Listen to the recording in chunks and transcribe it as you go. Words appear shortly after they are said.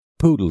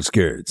poodle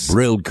skirts,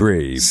 grilled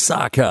cream,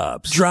 sock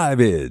hops,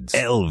 drive-ins,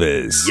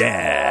 Elvis.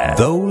 Yeah,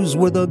 those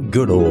were the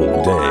good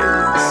old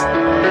days.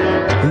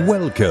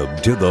 Welcome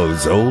to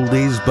those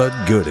oldies but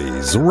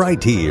goodies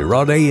right here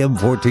on AM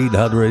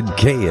 1400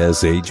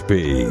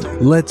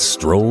 KSHP. Let's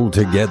stroll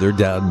together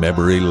down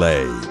memory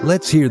lane.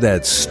 Let's hear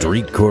that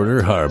street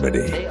corner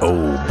harmony.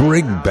 Oh,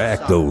 bring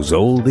back those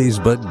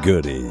oldies but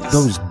goodies.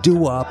 Those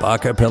doo-wop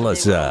acapella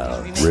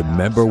sounds.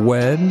 Remember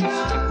when?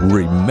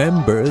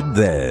 Remember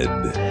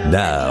then.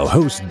 Now,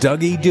 host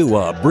Dougie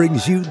Doo-wop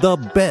brings you the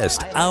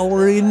best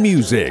hour in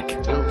music.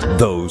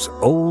 Those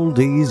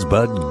oldies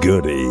but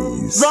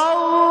goodies.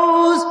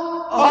 Those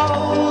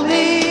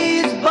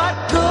oldies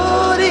but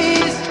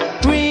goodies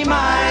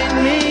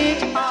remind me.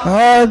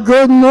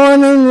 Good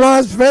morning,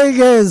 Las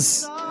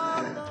Vegas.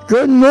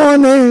 Good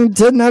morning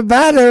to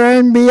Nevada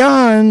and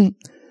beyond.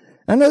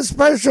 And a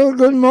special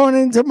good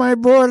morning to my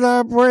board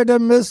operator,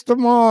 Mr.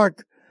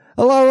 Mark.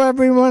 Hello,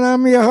 everyone.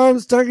 I'm your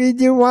host, Dougie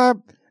Doo-wop,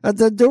 at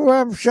the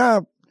Doo-wop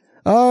Shop.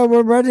 Oh,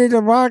 we're ready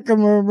to rock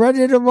and we're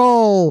ready to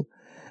roll.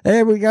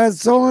 Hey, we got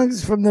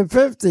songs from the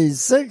 50s,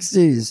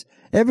 60s,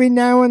 every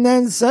now and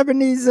then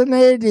 70s and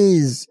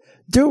 80s.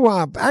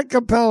 Doo-wop,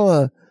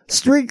 acapella,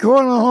 street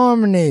corner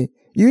harmony.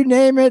 You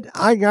name it,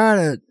 I got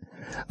it.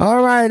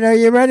 All right, are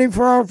you ready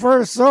for our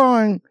first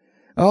song?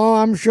 Oh,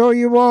 I'm sure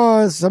you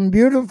are. Some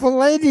beautiful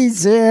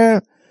ladies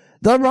here.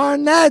 The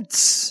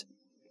Ronettes.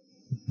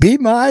 Be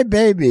My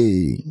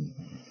Baby.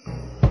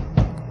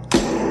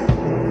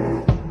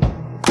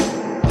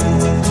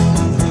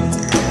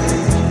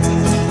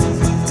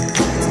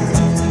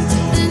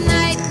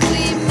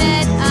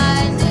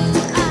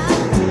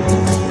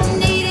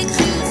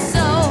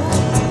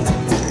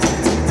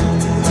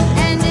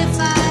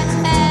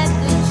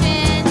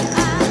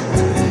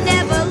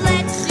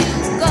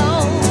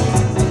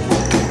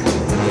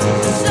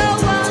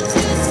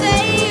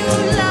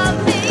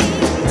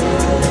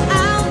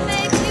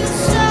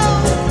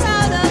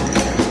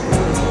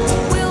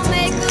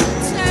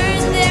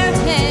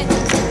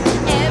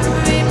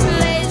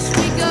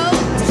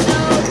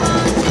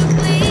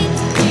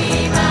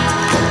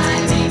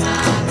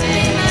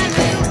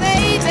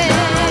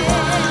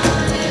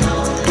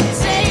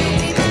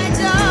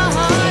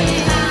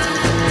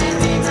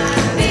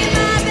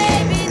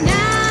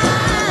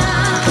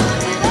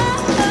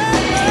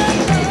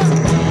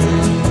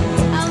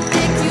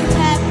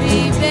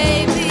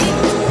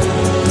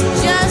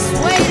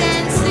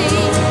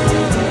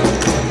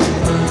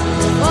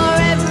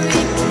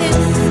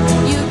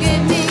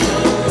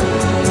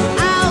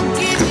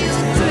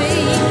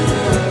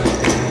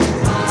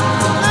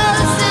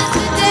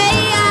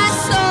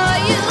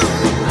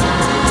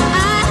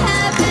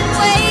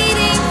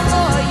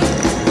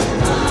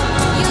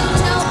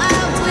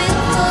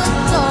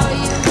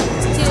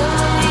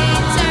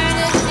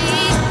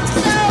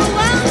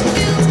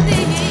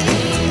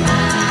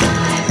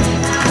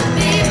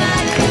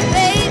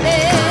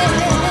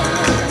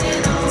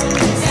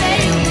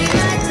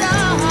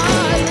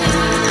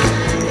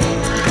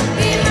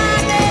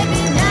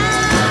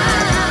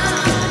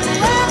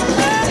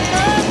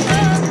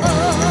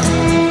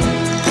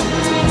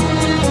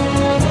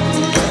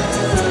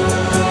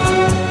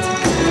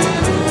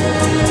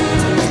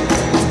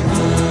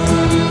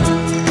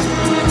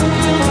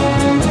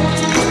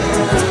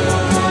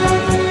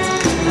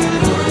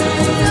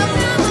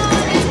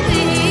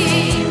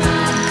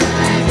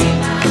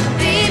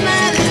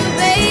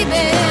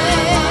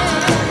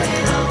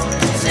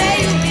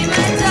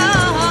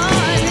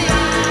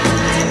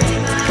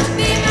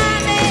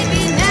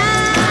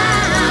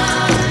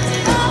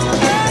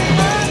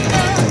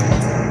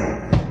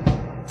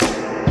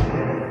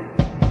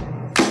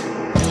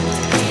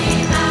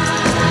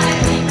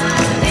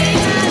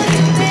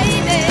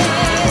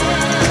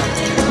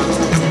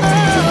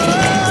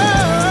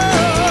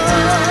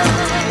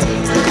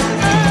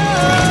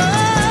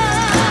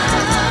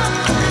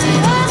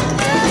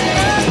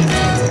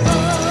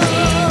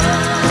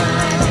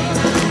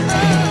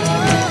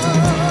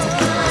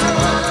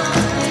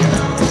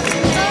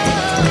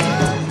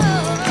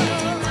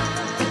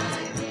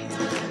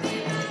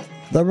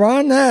 The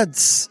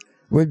Ronettes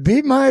would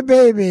Be My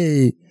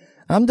Baby.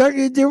 I'm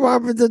Dougie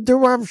Doo-wop at the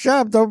Doo-wop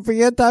Shop. Don't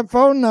forget that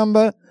phone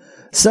number,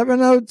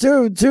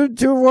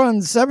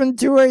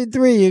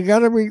 702-221-7283. You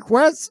got a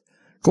request?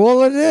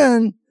 Call it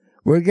in.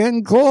 We're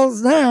getting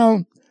calls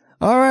now.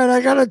 All right,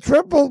 I got a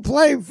triple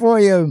play for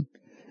you.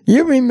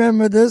 You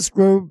remember this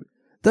group,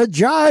 the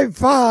Jive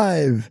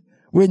 5,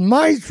 with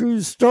My True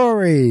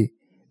Story,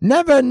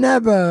 Never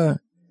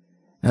Never,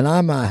 and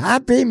I'm a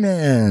Happy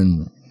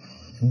Man.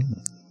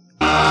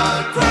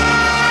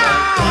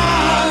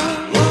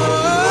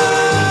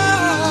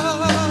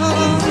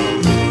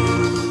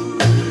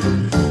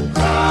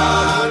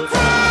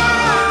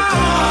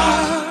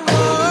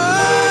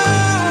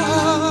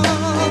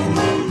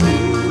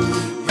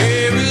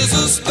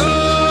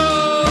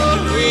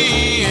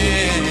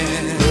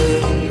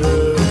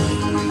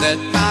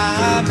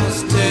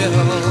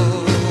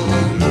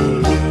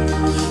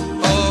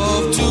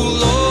 Of two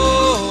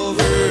lovers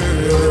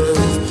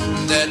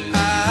that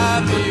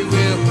I be with.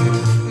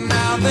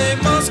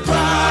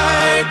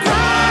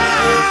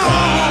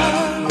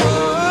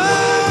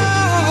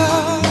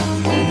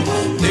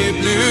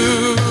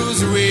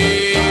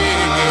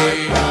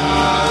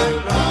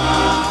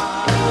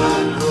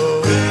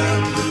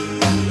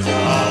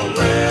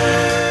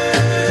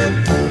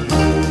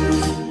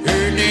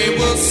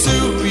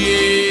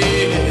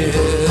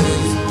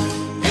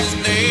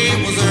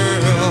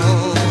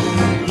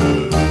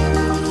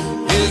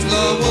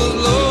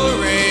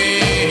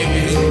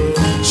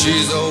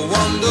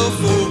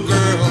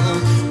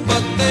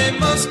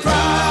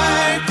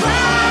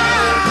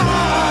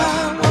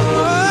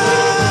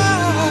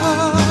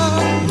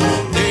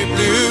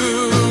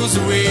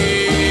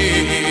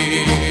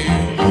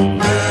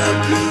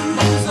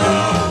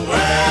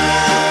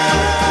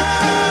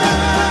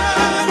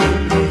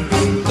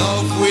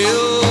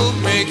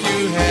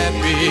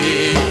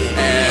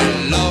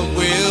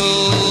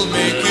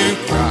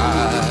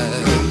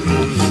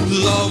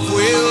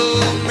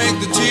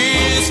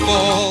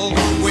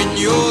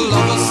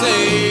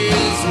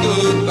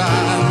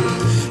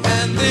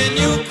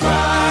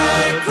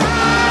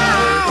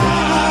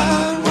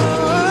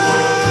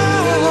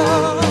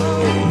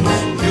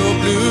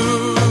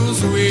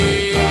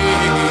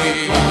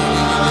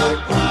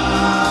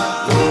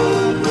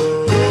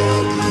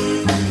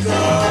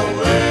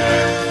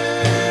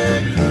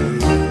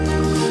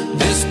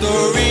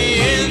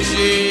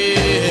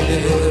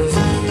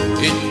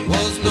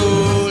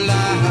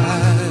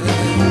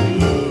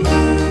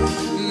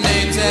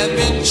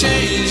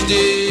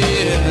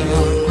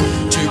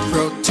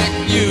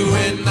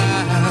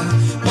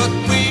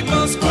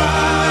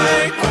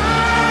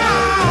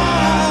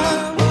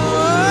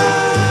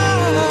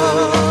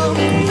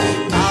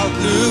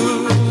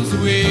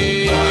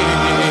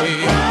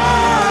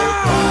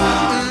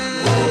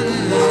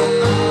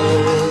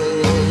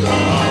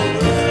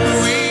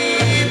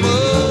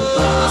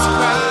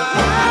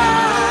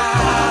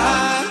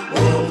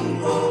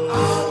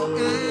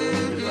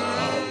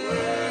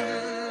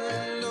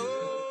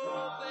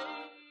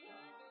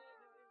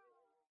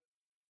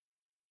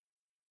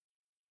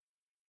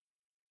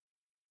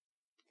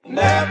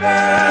 Never,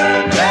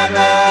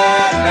 never,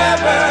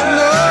 never.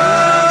 No,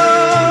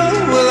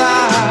 will I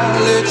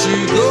let you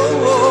go?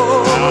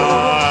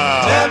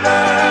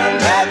 Never,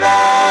 never,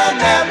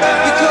 never.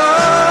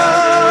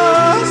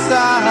 Because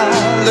I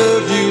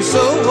love you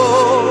so.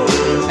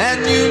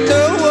 And you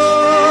know,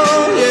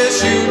 yes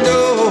you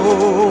know,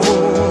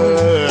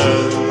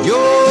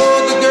 you're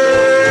the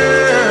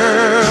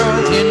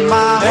girl in my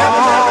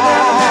heart.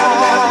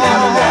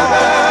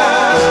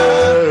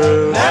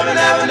 Never,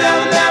 never,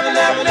 never, never,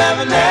 never,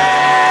 never,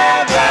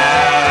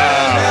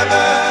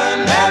 never,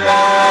 never,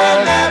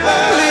 never.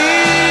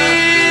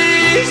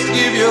 Please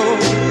give your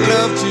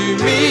love to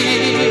me.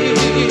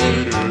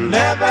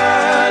 Never,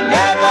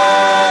 never,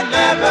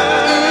 never.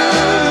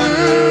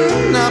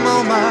 I'm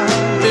on my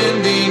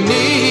bending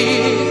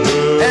knee,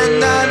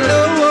 and I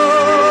know,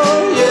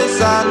 yes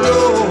I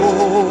know,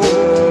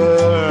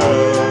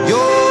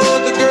 you're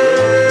the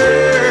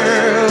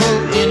girl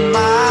in my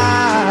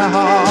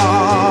heart.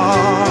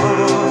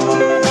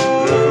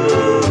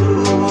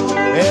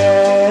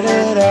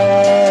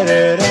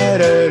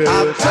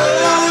 I've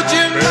told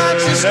you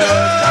much your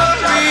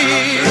story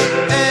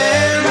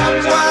and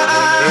why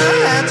I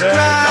had to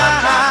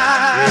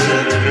cry.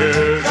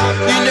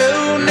 You know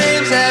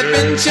names have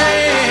been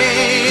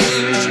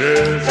changed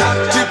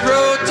to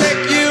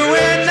protect you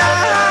and I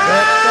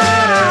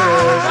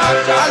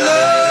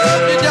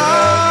love you,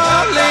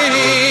 darling.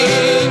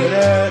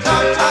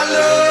 I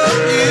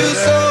love you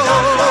so,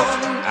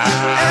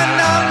 and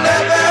I'll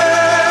never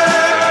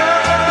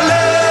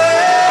let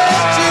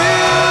you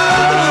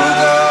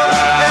go.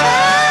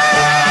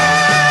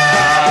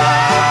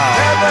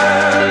 Never,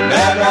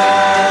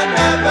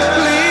 never.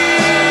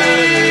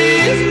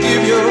 Please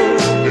give your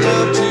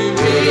love to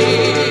me.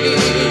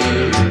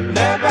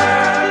 Never,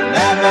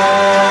 never,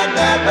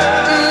 never.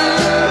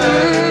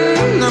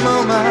 I'm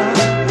on my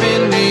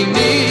bending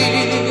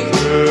knee,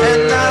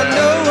 and I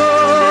know,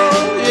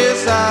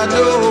 yes I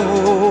know,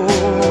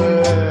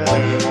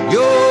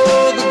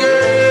 you're the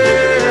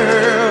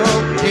girl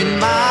in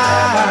my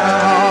heart.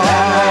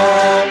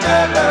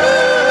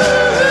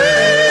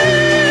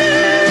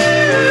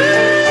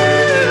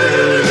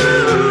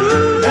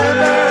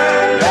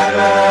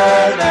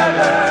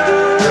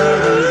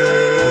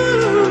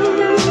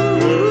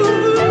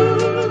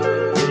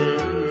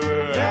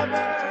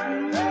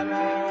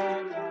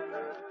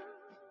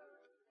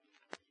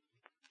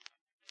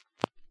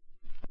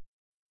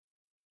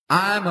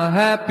 I'm a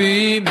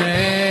happy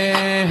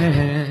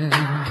man.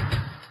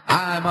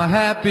 I'm a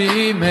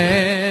happy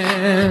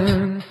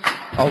man.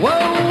 Oh, whoa,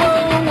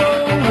 whoa,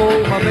 whoa,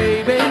 whoa, my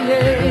baby.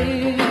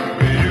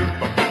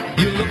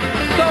 You look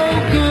so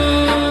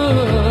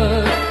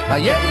good.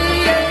 Yeah,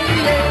 yeah,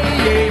 yeah,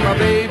 yeah, my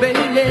baby.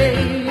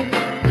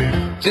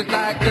 Just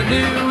like I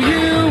knew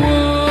you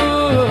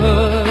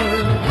would.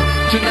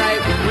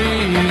 Tonight when we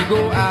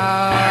go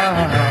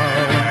out,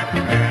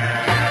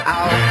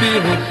 I'll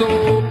feel so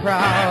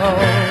proud.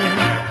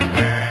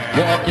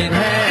 Walking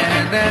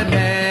hand in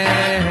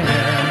hand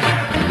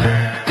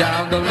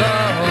down the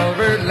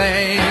lover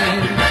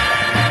lane,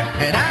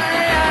 and I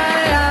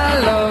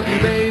love you,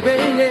 baby.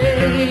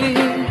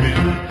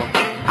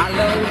 I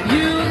love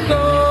you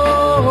so.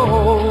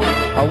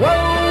 Oh,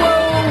 whoa,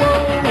 whoa, whoa,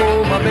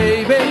 whoa, my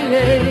baby.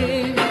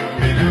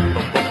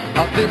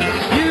 Of this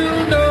you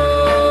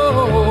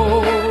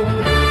know,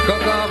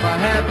 'cause I'm a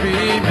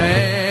happy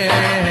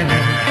man.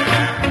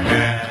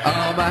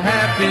 I'm a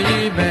happy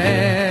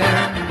man.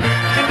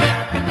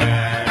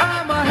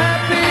 I'm a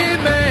happy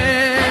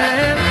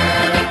man.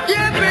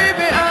 Yeah,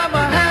 baby, I'm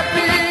a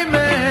happy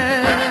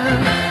man.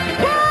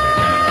 Woo,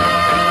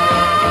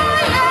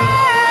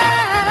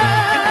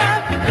 yeah.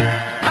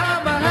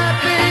 I'm a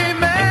happy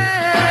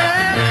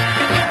man.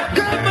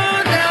 Come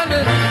on down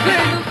and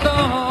sing a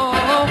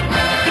song.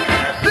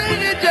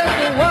 Sing it just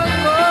one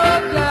more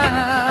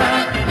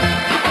time.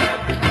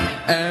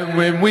 And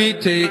when we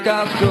take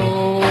our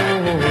stroll,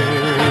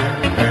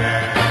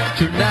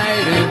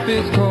 tonight if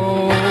it's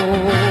cold,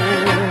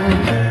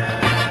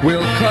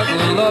 we'll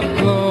cuddle up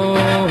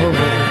close,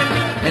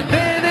 and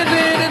then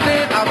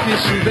I'll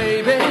kiss you,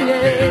 baby.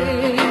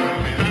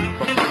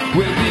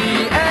 We'll be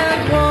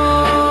as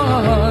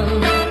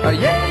one.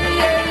 Yeah,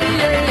 yeah,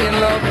 yeah,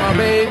 love my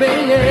baby.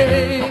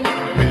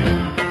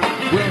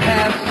 We'll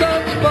have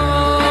such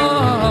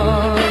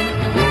fun,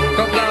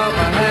 'cause I'm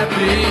a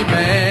happy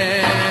man.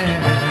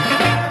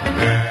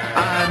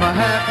 I'm a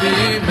happy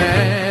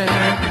man.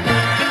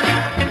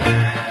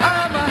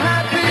 I'm a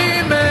happy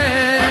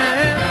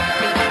man.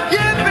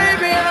 Yeah,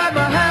 baby, I'm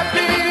a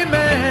happy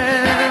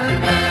man.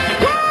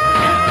 Woo,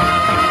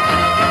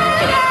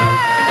 yeah.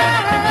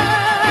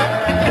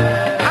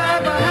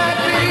 I'm a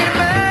happy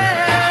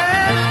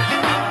man.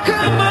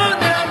 Come on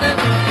down and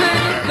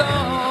sing a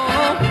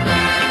song.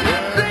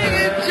 Sing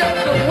it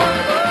just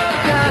one more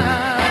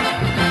time.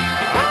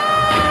 Oh,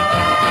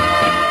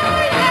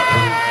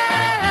 yeah.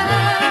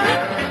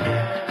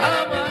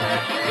 I'm a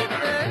happy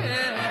man.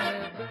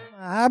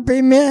 Happy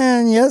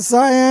man, yes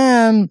I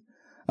am.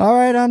 All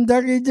right, I'm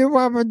Dougie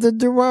Doo-Wop at the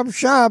Doo-Wop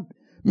Shop.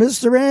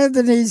 Mr.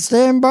 Anthony,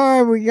 stand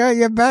by. We got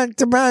you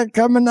back-to-back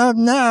coming up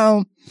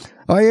now.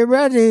 Are you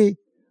ready?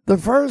 The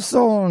first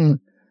song,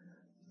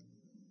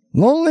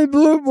 Lonely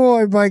Blue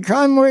Boy by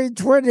Conway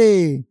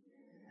Twitty.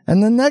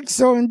 And the next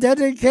song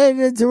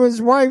dedicated to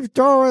his wife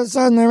Doris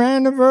on their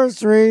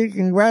anniversary.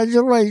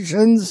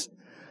 Congratulations.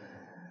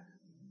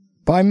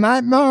 By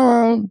Matt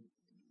Morrow,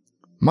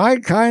 My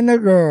Kinda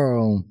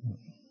Girl.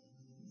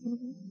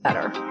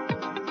 Better.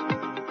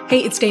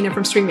 Hey, it's Dana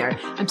from StreamYard.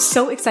 I'm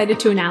so excited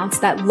to announce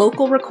that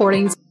local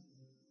recordings.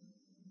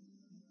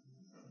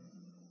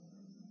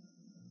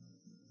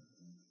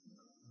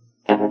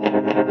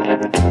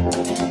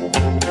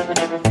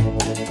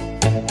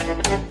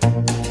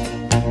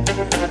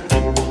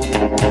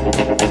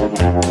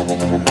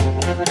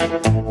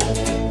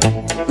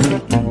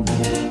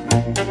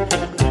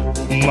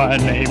 My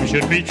name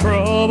should be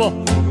trouble.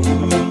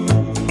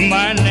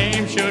 My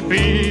name should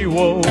be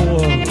woe.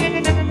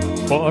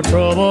 For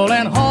trouble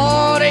and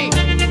heartache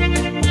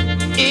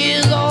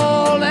is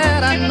all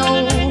that I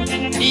know.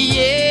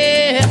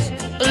 Yes,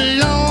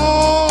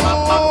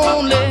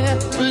 lonely,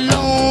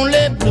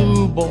 lonely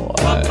blue boy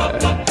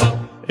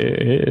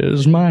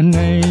is my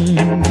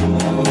name.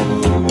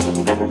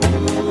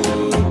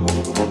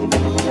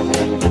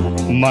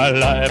 My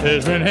life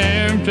has been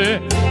empty.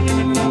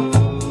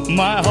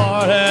 My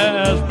heart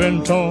has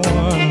been torn.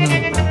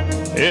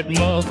 It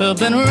must have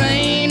been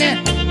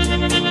raining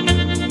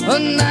the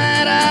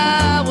night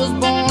I was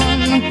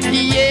born.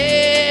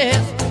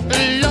 Yes,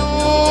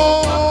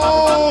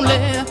 lonely,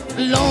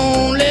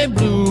 lonely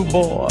blue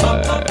boy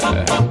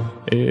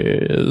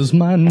is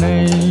my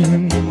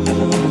name.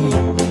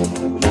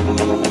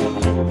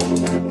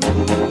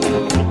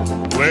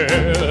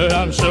 Well,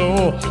 I'm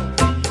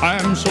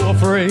so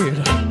afraid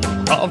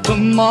of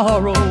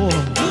tomorrow.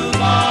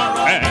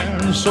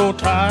 And so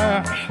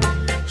tired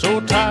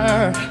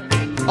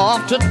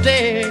of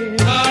today.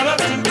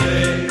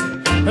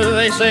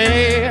 They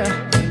say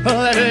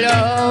that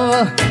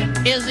love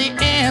is the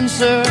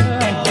answer,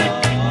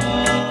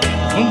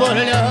 but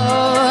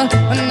love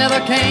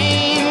never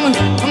came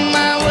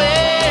my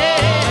way.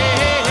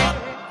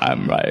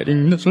 I'm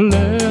writing this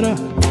letter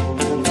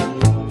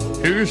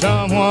to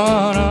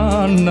someone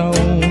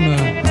unknown.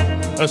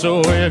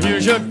 So if you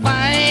should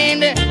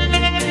find it,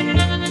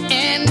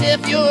 and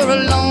if you're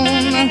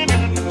alone,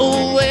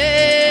 oh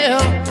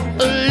well,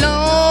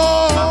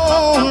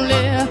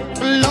 lonely,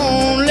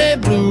 lonely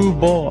blue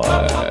boy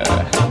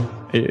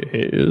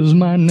is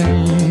my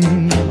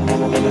name.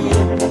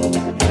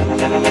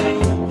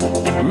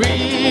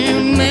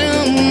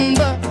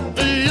 Remember,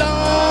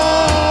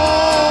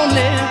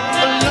 lonely,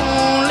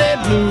 lonely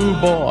blue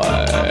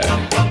boy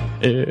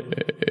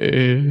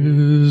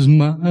is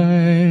my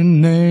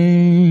name.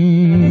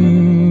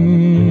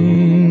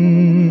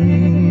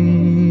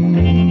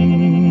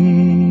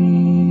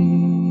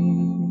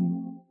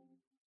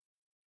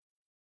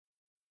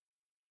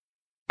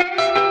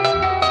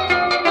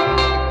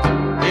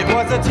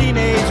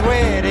 Teenage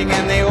wedding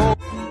and they all.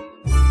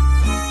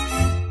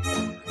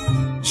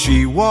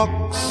 She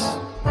walks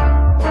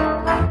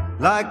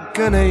like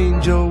an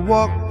angel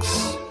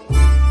walks.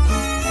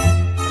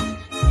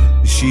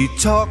 She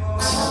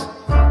talks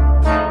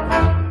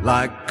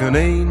like an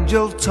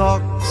angel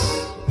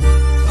talks.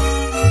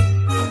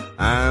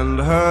 And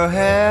her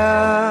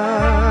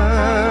hair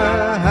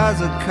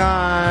has a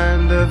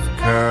kind of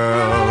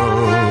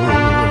curl.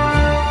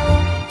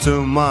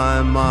 To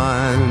my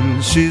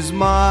mind, she's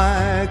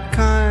my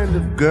kind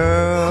of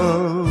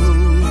girl.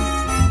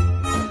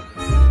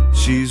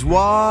 She's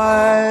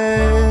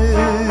wise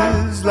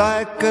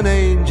like an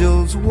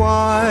angel's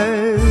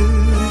wise,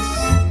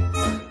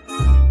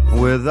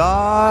 with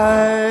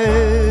eyes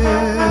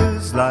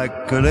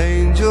like an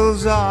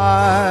angel's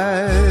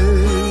eyes,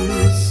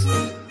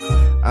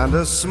 and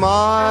a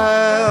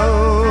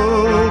smile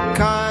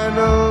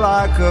kinda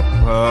like a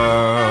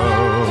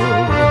pearl.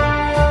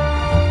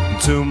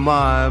 To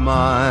my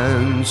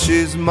mind,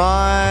 she's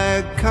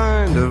my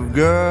kind of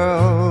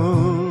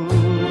girl.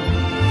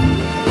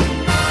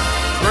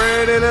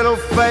 Pretty little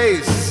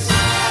face,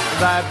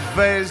 that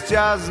face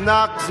just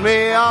knocks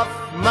me off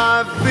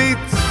my feet.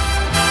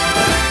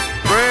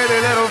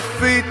 Pretty little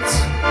feet,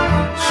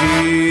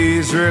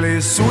 she's really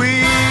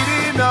sweet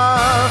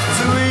enough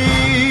to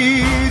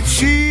eat.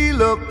 She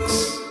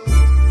looks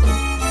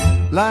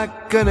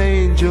like an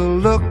angel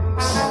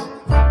looks.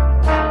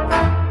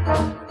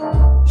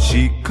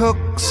 She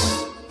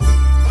cooks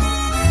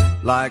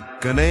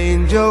like an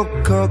angel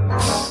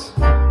cooks,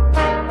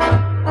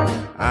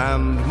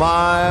 and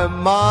my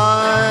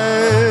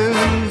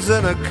mind's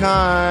in a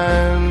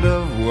kind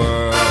of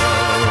whirl.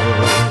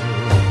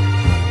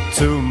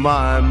 To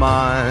my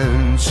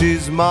mind,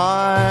 she's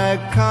my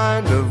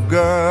kind of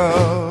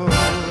girl.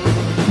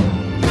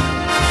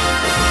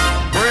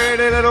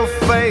 Pretty little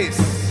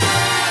face,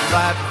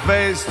 that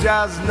face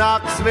just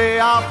knocks me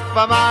off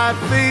of my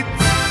feet.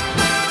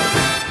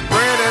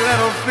 Pretty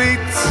little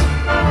feet,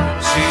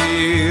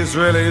 she's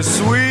really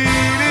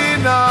sweet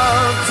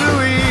enough to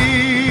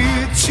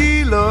eat.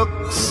 She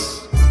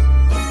looks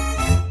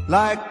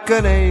like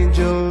an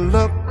angel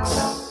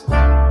looks.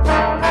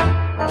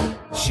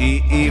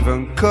 She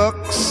even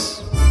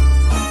cooks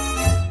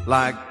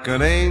like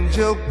an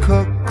angel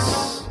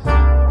cooks.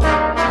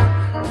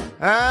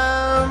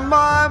 And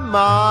my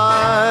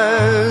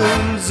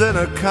mind's in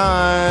a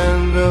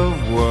kind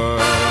of whirl.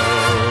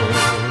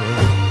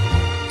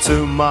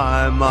 To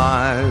my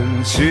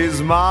mind,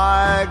 she's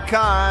my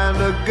kind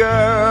of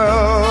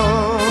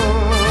girl.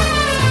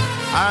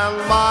 And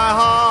my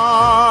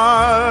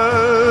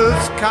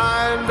heart's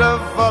kind of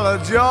full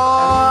of joy,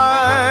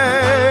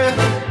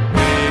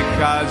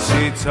 because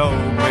she told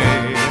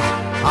me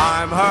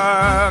I'm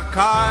her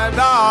kind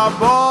of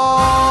boy.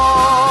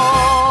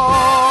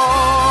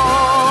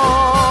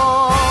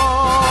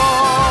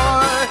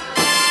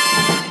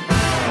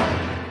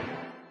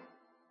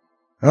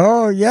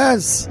 Oh,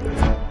 yes.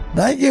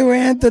 Thank you,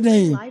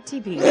 Anthony. Live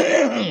TV.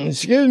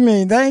 Excuse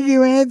me. Thank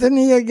you,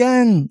 Anthony,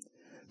 again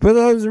for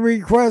those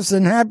requests,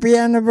 and happy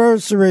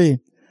anniversary.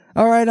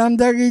 All right, I'm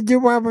Dougie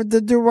Doo-Wop at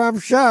the Doo-Wop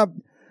Shop.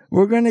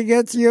 We're going to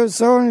get to your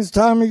songs,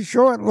 Tommy,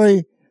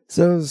 shortly,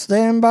 so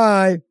stand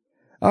by.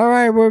 All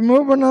right, we're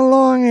moving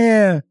along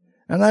here.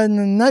 And then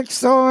the next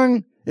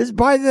song is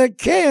by the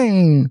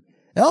King,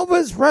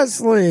 Elvis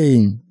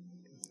Presley,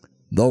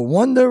 The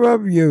Wonder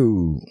of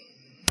You.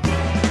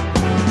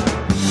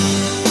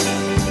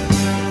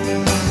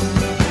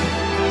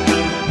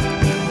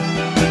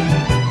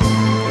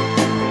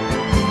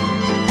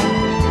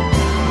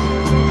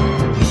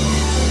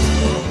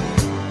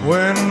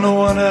 When no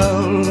one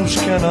else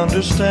can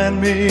understand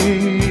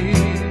me,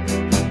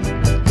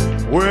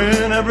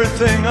 when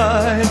everything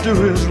I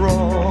do is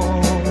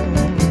wrong,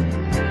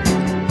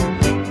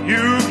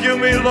 you give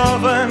me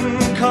love and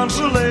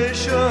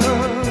consolation.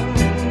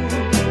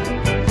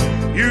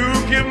 You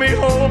give me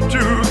hope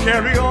to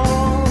carry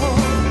on,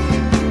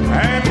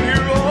 and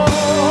you're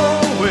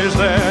always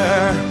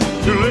there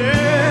to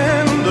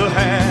lend a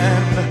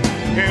hand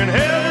in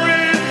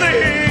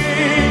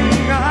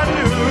everything I do.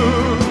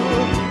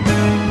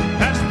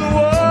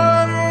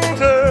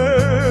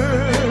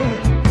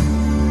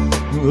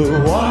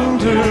 The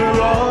wonder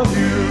of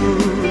you.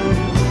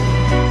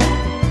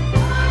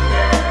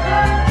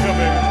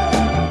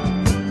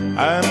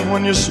 And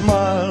when you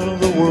smile,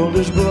 the world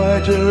is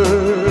brighter.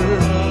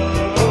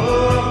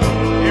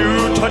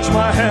 You touch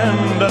my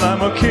hand and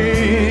I'm a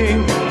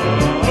king.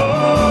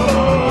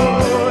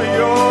 Oh,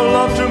 your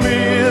love to me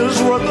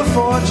is worth a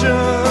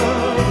fortune.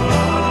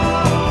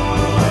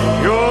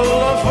 Your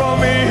love for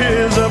me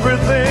is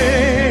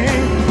everything.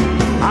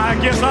 I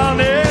guess I'll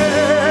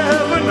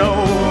never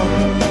know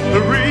the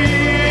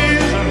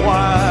reason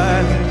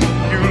why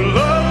you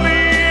love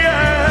me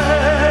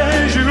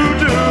as you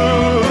do.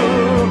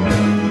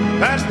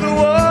 That's the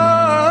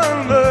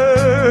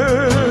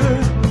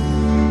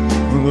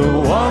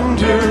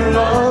wonder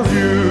of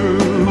you.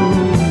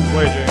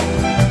 Waiting.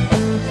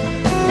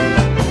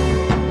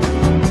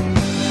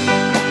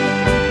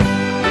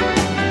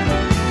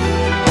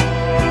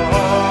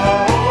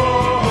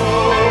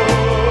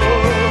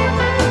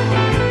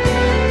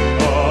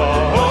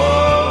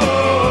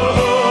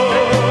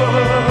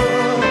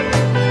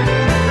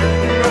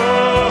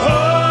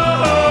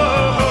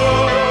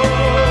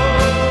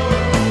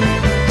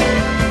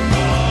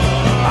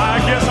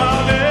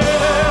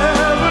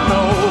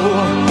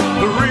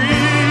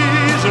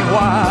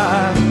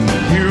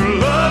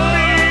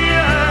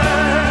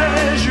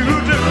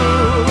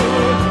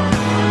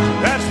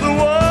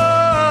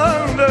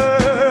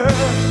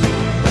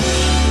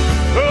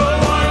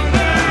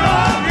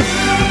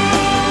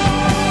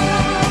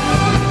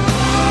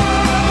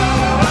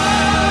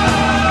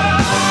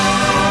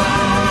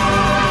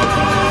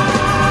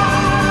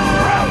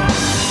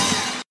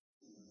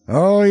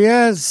 Oh,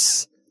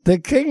 yes, the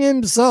king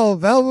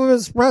himself,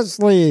 Elvis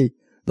Presley,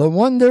 The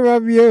Wonder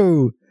of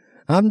You.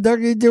 I'm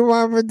Dougie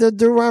Doo-Wop at the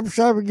Doo-Wop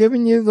Shop,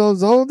 giving you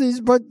those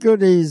oldies but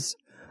goodies.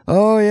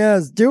 Oh,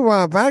 yes,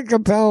 doo-wop,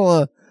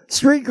 acapella,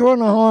 street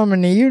corner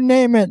harmony, you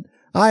name it,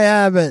 I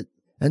have it.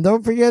 And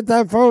don't forget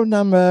that phone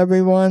number,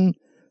 everyone,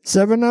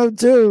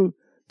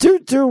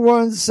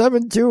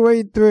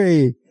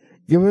 702-221-7283.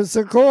 Give us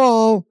a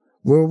call.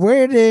 We're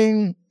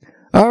waiting.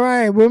 All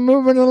right, we're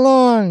moving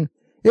along.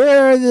 Here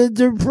are the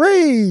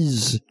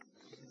Duprees.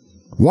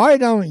 Why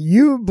don't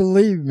you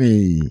believe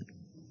me?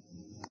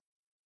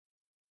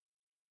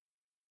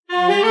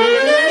 Please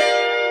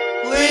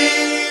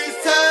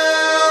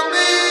tell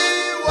me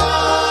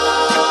why.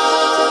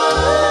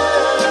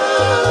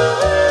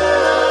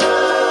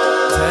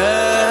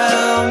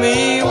 Tell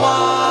me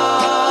why.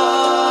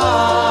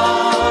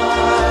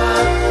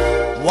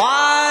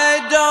 Why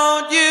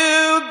don't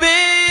you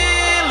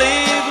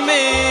believe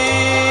me?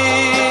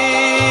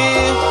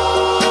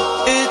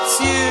 It's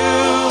you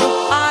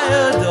I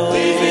adore.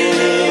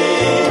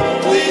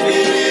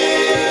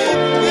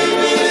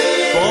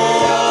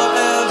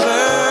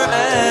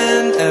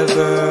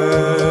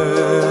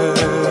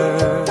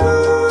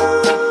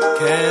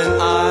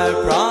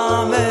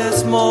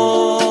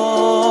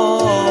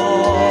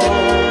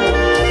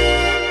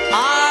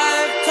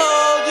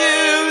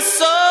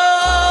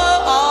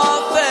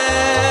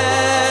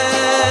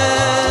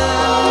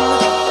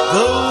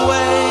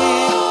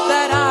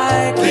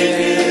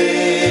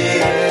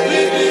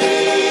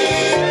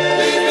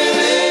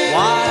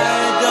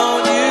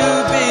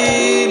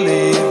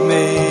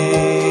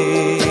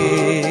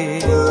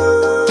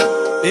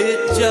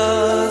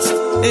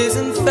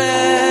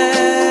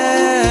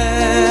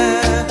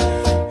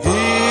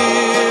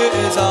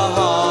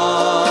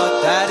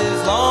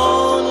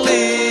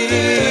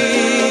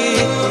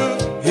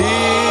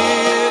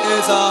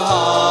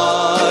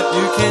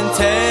 you can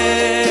take.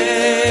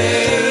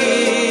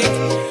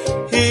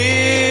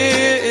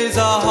 Here is a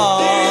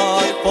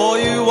heart for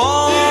you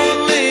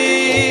only,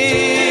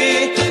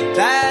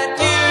 that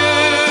you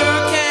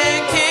can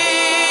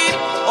keep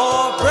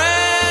or break.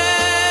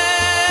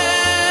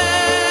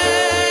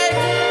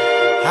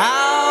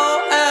 How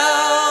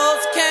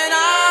else can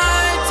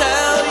I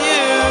tell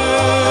you?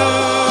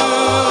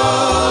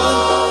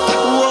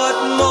 What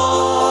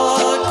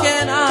more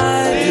can I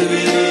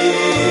do?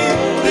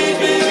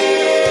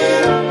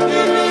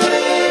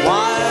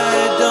 Why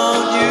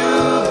don't you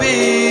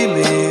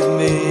believe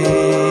me?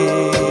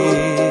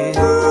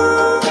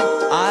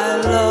 I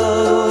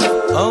love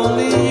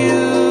only you.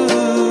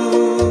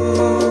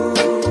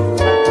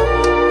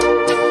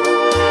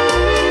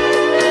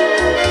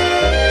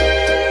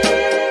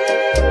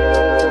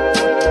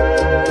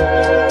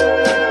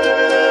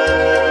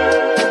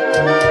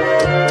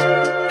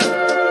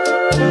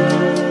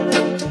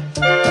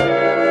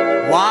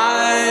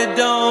 Why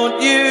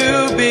don't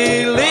you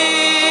believe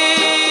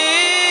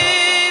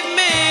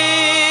me?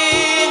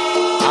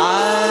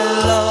 I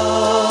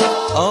love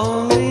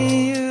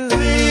only you.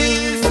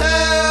 Please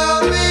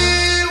tell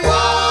me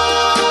why.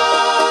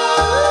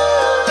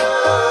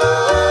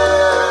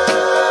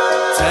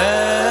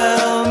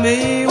 Tell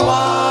me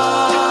why.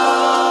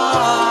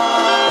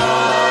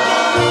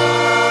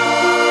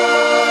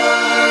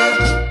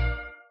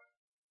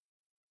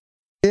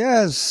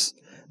 Yes,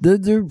 the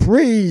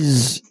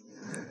Duprees.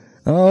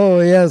 Oh,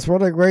 yes,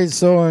 what a great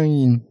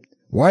song.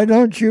 Why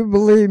don't you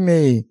believe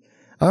me?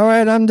 All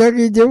right, I'm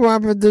Dougie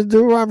Doo-Wop at the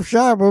Doo-Wop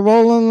Shop. We're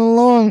rolling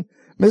along.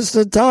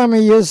 Mr.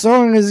 Tommy, your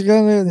song is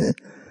going to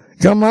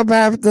come up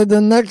after the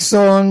next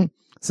song,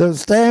 so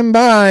stand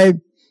by.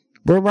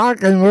 We're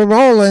rocking, we're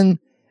rolling.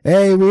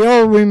 Hey, we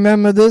all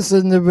remember this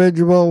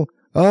individual.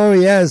 Oh,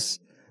 yes,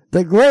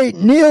 the great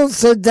Neil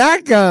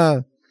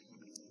Sedaka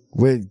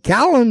with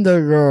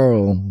Calendar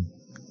Girl.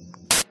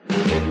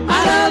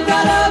 I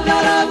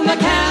love my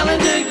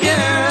calendar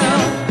girl.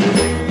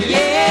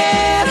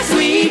 Yeah,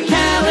 sweet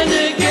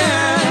calendar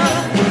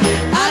girl.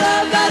 I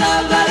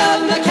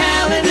love my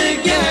calendar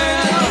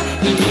girl.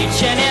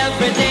 Each and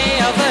every day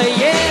of the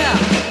year.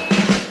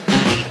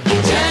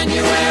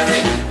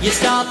 January, you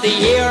start the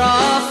year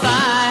off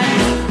fine.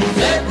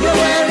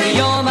 February,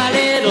 you're my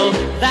little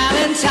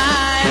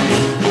Valentine.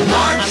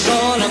 March, I'm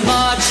gonna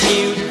march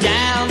you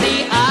down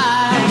the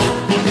aisle.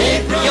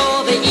 April,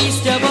 you're the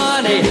Easter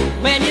bunny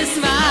when you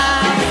smile.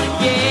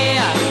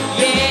 Yeah,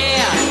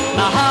 yeah,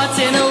 my heart's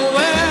in a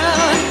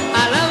whirl.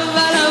 I love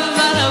my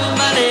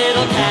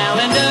little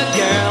calendar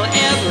girl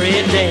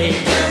every day.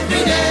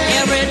 Every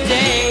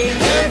day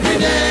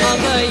of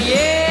the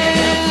year.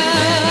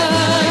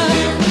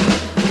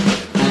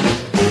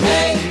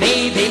 Hey,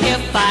 maybe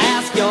if I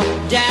ask your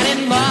dad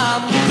and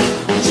mom,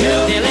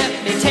 they'll let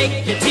me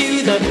take you to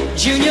the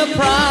junior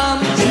prom.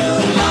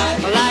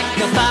 Like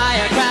a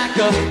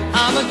firecracker,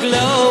 I'm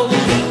aglow.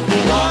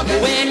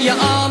 When you're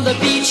on the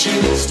beach,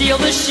 you steal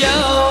the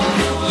show.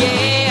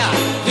 Yeah,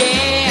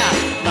 yeah,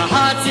 my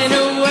heart's in a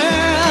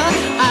whirl.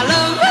 I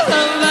love my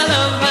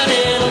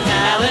little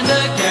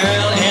calendar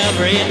girl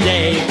every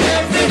day.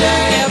 Every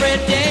day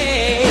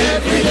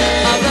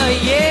of the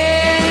year.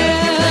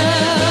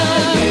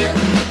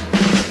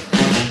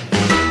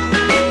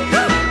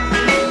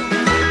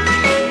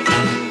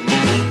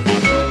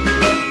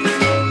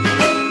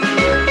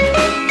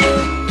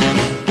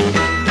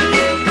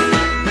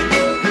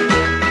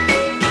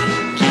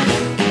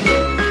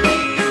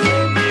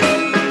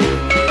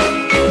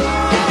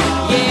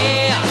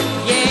 Yeah,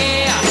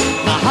 yeah,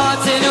 my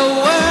heart's in a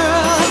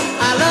whirl.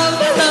 I love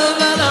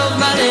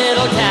my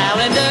little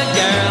calendar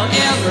girl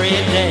every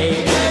day.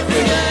 Every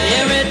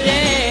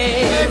day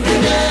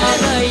of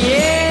the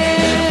year.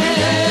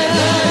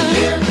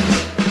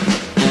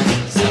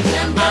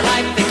 I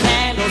light the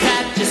candles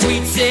at your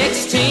sweet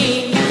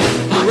 16.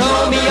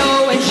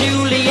 Romeo and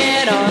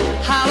Juliet on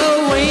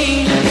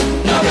Halloween.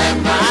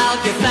 November, I'll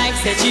give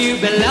thanks that you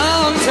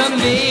belong to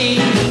me.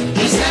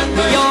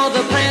 December, you're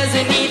the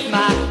present neath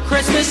my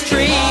Christmas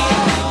tree.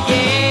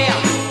 Yeah,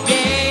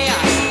 yeah,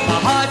 my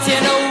heart's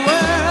in a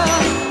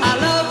whirl. I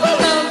love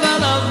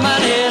my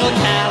little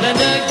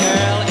calendar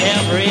girl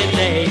every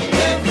day.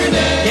 Every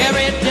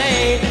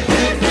day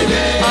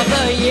of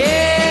the year.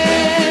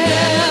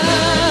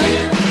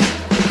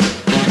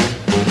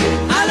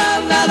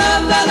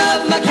 I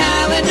love my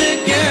calendar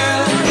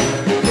girl.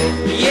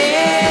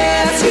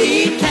 Yeah,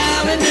 sweet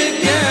calendar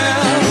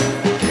girl.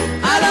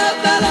 I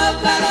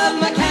love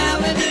my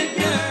calendar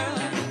girl.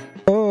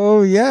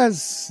 Oh,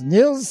 yes,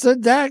 Neil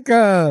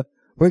Sedaka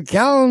with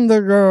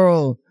Calendar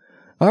Girl.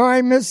 All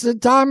right, Mr.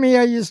 Tommy,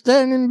 are you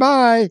standing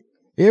by?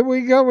 Here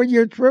we go with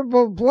your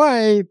triple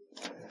play.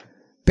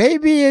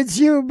 Baby, It's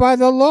You by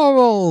the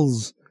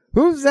Laurels.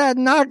 Who's That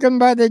Knocking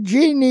by the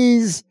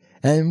Genies?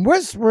 And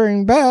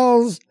Whispering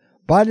Bells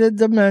by the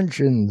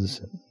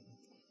Dimensions.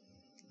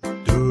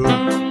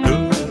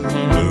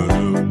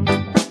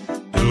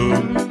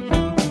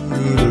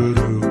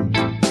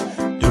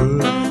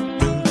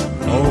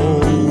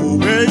 Oh,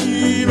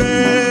 baby,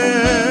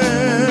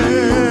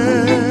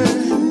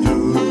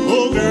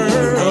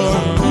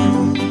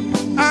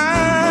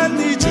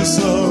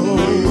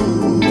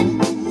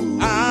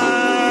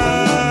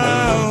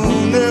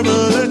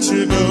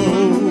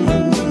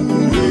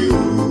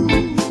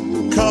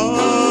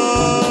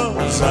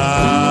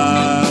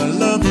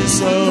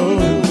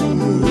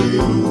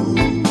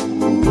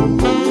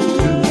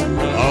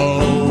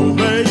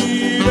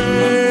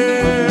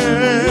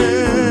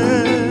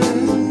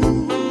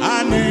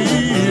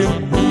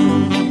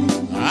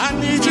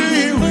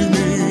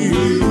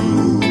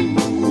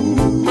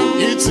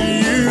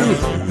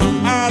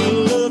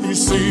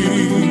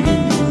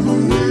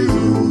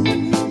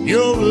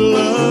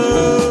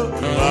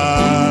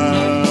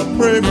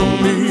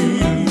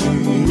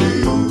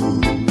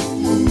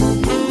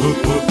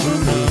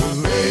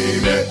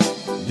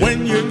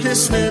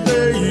 kiss me,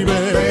 baby,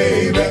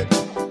 baby,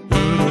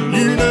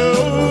 you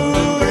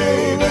know,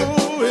 baby,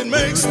 it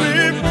makes me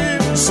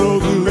feel so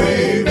good,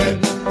 baby.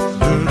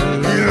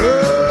 You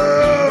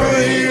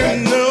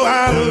know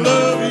I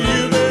love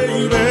you,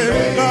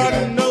 baby. God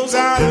knows I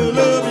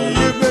love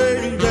you,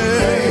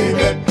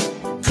 baby.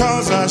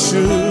 'Cause I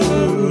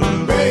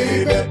should,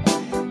 baby.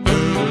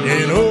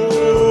 And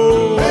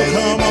oh,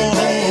 come on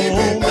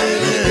home,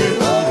 baby.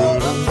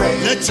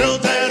 Let your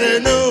daddy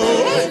know.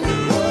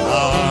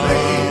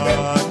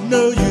 I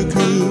know you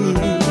could,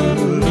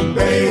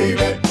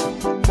 baby.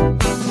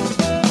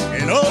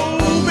 And oh,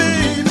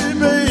 baby,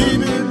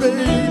 baby,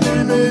 baby,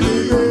 baby,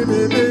 baby,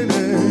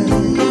 baby.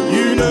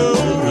 You know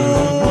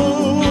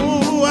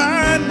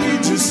I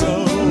need you so.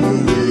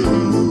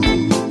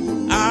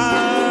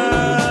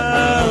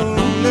 I'll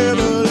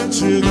never let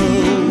you go.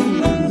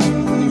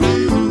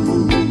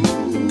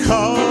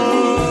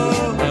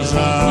 'Cause I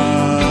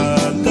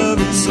love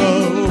you so.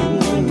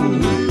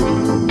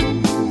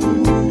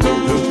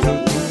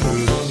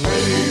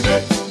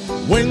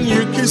 When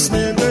you kiss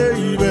me,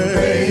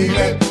 baby,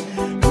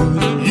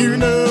 you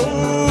know,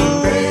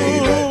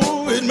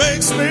 it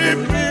makes me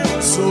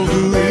feel so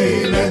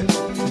good.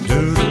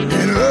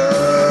 And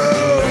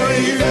oh,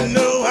 you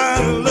know I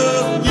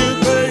love you,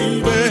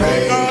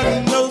 baby. God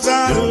knows I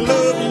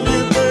love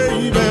you,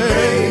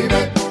 baby.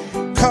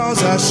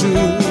 'Cause I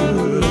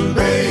should,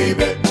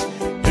 baby.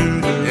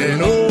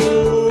 And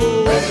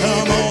oh,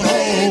 come on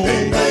home,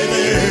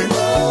 baby.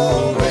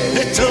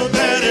 Let your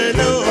daddy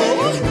know.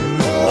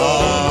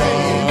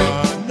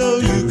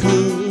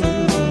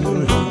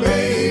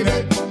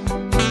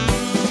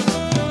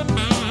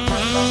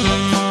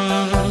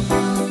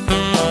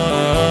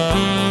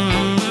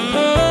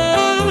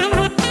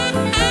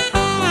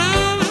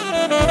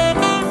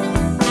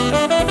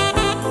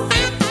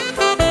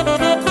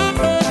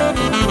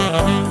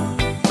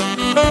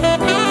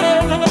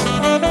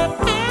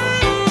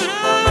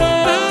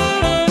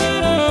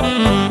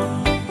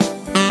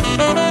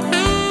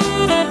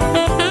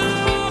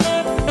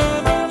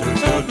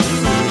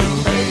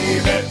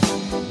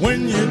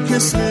 When you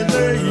kiss me,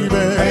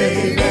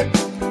 baby,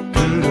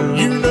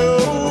 you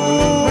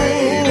know,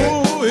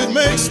 it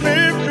makes me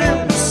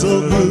feel so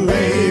good,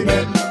 baby.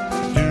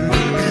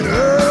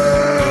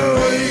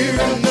 You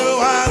know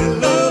I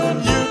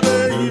love you,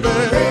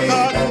 baby.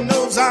 God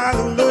knows I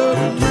love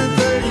you,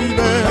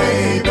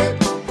 baby.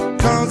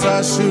 'Cause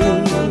I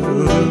should,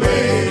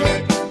 baby.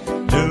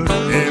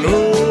 And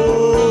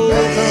oh,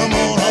 come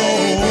on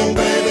home,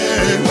 baby.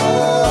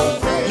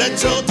 Let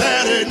your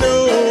daddy know.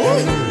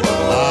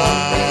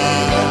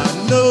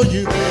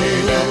 You,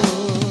 baby.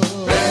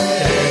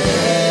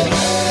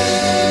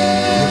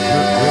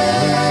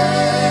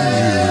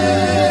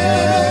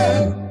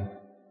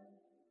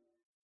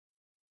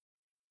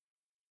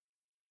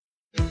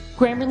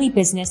 Grammarly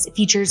Business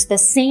features the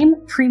same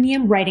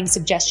premium writing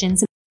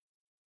suggestions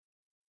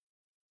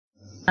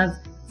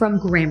from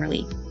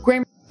Grammarly.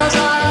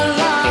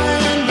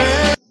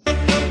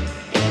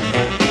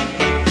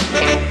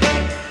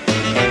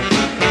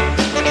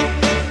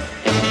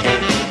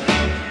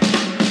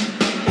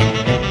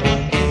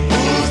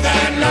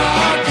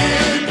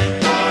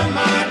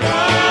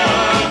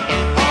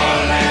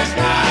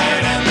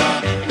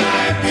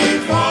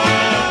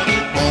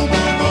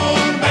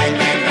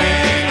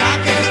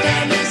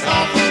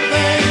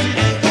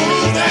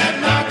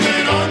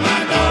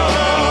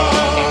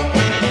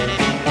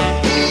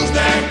 Who's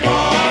that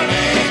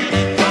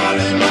calling?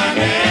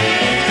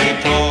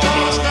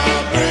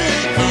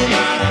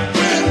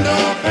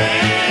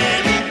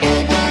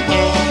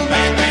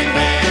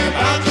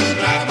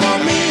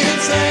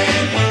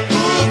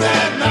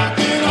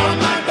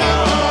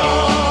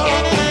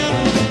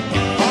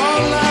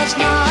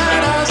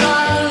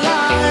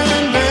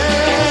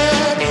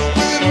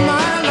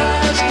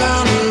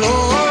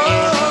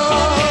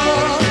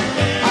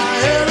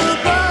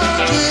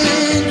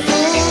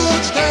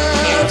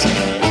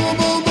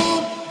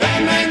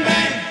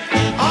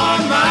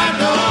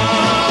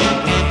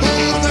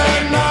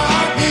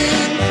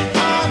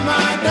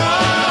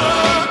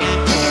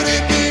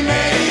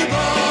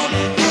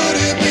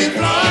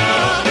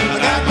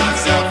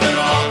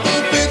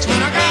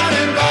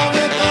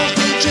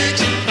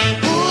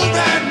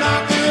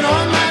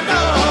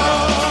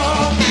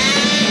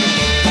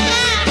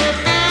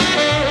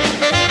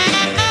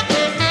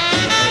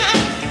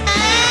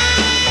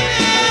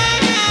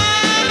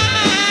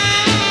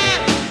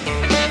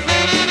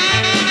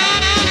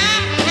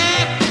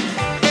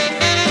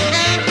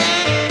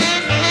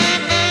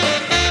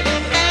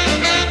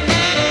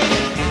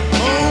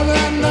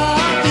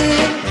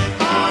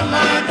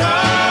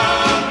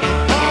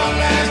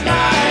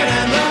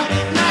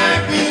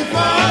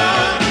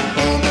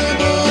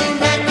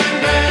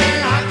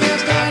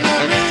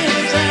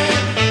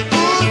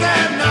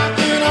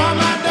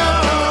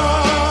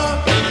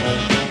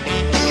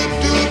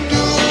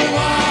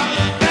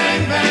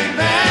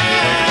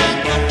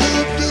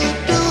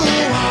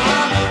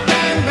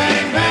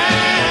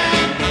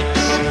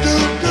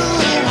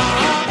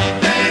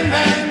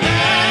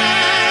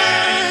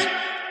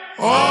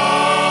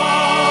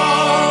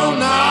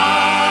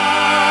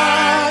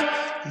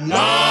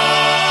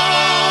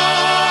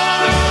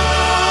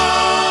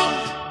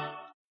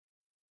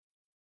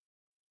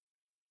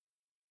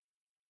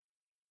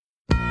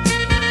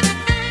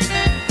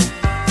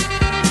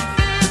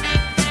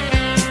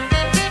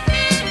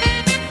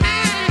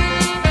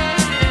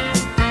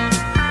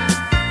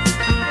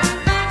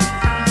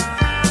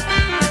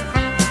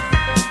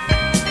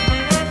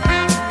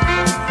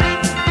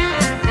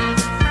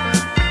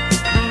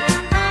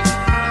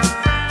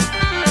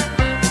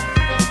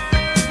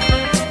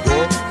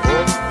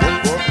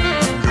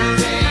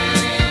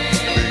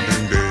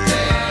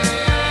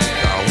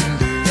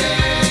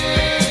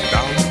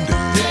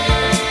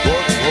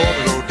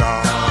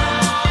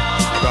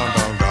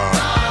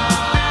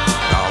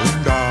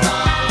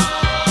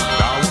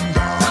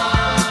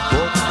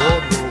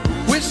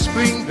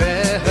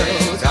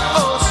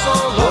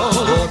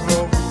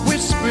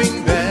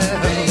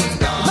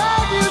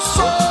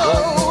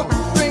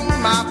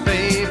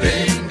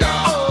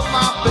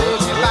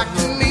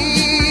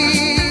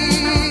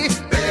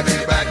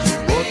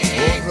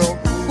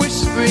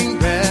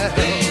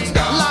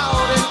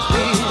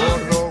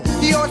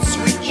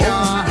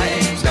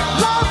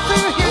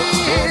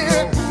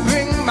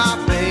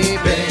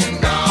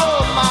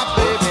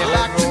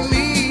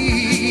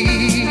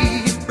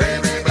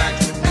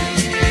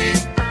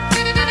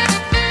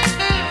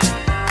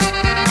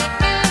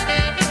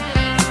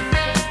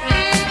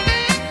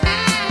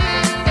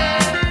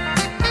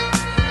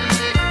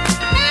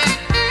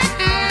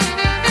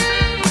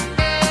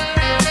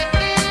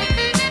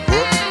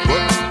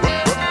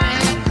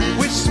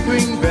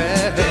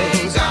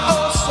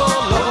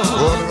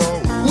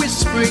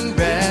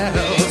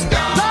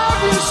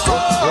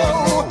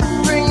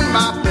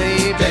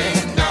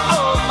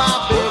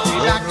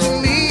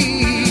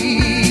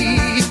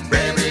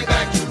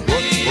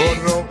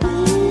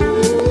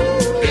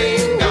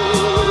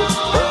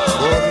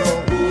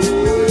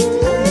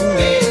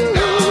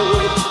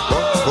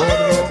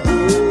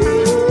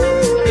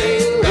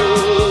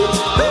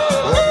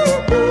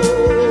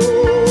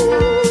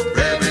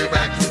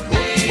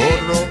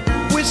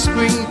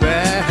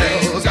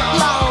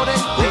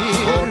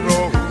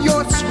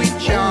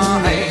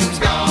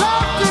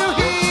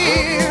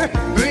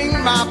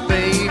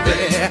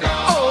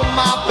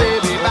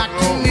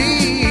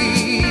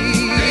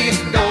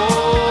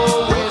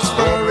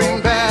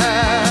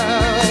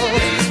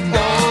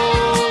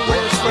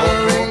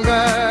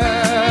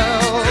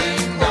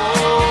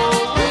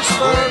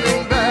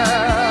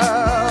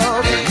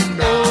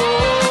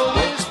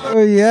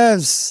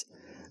 yes.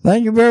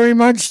 Thank you very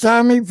much,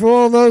 Tommy, for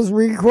all those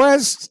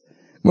requests.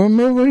 We're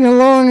moving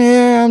along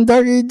here. I'm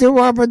Dougie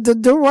Doo-Wop at the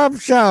Doo-Wop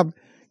Shop,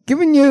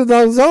 giving you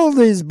those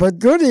oldies but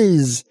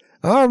goodies.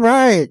 All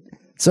right.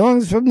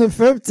 Songs from the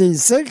 50s,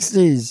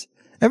 60s,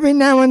 every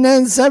now and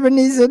then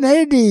 70s and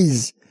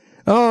 80s.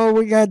 Oh,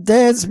 we got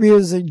dance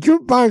music,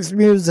 jukebox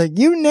music,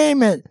 you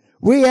name it,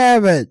 we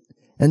have it.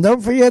 And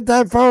don't forget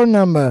that phone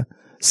number,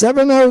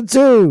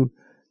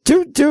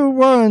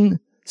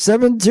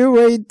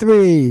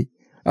 702-221-7283.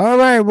 All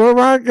right, we're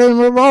rocking,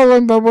 we're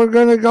rolling, but we're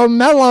going to go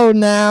mellow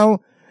now.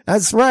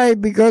 That's right,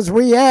 because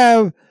we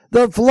have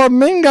the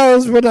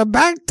Flamingos with a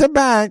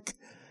back-to-back.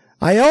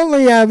 I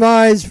Only Have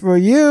Eyes for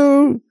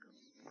You,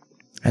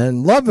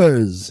 and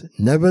Lovers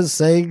Never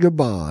Say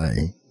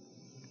Goodbye.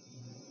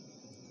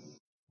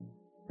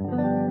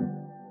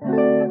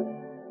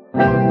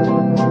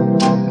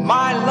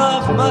 My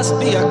love must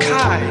be a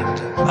kind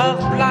of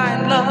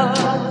blind love.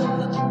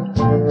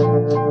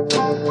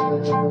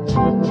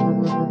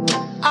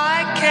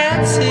 I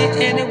can't see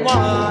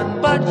anyone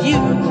but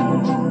you.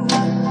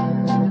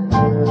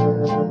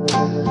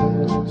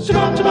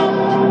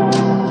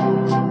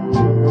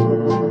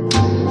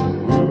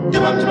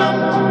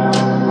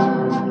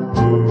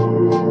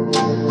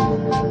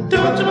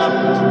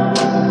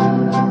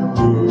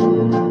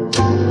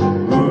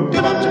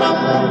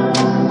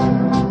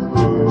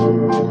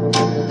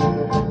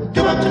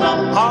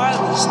 Are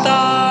the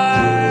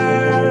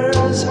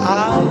stars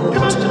out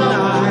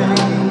tonight?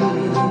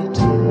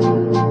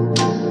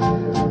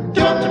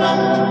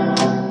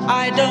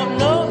 I don't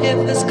know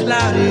if it's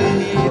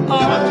cloudy or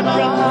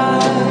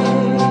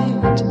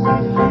bright.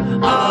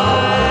 I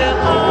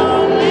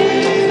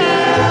only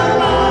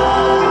have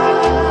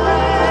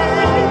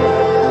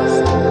eyes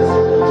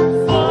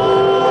for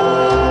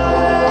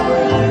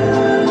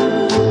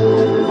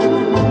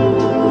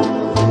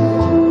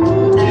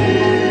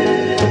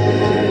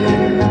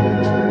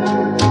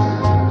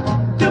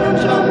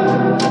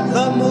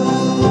the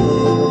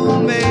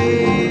moon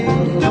may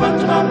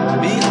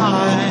be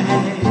high,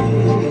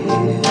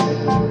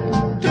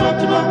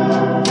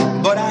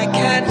 but I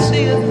can't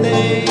see a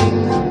thing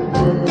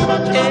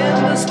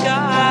in the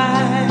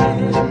sky.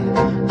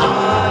 I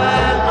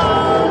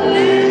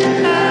only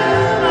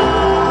have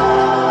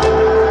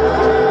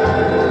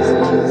eyes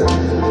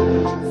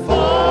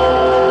for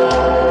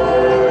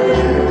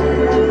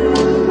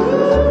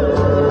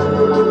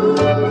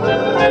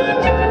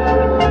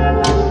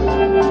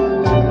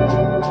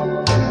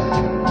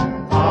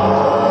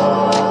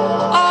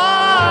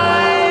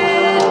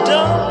I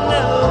don't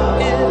know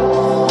if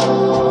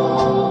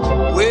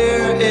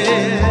we're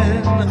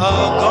in a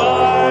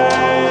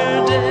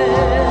garden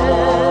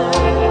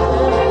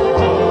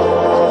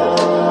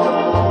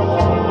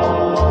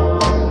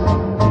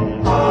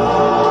or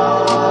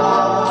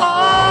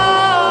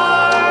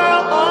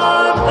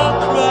on a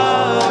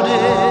crowded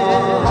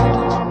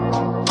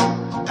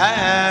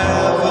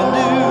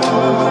avenue.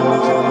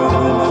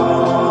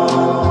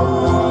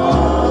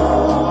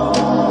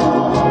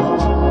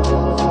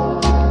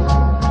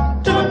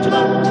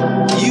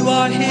 You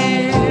are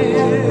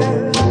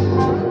here,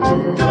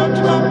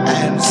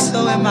 and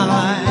so am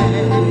I.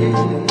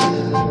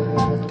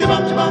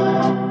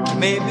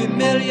 Maybe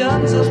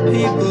millions of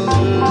people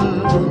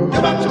go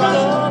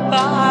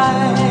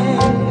by,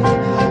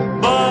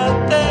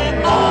 but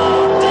they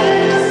all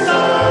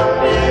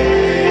disappear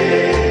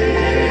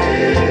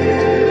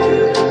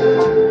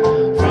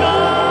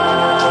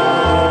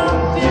from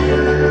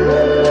view.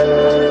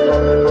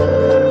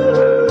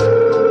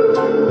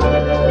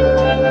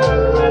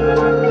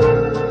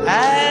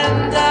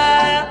 And I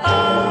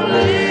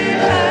only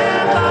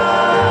have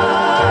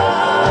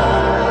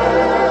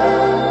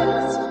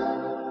eyes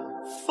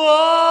for you.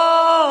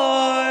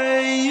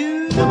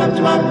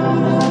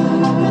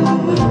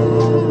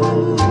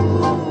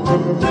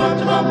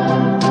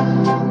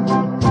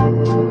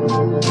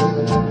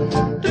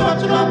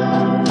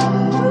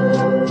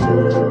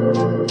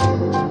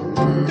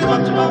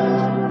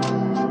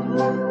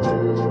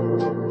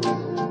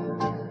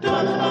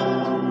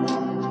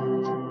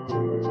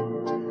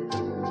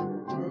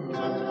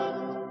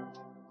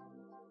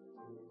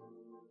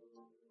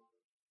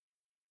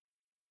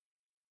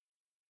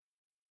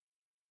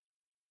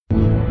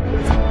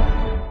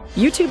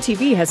 YouTube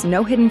TV has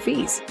no hidden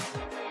fees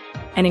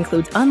and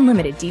includes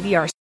unlimited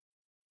DVR.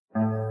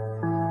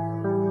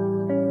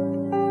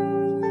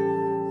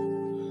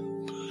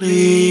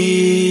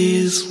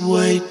 Please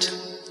wait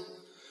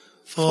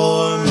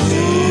for me,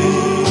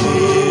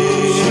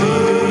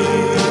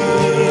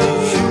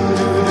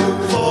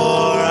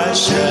 for I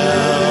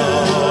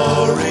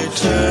shall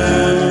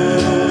return.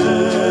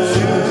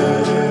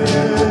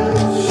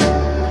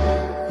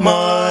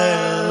 My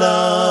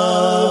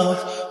love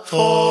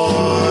for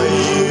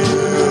you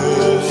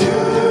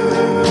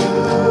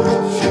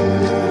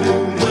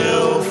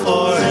will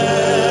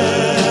forever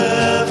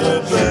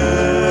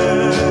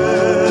burn.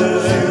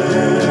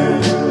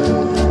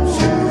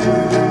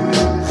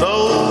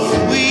 Though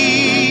we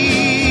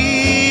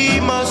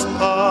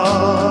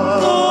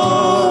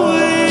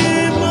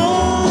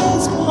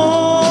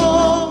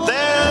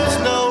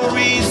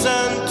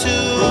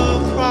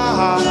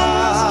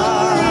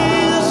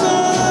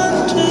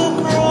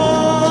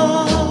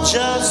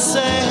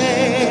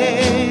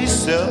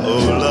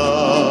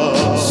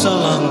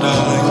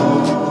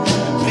darling,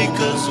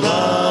 because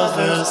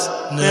lovers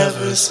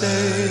never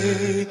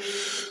say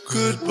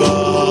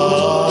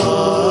goodbye.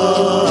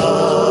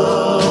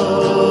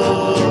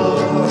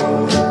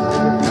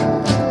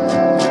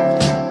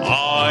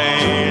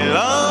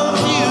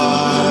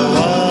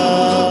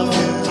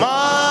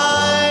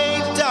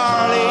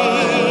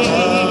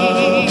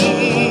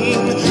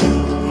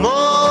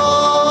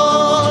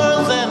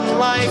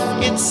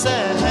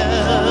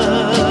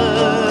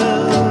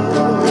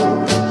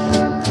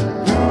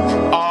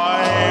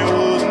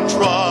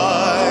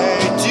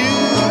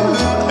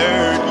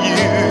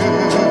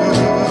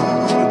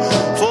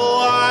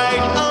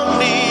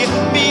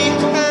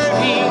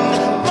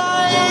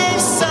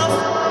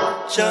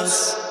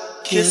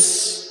 Kiss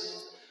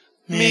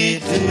me,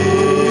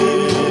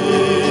 dear,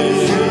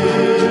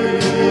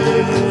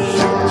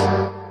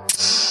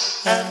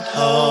 and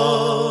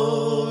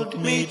hold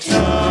me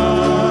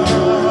tight,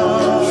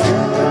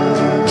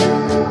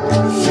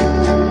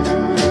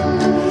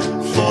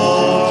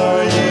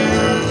 for you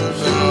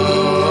know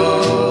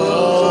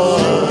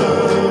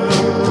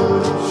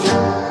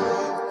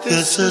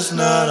this is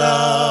not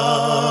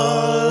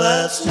our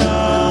last time.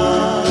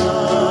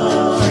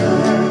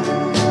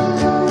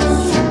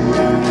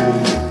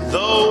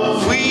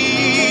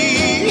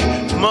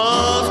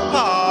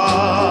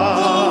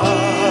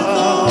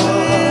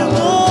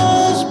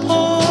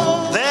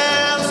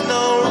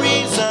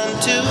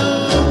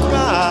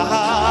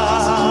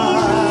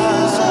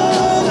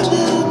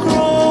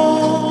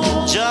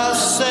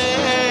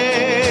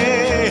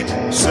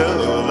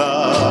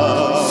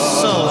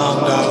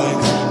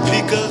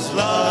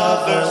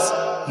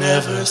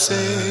 Never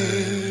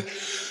say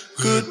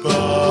goodbye.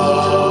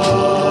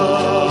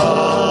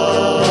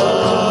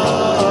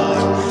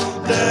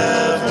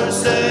 Never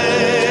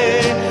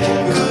say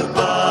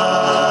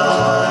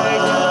goodbye.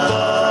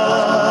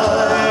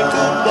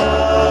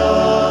 Goodbye.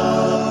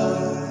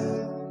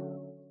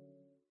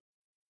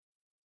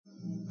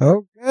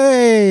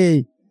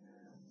 Okay.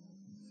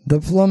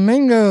 The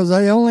Flamingos,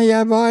 I only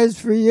have eyes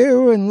for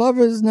you, and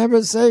lovers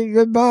never say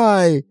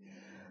goodbye.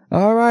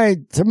 All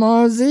right,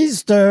 tomorrow's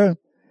Easter.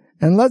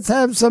 And let's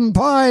have some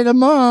pie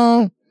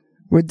tomorrow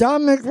with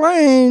Don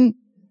McLean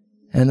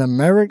and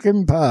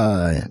American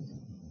Pie.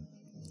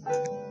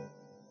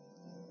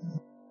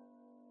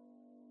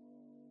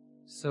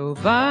 So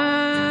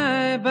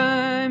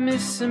bye-bye,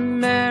 Miss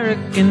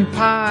American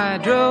Pie.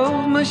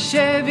 Drove my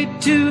Chevy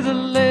to the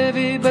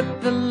levee, but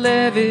the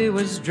levee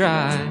was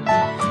dry.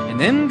 And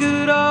them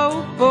good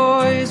old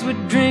boys were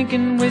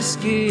drinking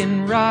whiskey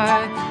and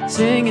rye,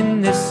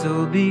 singing,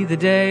 this'll be the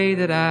day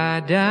that I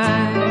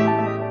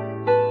die.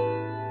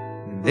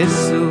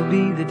 This'll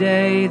be the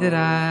day that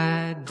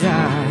I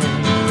die.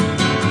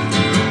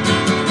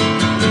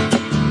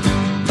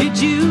 Did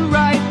you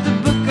write the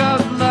book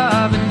of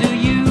love, and do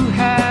you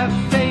have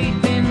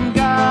faith in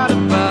God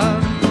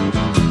above?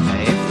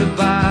 If the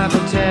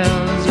Bible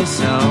tells you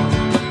so.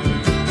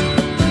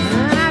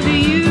 Do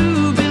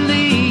you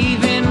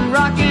believe in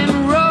rock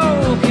and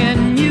roll?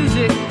 Can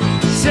music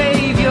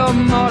save your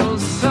mortal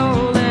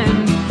soul?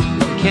 And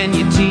can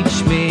you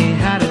teach me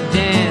how to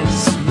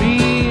dance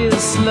real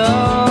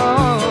slow?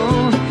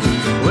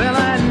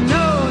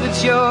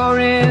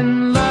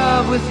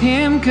 With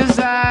him, 'cause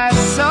I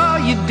saw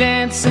you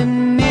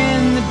dancing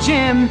in the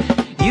gym.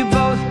 You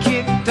both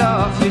kicked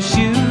off your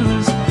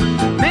shoes.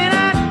 Man,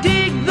 I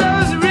dig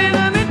those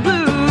rhythm and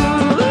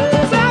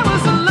blues. I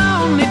was a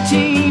lonely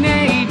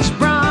teenage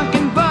bronc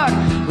and buck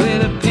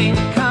with a pink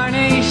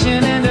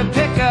carnation and a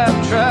pickup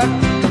truck,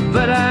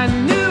 but I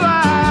knew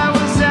I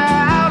was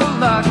out of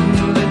luck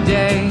the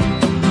day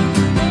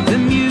the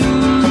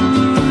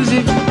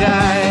music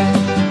died.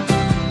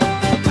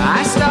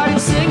 I started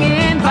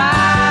singing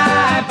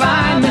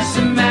bye-bye, Miss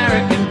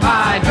American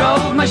Pie.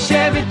 Drove my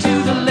Chevy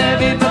to the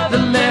levee, but the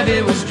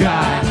levee was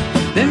dry.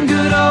 Them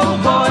good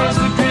old boys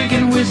were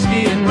drinking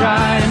whiskey and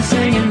rye and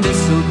singing,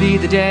 this'll be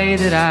the day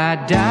that I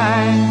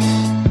die.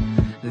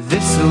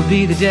 This'll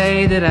be the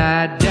day that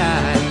I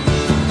die.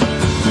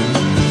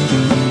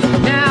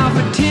 Now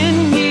for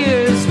 10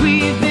 years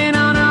we've been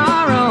on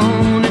our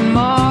own, and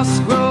moss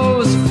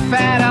grows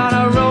fat on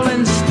a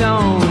rolling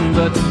stone,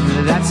 but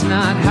that's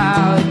not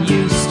how it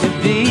used to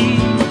be.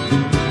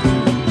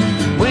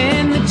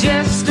 When the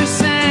jester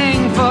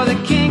sang for the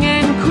king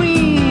and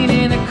queen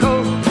in a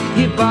coat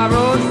he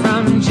borrowed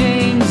from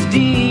James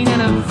Dean,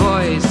 and a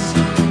voice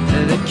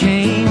that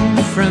came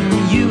from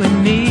you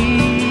and me.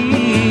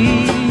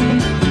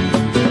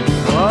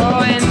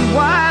 Oh, and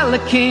while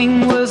the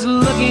king was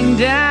looking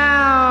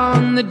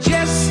down, the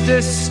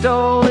jester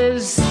stole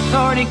his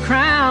thorny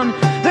crown.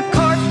 The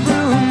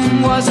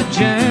courtroom was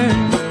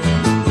adjourned.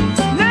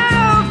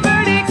 No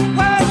verdict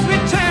was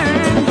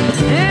returned.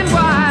 And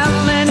while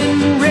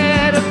Lennon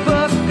read a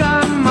book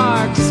on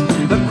Marx,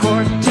 the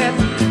quartet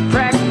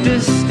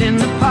practiced in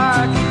the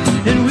park,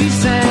 and we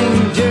sang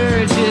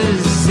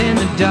dirges in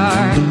the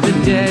dark the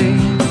day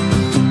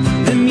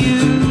the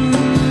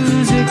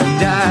music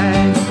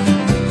died.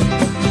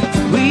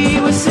 We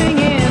were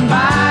singing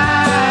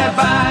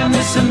bye-bye,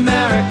 Miss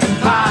American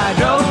Pie.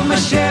 Drove my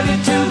Chevy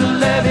to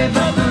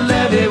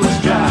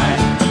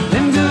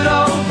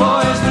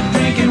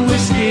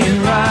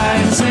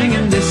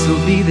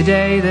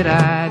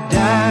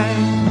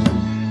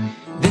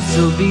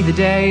be the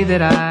day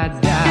that I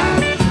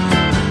die.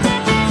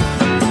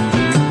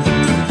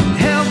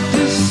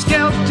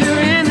 Helter-skelter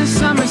in the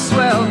summer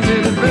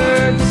swelter, the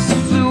birds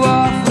flew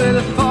off with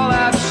a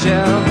fallout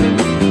shelter,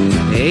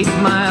 8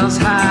 miles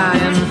high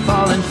and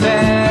falling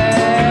fast.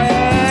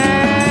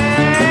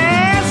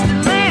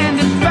 It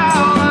landed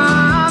foul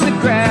on the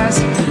grass.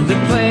 The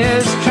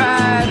players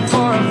tried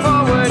for a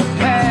forward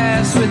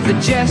pass with the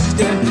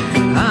jester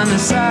on the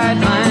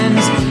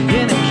sidelines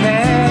in a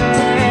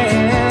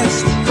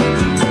cast.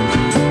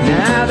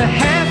 Now the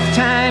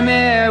halftime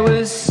air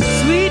was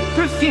sweet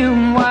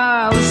perfume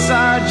while the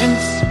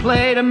sergeants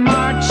played a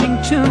marching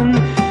tune.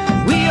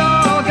 We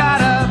all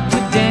got up to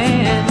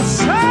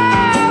dance,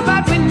 oh,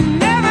 but we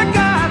never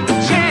got the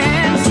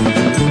chance,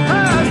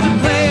 'cause the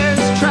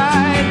players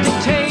tried to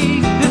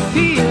take the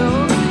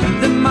field.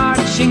 The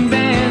marching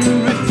band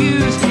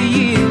refused to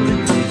yield.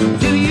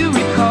 Do you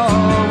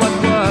recall what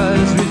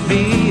was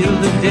revealed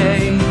the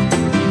day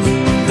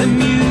the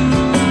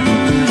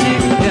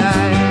music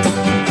died?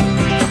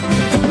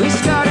 We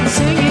started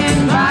singing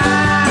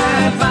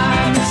bye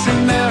bye Miss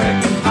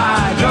American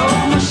Pie.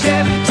 Drove my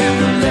Chevy to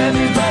the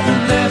levee, but the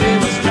levee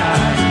was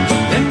dry.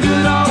 Them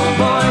good old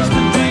boys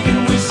were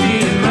drinking whiskey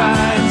and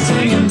rye and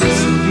singing,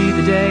 this'll be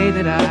the day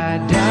that I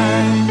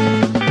die.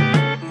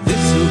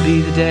 This'll be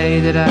the day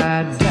that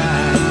I die.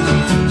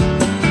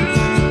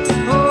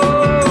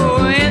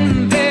 Oh, and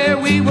there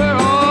we were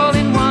all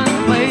in one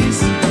place,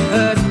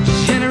 a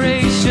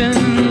generation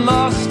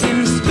lost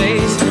in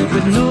space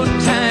with no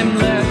time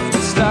left to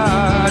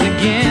start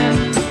again.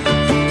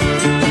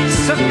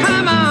 So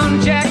come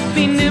on, Jack,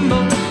 be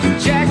nimble,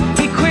 Jack,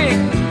 be quick.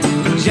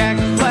 Jack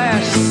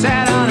Flash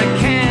sat on a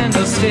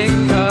candlestick,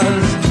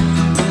 'cause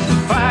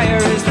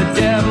fire is the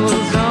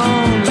devil's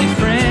only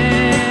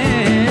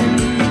friend.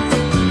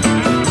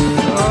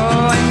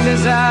 Oh, and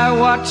as I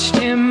watched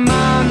him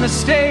on the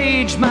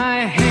stage, my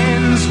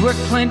hands were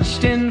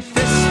clenched in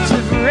fists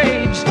of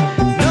rage.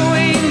 No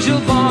angel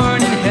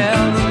born in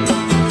hell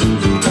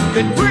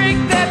could break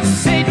that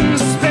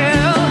Satan's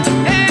spell.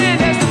 And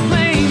as the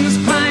flames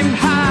climbed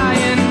high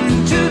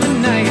into the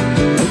night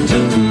to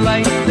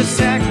light the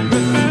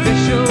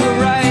sacrificial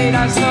rite,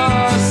 I saw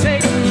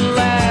Satan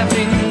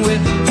laughing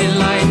with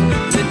delight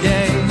the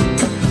day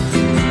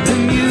the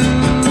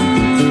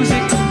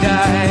music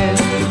died.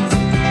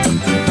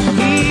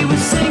 He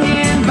was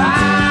singing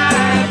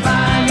bye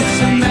bye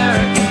Miss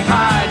American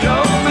Pie.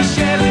 Drove my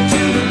Chevy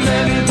to the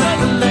levee, but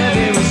the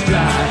levee was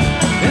dry.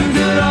 Them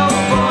good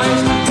old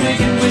boys were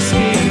drinking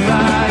whiskey and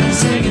rye and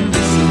singing,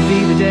 this'll be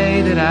the day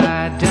that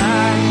I die.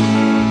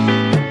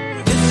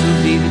 This'll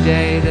be the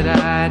day that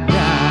I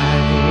die.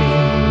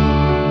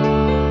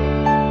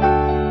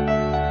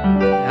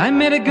 I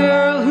met a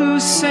girl who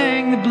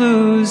sang the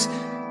blues,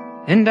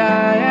 and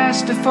I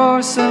asked her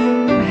for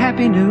some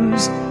happy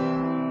news,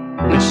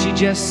 but she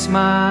just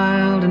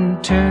smiled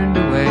and turned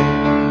away.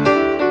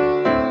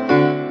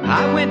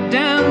 I went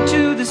down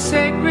to the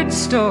sacred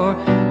store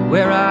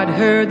where I'd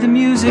heard the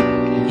music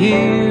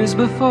years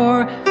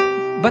before,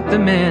 but the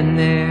man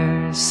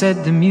there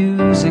said the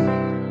music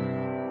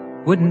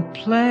wouldn't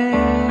play.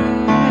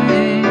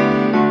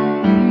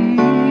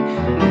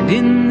 And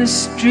in the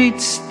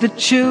streets the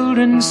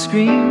children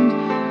screamed,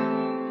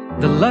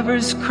 the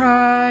lovers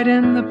cried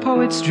and the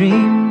poets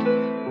dreamed,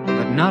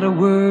 but not a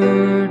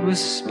word was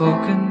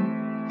spoken.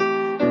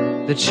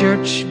 The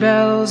church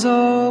bells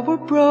all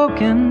were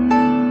broken.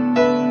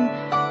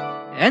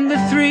 And the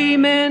 3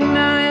 men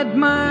I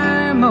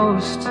admire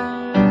most,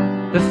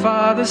 the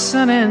Father,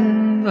 Son,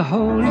 and the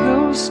Holy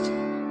Ghost,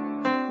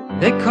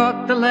 they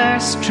caught the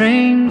last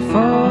train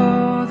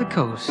for the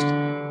coast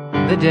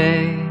the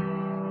day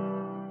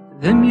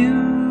the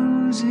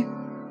music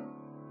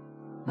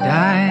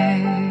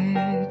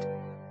died.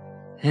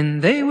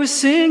 And they were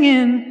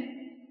singing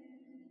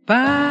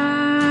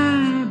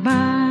bye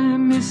bye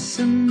Miss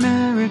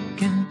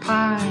American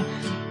Pie.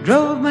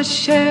 Drove my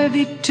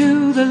Chevy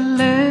to the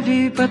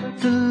levee, but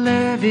the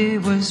levee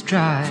was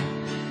dry.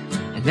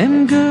 And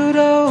them good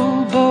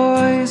old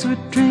boys were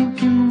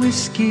drinking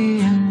whiskey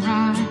and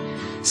rye,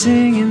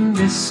 singing,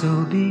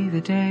 this'll be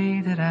the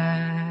day that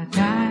I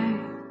die.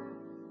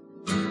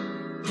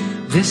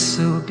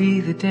 This'll be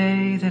the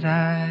day that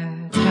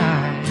I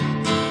die.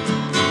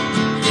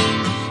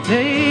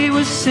 They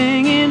were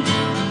singing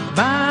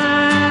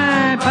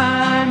bye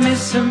bye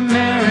Miss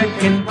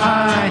American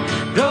Pie.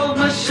 Drove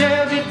my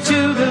Chevy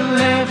to the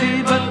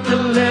levee, but the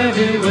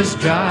levee was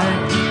dry.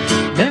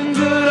 Them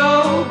good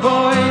old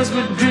boys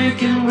were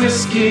drinking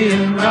whiskey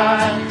and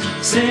rye,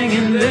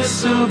 singing,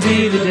 this'll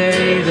be the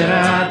day that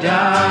I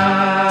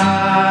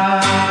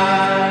die.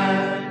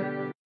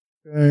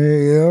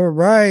 You're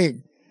right.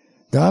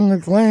 Don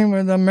McLean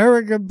with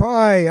American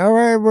Pie. All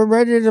right, we're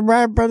ready to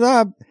wrap it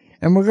up.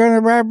 And we're going to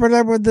wrap it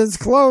up with this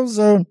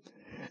closer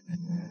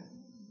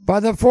by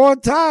the Four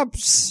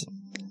Tops.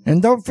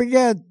 And don't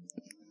forget,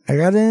 I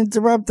got to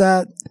interrupt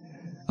that.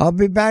 I'll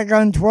be back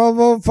on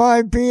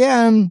 12:05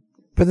 p.m.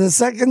 for the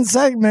second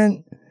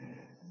segment.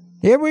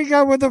 Here we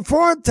go with the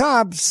Four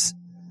Tops.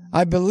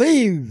 I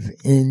believe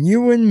in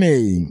you and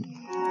me.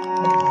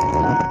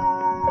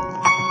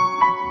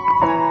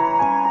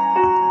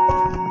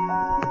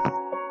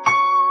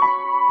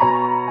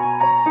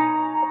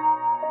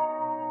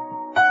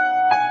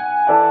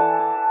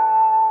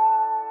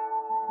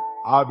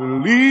 I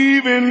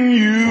believe in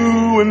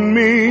you and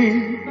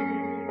me.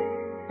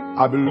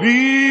 I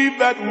believe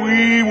that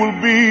we will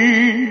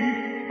be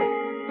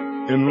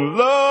in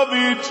love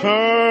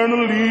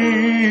eternally.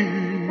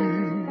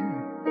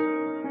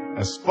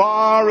 As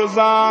far as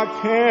I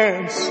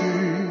can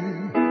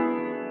see,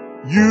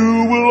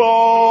 you will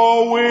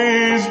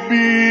always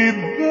be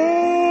the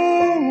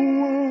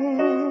one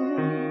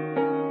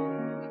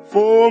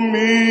for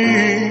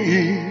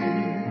me.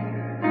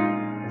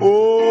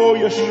 Oh,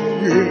 yes, you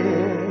will.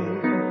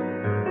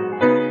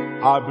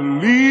 I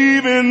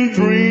believe in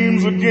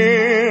dreams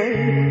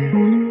again.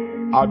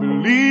 I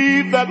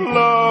believe that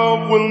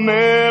love will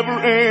never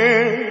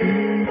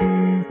end.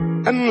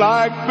 And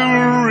like the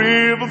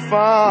river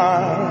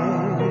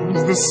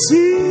finds the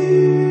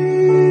sea,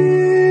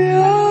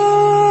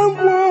 I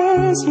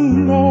was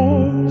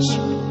lost.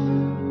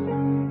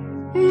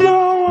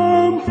 Now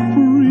I'm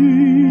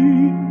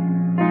free.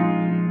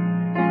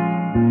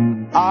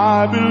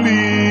 I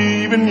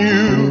believe in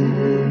you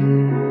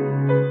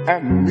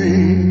and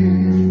me.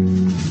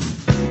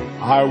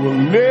 I will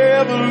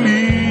never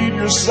leave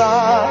your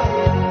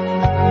side.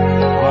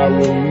 I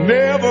will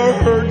never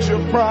hurt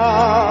your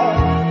pride.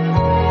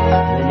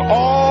 When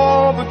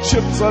all the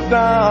chips are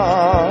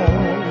down,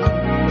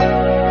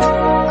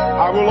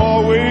 I will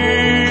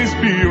always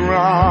be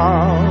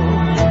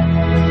around,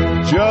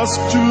 just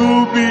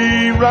to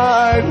be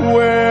right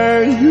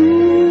where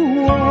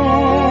you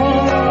are,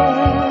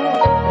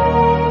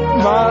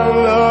 my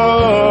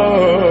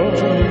love.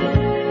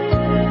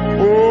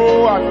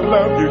 Oh, I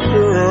love you,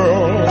 girl.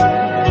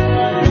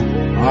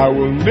 I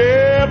will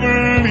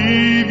never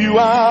leave you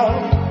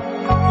out.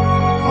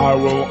 I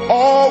will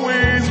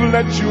always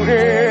let you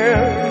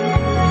in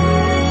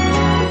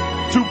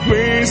to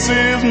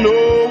places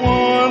no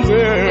one's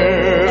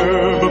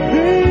ever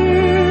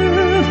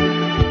been.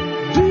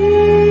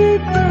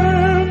 Deep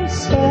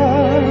inside,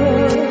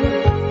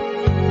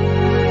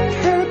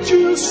 can't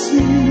you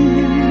see?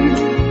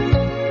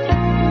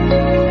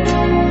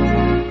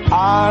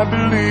 I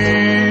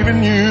believe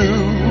in you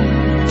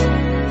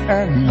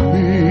and me.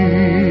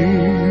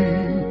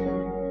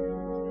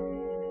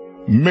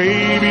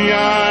 Maybe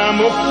I'm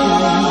a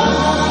fool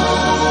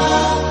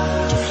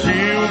to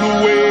feel the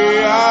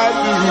way I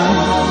do,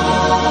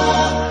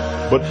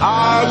 but I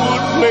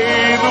would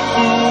play the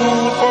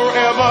fool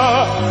forever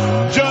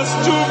just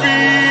to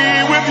be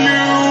with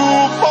you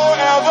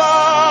forever.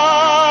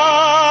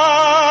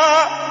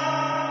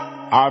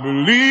 I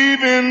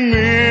believe in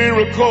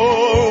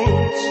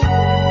miracles.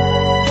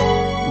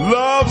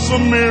 Love's a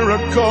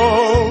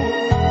miracle,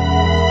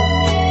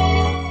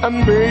 and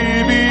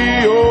baby,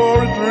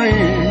 you're a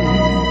dream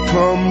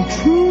come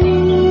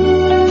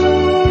true.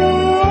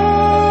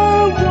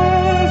 I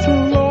was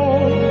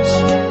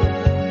lost.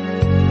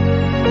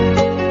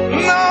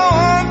 Now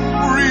I'm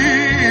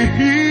free,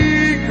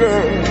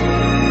 girl.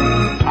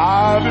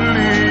 I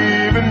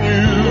believe in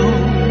you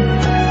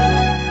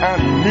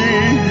and me.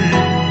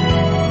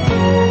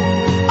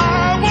 I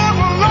was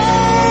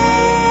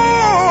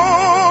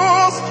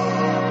lost.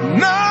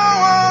 Now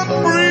I'm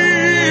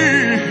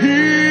free,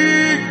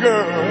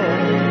 girl.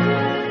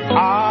 I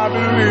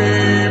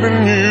believe in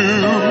you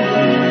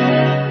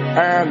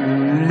and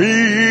me.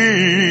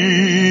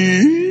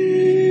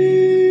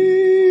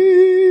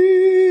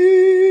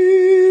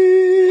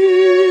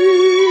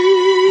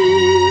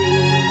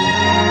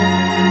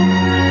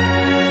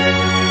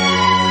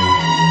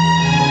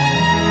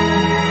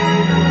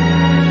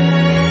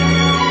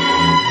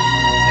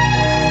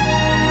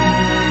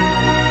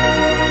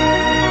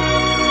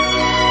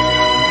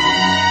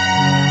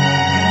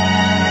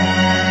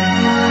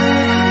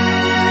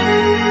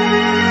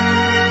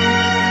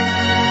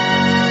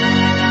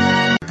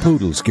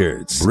 Poodle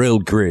skirts,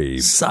 grilled cream,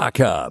 sock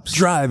hops,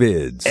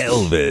 drive-ins,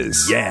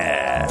 Elvis.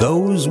 Yeah,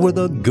 those were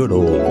the good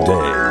old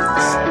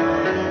days.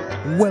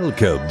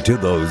 Welcome to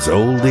those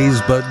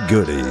oldies but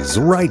goodies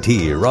right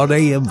here on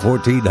AM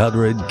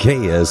 1400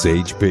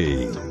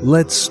 KSHP.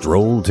 Let's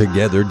stroll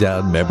together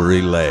down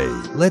memory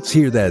lane. Let's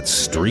hear that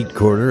street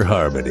corner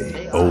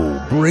harmony.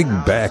 Oh, bring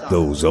back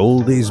those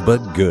oldies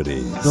but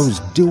goodies. Those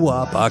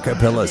doo-wop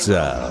acapella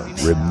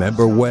sounds.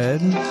 Remember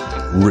when?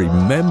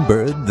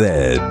 Remember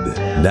then.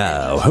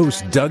 Now,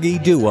 host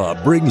Dougie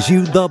Doo-Wop brings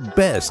you the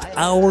best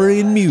hour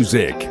in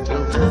music.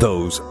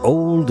 Those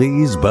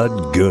oldies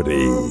but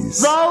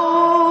goodies.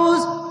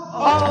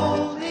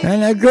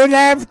 And a good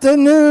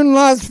afternoon,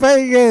 Las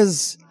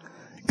Vegas.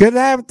 Good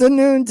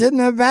afternoon to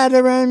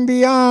Nevada and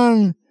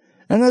beyond.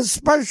 And a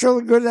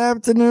special good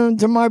afternoon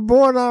to my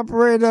board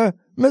operator,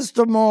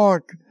 Mr.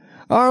 Mark.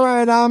 All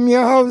right, I'm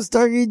your host,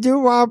 Dougie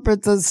Doo-Wop,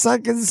 at the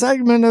second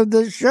segment of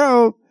the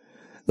show.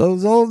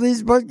 Those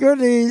oldies but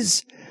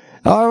goodies.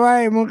 All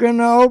right, we're going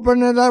to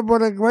open it up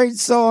with a great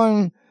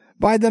song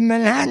by the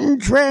Manhattan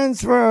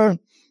Transfer.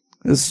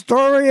 The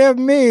Story of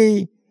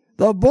Me,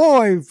 the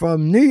boy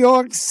from New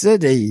York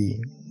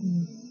City.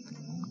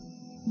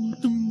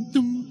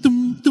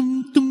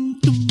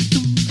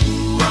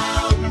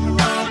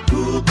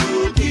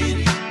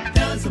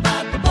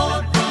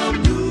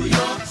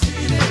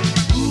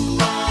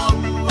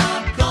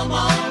 Come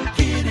on.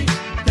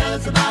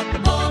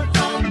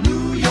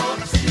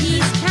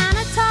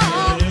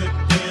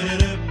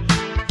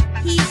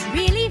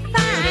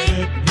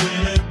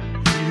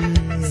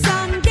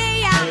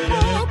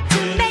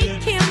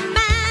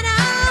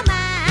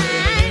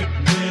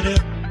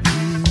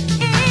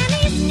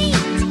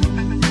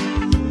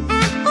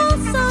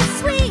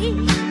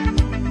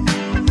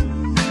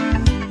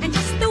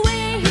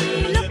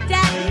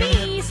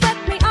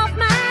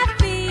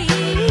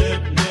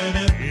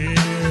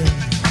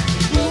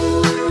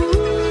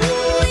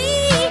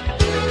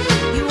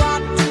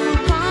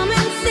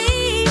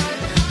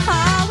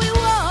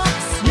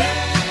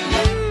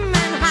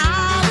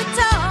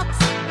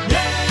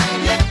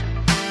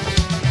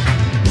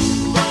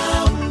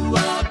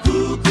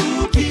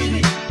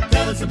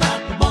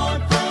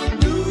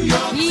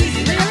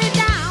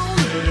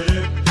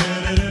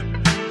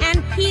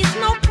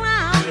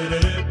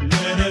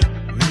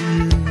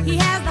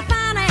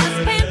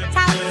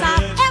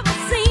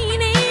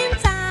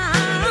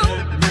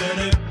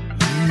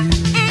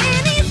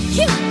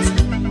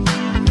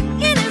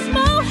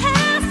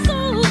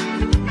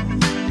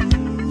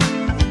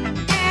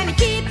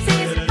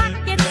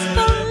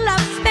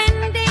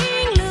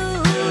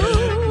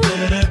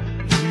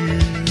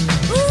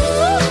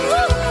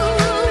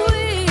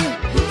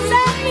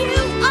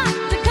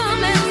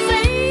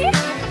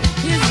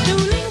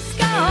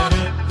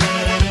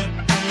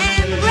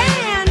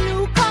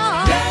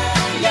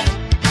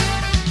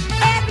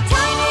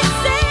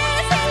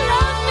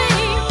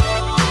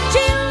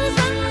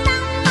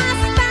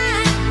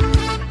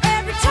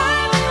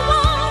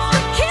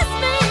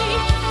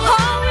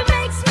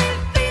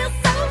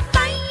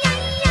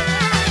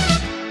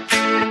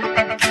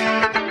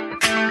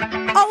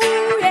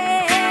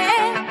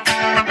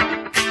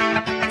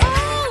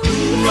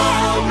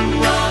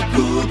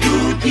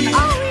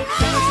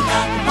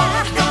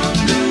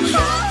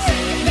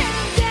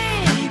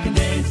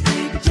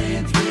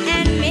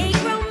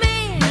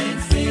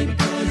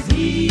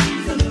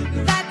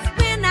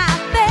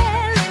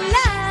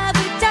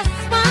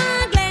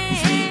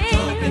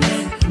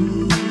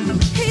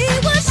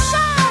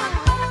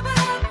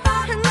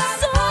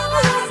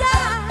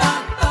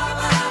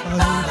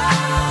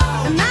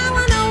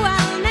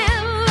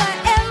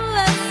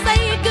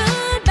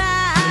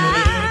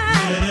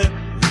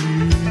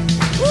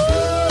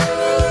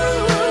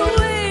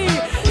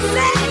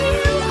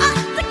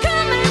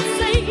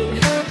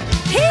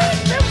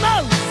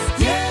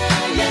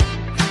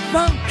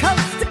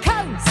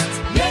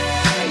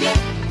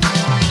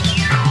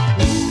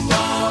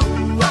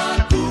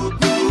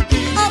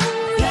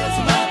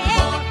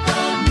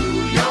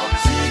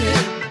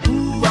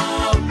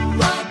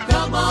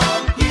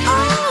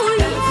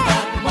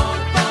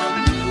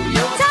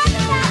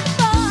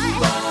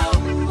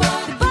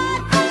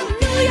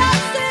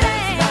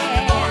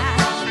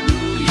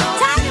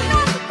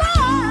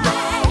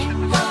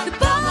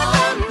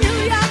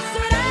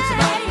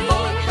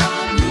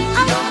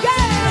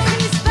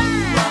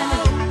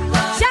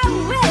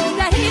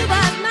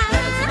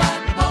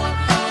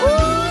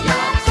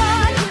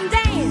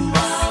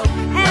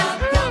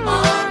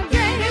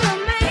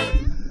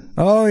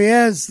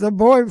 yes, the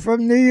boy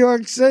from New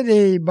York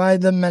City by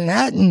the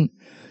Manhattan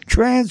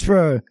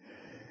Transfer.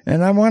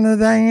 And I want to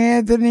thank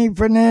Anthony,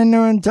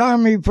 Fernando, and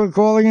Tommy for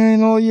calling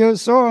in all your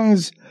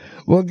songs.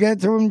 We'll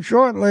get to them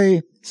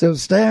shortly, so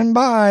stand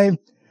by.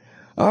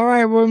 All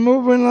right, we're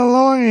moving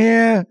along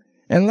here,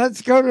 and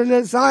let's go to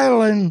this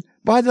island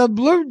by the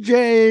Blue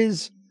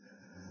Jays,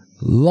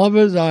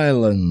 Lover's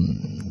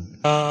Island.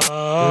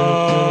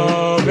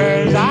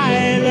 Lover's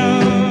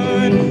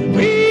Island,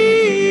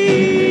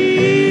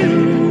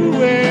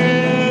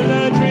 where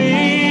the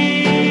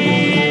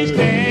trees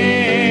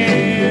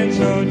stand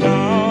so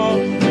tall,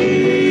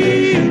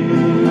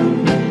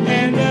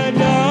 and the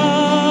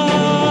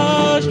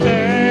dust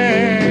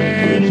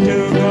turns to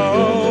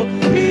gold,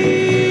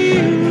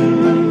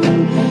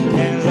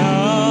 and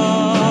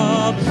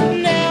love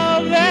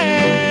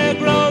never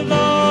grows old.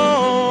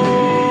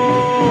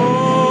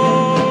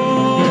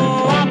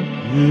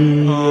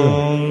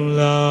 On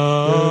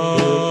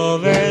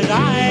Lover's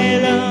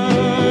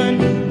Island,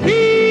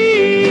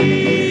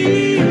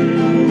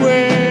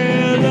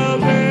 where the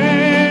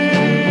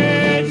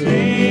birds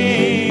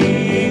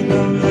sing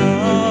of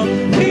love,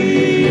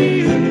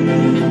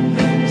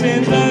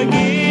 since a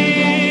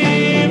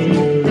gift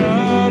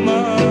from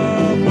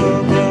up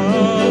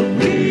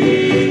above,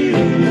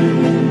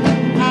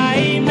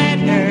 I met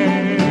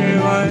her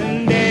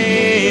one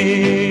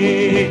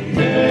day.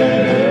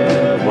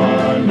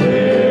 One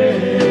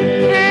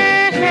day,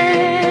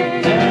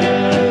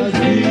 as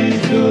we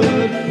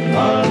stood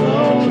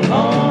alone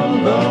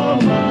on the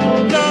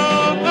mountain,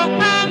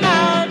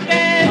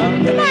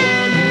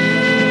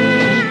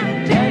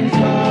 and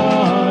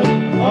God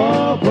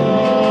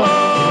above,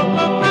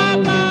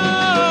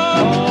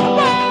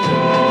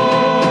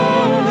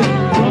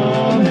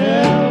 from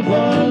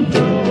heaven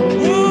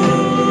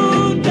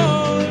told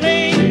me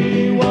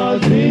she was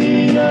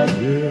Venus,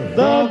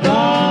 the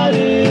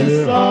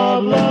goddess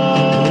of love.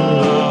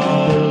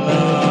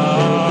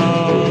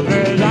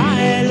 Lover's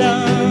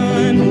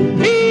Island,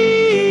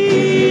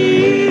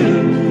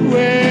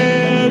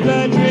 where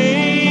the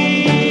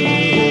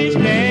trees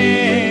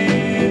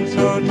stand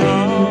so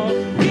tall,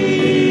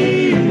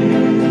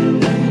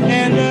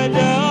 and the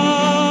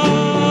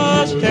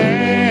dust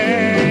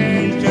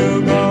turns to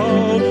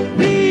gold,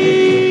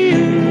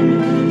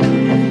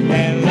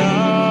 and love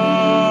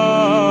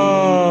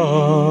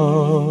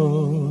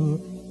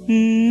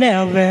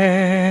never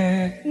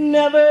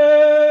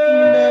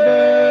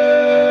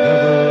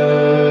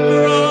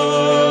grows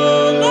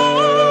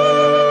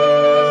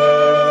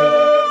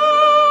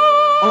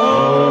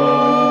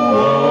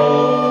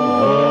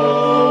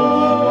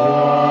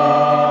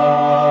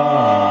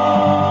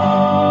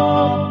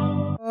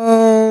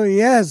Oh,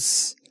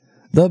 yes,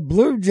 the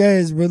Blue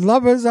Jays with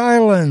Lover's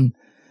Island.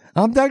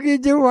 I'm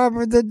Dougie Doo-Wop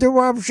at the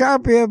Doo-Wop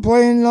Shop here,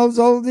 playing those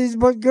oldies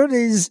but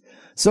goodies.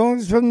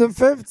 Songs from the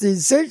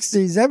 50s,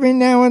 60s, every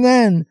now and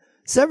then,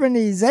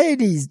 70s,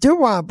 80s,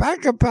 doo-wop,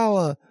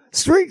 acapella,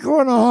 street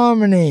corner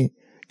harmony,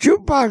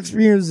 jukebox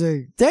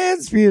music,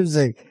 dance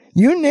music,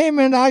 you name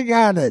it, I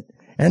got it.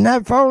 And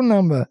that phone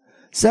number,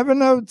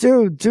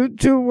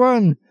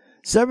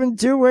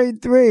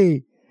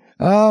 702-221-7283.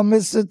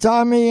 Mr.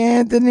 Tommy,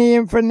 Anthony,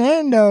 and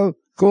Fernando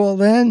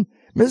called in.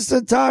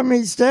 Mr.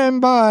 Tommy,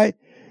 stand by.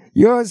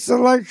 Your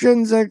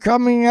selections are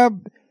coming up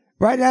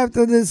right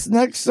after this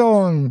next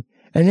song.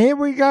 And here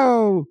we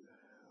go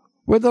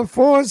with the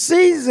Four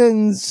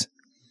Seasons.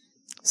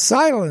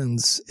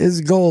 Silence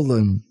is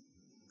golden.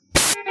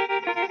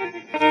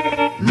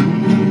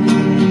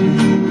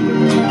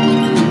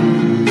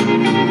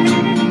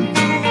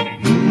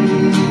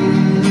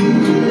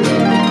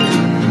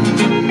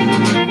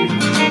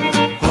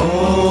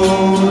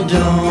 Oh,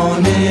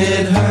 don't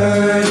it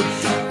hurt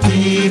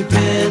deep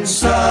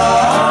inside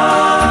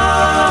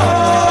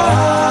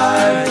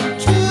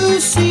to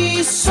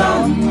see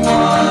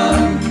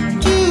someone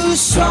do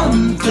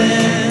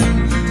something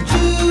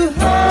to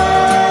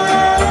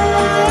her?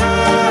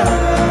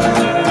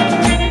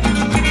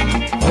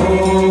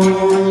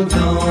 Oh,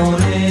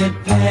 don't it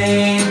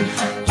pain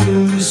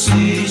to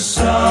see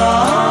someone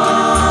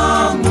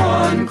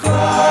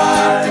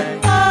cry?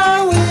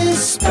 How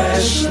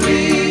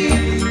especially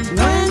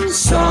when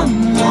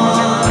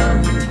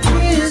someone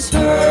is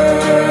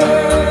hurt.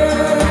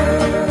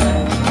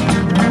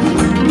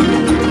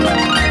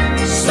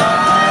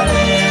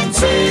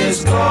 Silence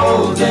is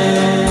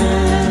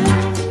golden,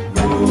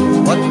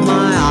 what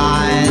my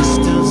eyes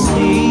still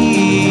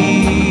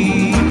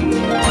see.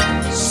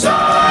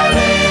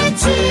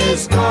 Silence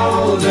is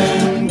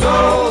golden,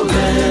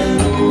 golden,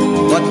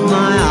 what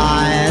my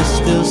eyes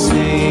still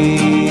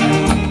see.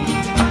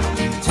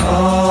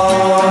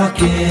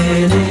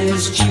 Talking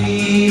is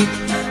cheap,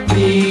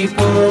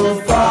 people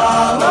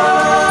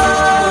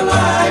follow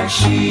like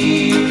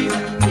sheep,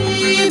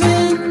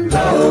 even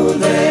though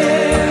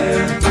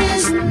there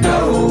is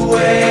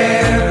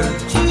nowhere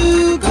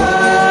to go.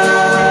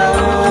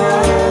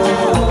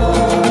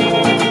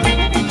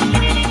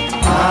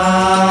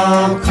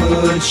 How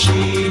could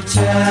she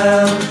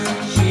tell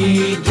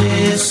he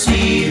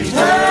deceived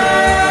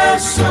her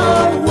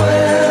so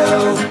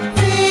well?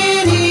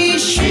 Pity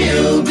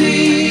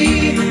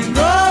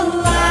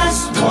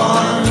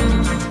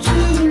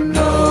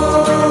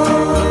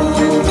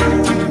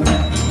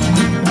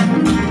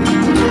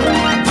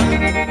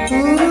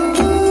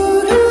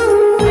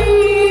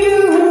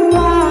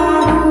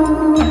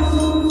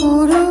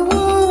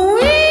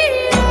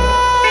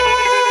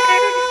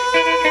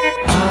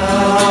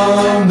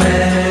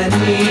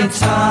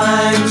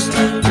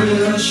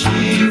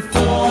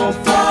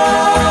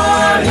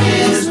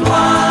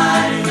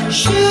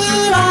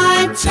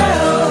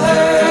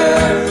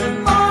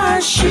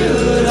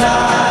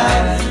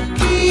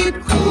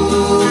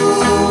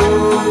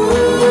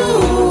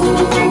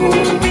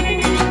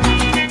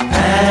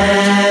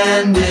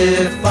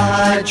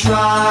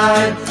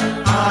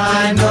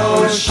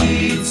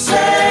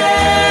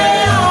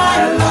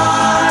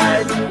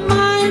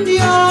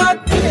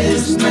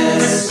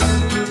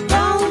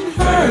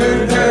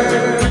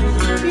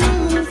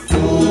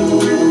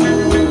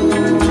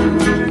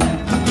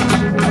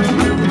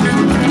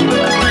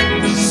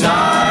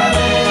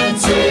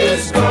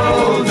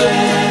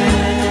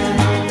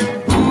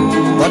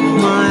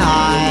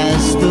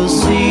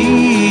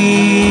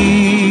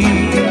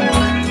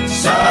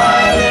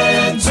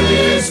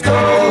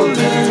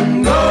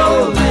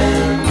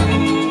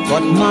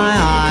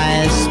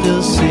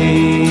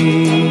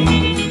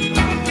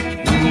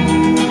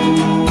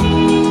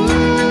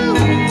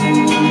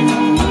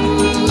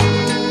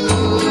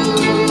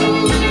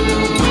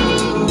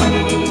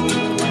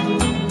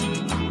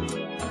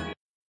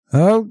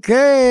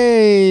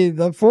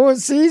the Four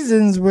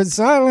Seasons with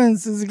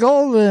Silence is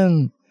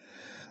Golden.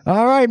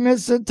 All right,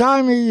 Mr.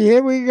 Tommy,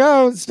 here we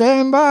go.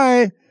 Stand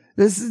by.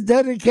 This is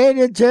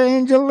dedicated to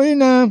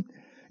Angelina.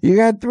 You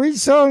got 3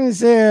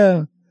 songs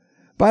here.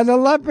 By the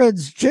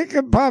Leopards,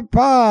 Chicken Pot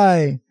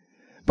Pie.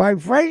 By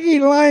Frankie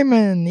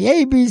Lyman, The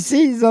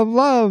ABCs of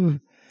Love.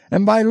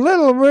 And by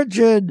Little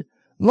Richard,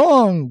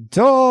 Long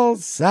Tall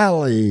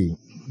Sally.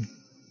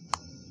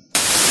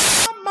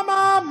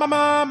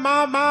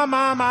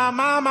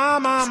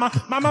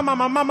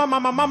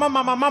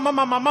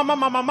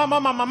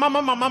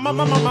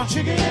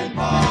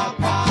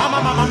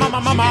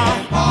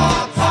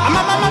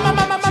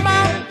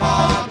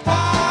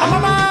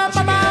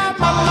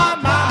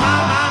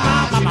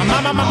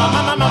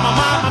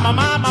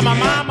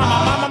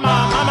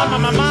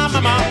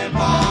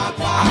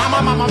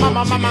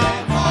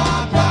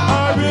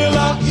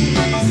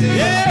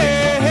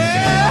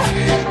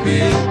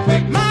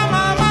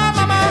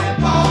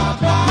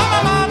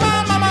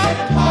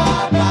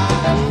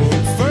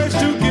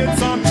 First you get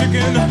some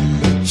chicken,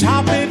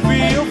 chop it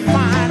real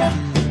fine.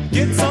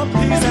 Get some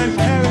peas and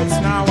carrots,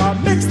 now I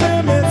mix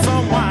them in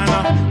some wine.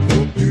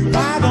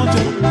 Why don't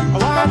you,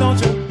 why don't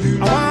you,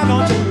 why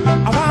don't you,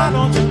 why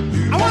don't you,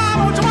 why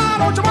don't you, why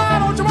don't you,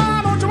 why don't you, why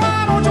don't you,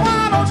 why don't you,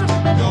 why don't you?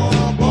 Don't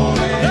spoil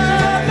it.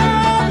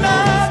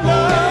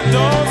 No,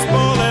 don't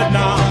spoil it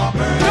now.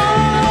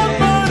 Don't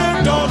burn it,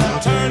 don't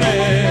turn it.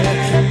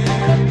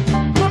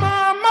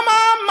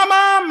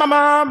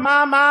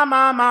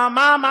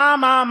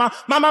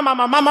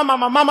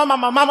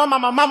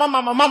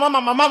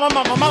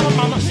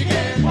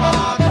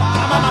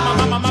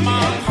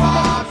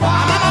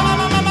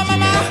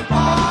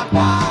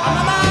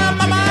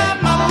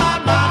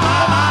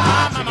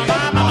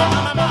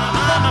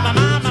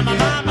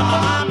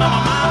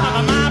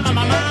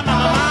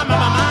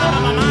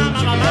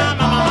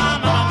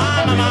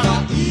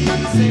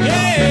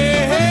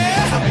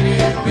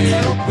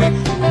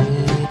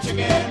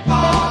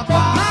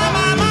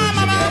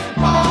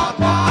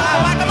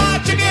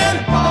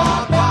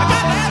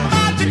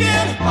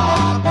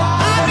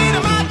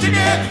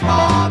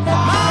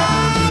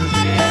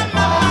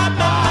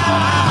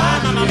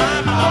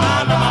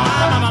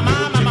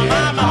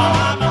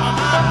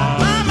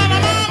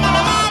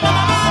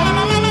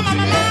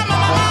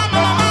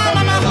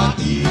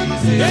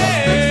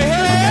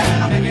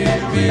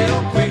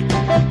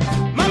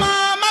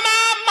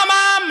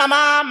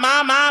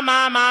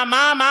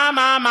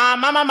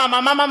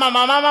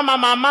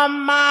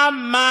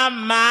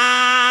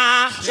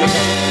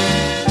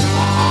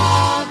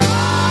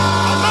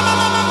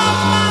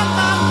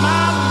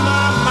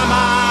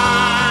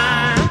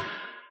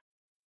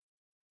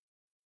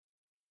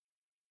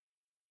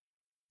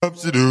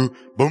 Bop-si-doo,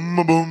 boom,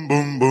 boom, boom,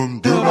 boom, boom,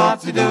 doo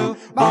bop-si-doo,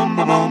 boom,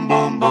 boom, boom,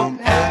 boom, boom.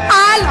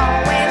 I'll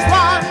always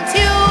want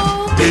you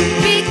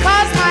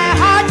because my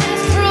heart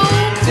is true.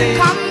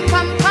 Come,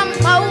 come, come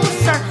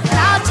closer, and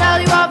I'll tell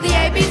you of the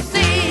ABC.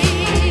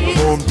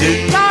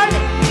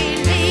 Darling,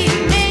 believe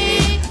me,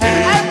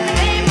 every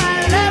day my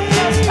love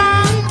grows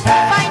strong.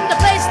 Find a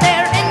place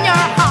there in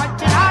your heart,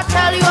 and I'll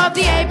tell you of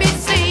the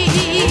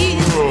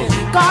ABCs.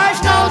 Gosh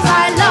knows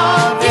I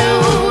love you,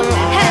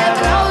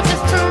 heaven knows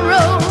it's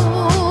true.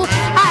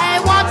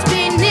 I want to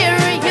be near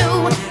you,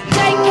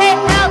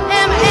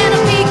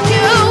 JKLMNPQ.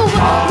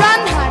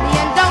 Run, honey,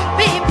 and don't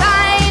be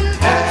blind.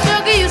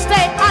 Sugar, you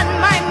stay on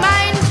my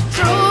mind.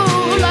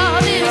 True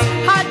love is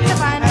hard to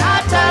find.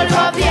 I'll tell you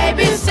of the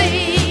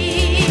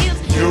ABCs.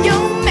 You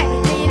make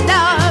me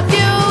love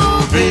you.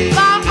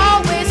 For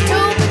always to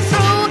be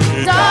true.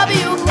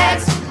 W, X,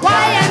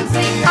 Y, and Z.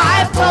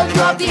 I've told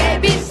you of the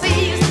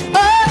ABCs.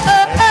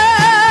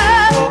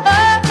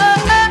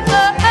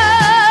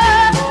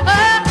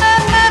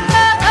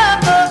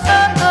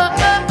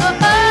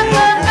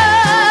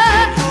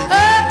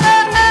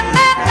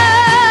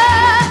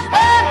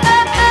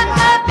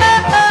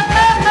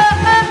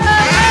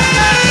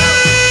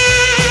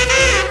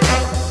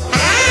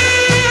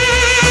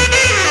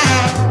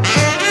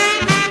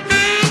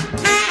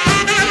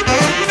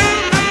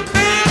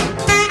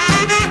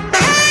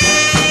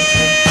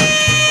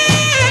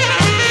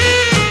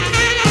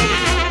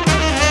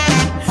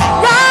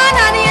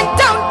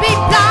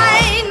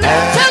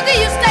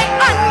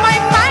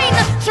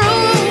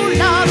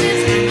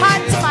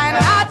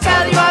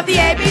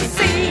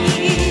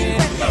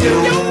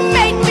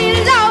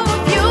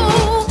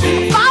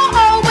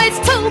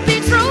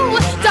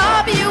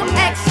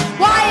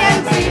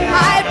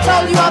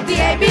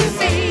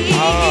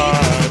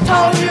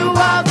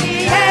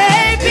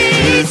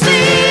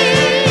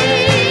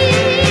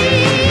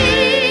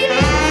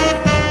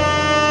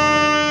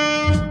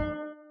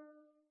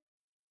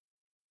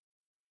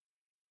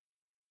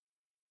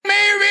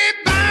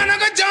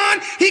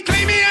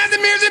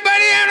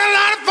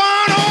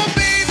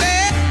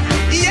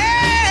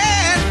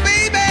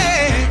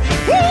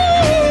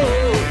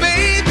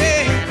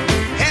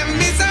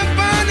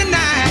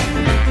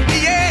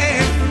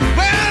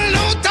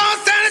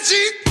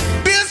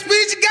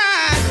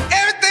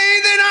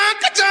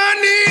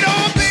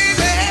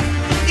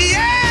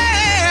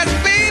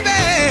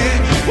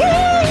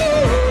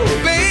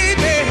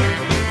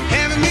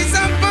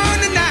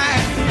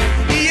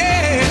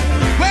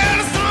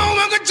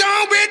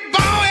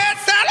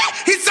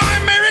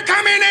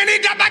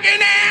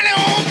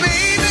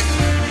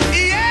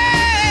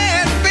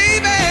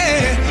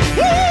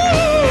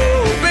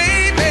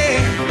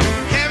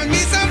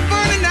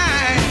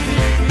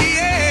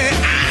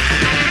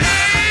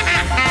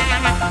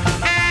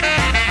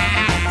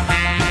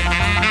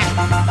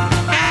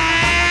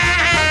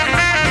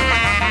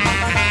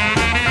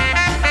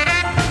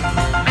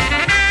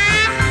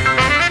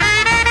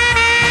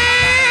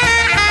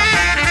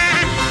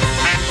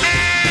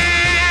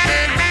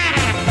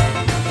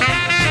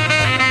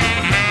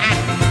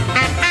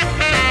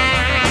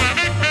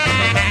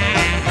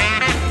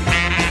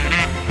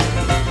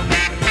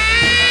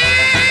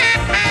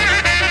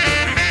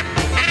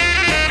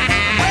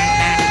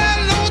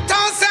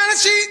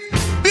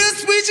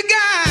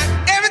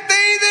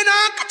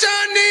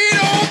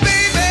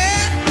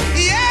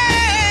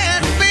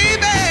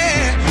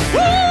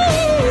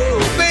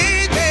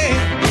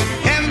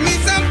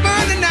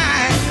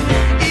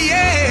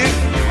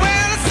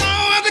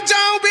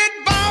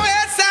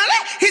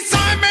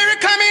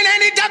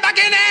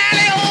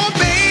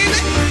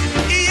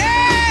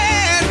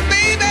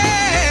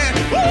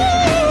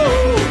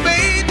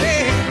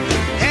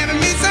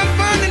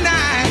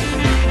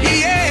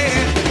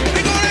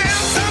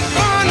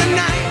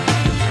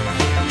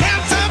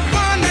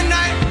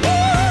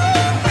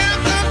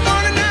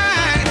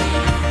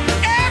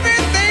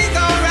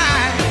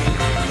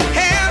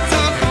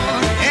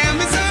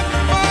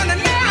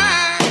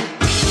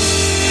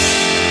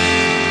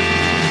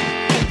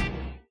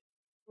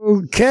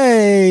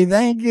 Okay,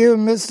 thank you,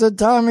 Mr.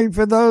 Tommy,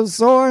 for those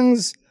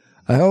songs.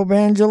 I hope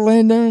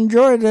Angelina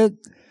enjoyed it.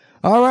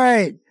 All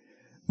right,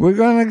 we're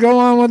going to go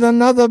on with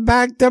another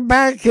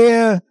back-to-back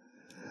here.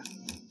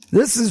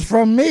 This is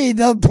from me,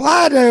 the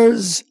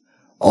Platters,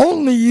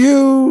 Only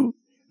You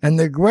and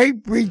the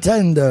Great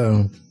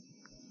Pretender.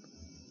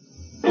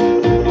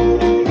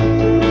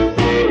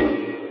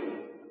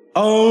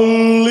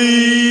 Only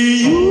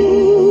you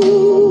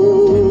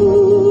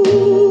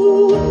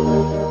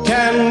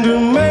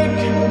can make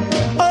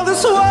all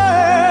this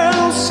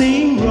world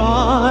seem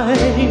right.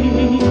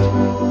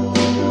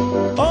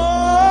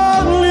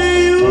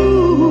 Only you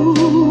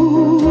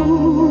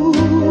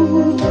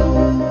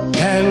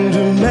can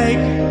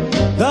make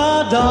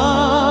the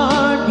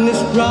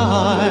darkness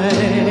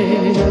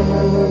bright.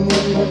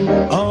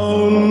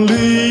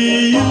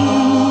 Only you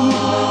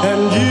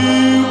and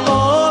you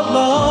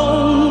alone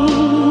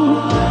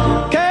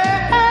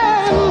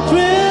can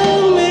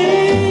thrill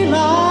me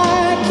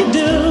like you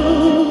do,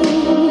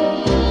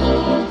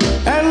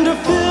 and to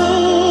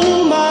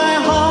fill my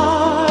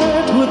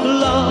heart with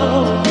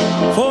love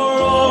for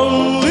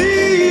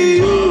only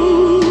you.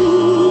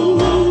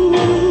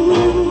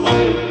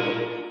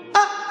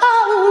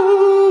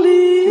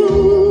 Only you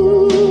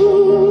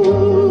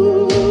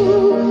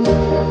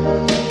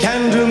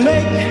can to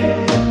make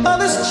all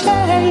this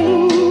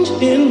change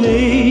in me.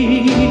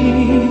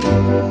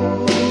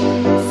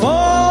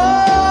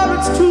 For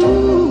it's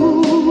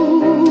true,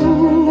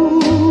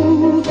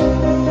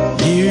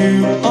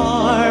 you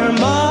are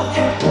my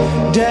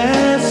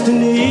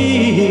destiny.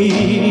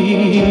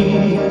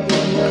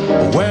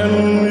 When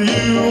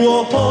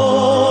you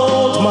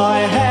hold my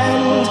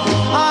hand,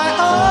 I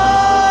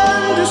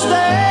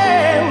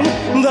understand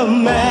the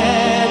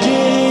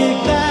magic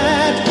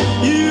that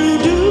you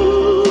do.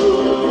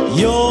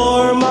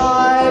 You're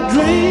my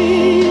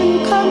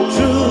dream come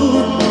true,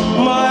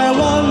 my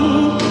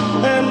one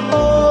and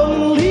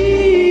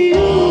only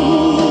you.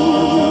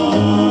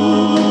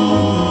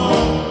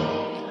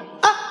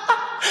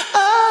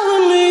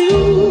 Only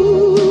you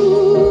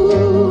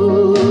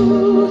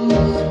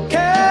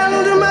can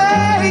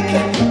make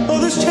all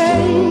this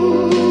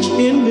change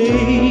in me.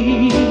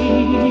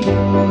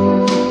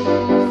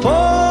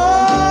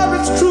 For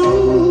it's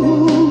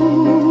true,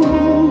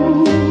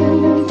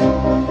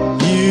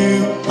 you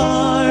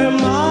are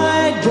my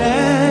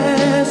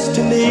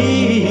destiny.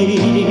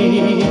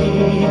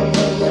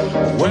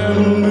 When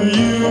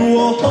you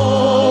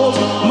hold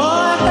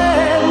my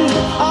hand,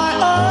 I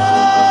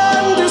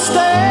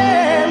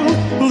understand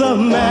the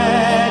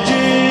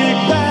magic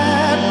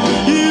that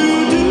you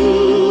do.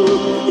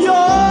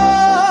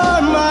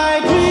 You're my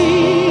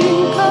dream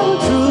come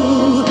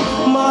true,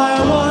 my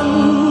one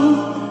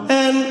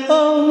and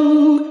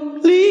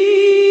only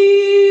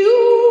you.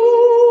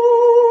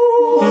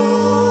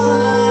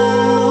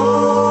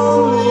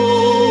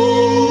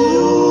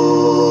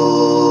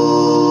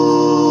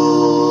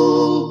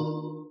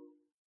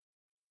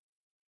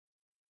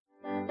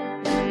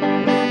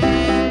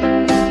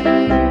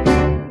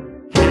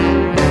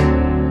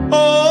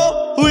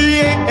 Oh,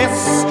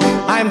 yes,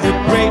 I'm the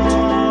great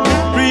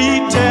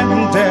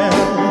pretender,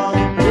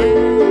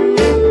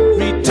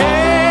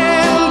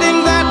 pretending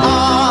that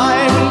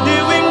I'm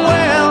doing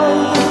well.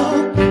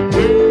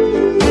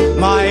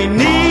 My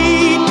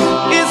need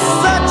is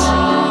such,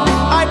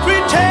 I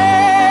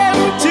pretend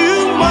too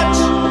much.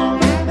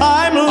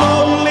 I'm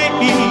lonely,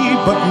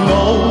 but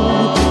no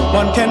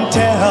one can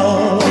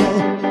tell.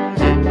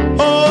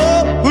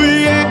 Oh,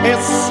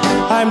 yes,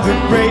 I'm the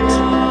great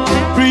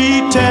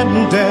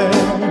pretender,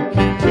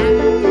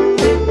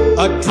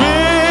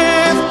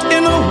 adrift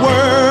in a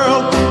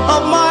world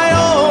of my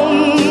own.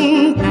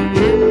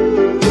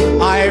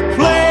 I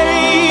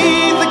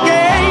play the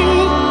game,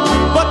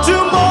 but to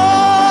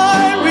my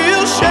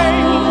real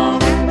shame,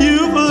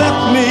 you've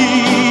left me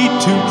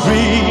to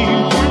dream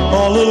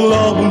all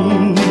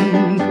alone.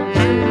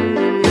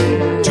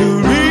 Too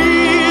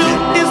real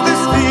is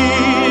this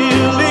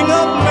feeling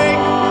of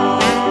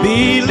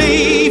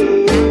make-believe.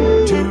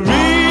 Too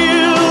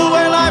real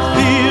when I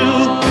feel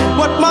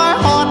what my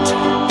heart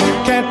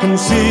can't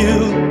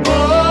conceal.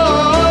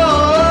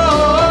 Oh,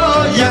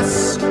 yes,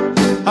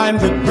 I'm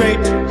the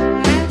great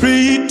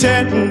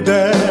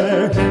pretender,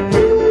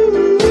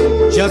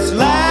 just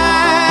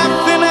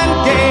laughing and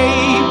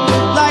gay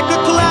like a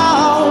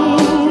clown.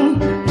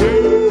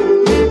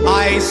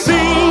 I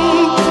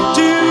seem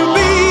to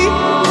be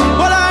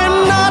what I'm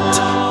not.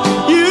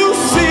 You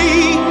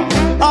see,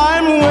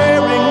 I'm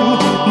wearing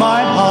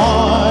my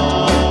heart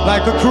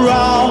like a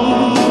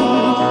crown,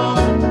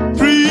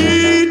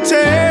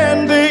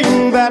 pretending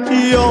that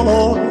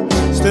you're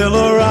still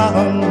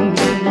around.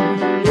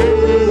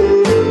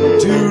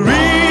 Too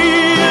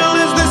real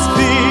is this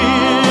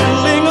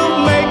feeling of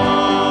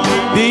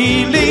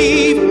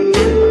make-believe.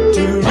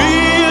 Too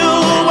real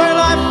when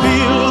I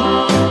feel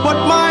what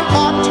my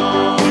heart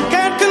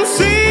can't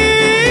conceal.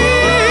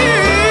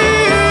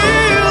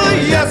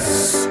 Yes,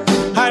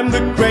 I'm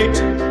the great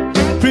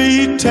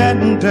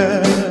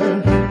pretender,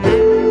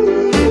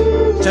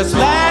 just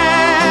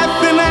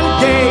laughing and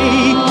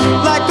gay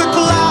like a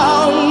clown.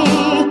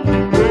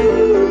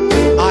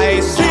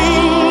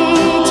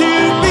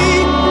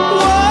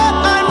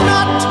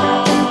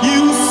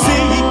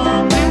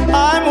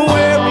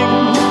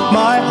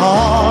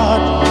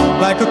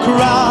 a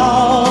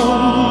crown,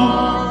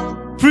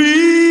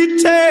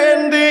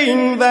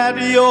 pretending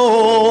that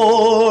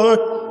you're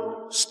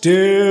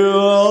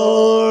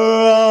still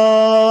around.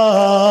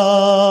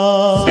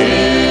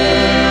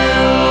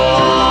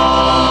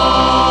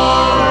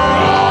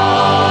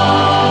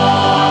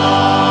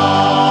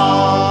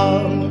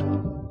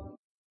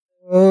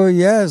 Oh,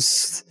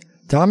 yes.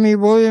 Tommy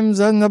Williams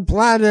and the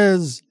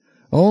Platters.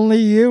 Only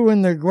You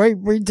and the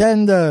Great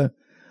Pretender.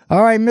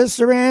 All right,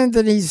 Mr.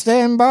 Anthony,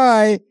 stand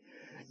by.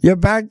 Your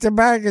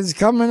back-to-back is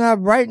coming up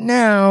right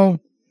now.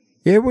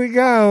 Here we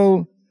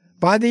go.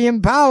 By the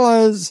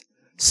Impalas,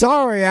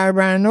 Sorry I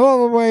Ran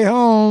All the Way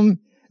Home.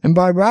 And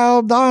by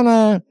Raul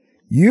Donna,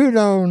 You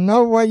Don't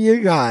Know What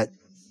You Got.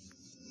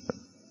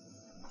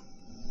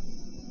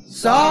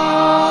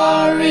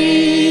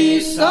 Sorry,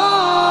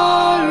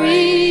 sorry,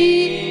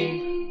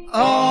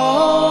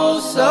 oh,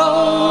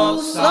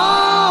 so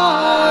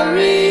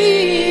sorry.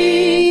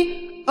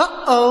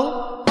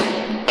 Uh-oh.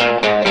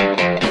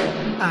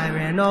 I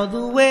ran all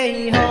the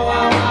way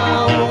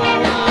home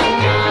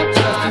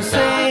just to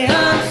say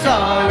I'm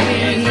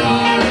sorry.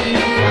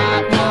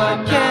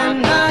 What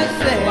can I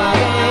say?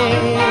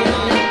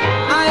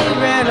 I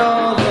ran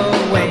all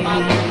the way.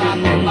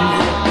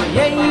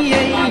 Yeah,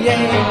 yeah,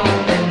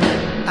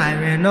 yeah. I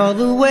ran all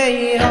the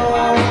way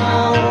home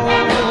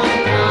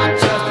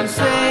just to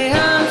say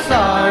I'm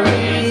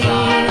sorry.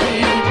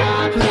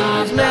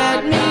 Please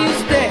let me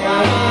stay.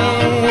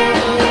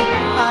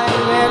 I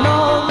ran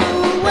all the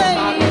way.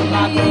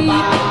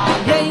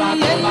 Yeah,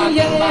 yeah,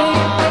 yeah.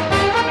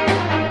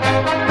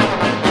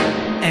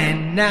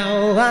 And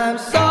now I'm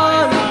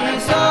sorry,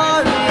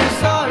 sorry,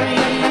 sorry.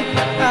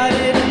 I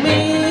didn't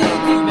mean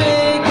to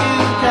make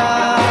you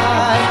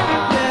cry.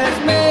 Let's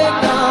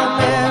make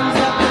amends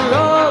after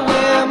all.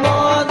 We're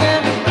more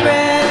than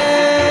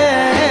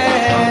friends.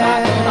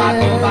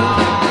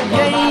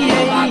 Yeah,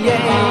 yeah,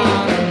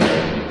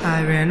 yeah. I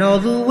ran all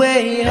the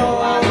way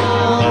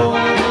home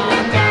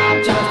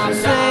just to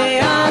say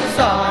I'm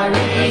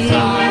sorry.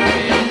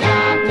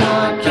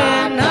 What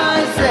can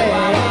I say?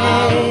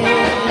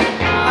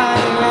 I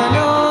ran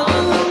all the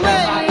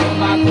way.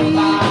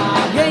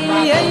 Yeah,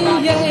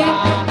 yeah, yeah.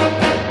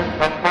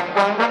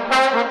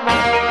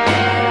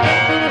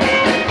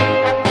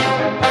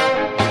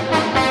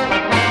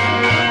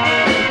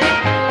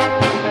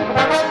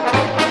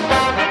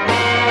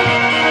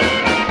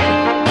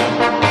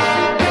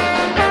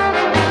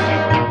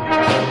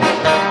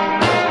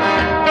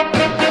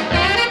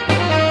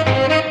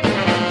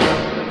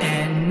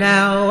 And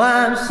now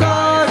I'm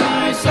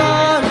sorry,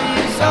 sorry,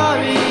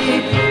 sorry.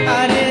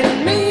 I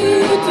didn't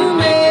mean to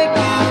make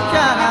you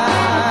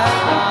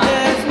cry.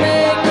 Let's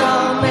make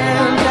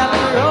amends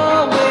after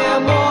all. We're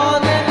more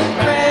than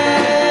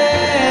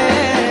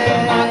friends.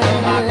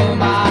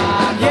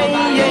 Yeah,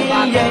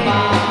 yeah,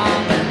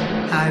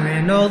 yeah. I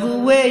ran all the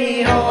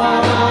way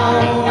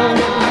home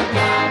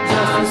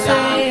just to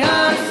say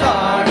I'm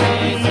sorry.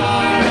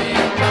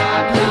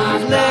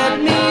 Please let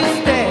me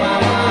stay.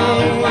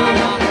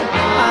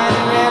 I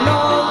ran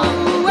all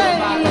the way.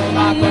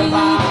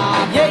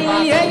 Yeah,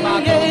 yeah, yeah.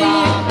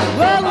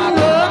 Whoa,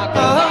 whoa, oh.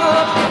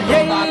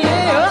 Yeah,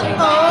 yeah, oh,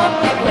 oh.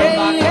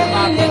 Yeah,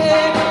 yeah, yeah.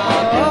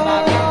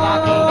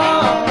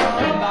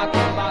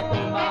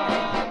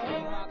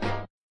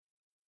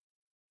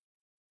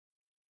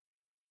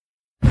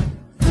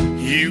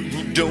 You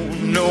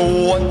don't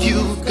know what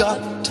you've got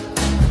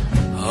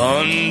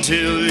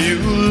until you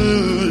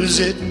lose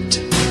it.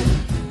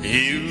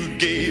 You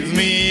gave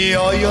me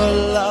all your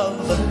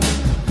love,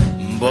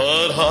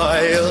 but I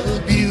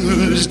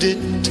abused it.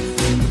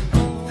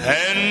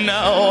 And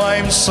now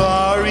I'm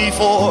sorry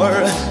for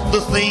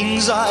the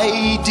things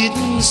I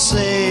didn't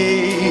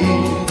say,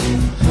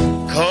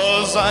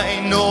 'cause I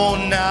know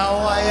now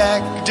I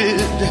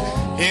acted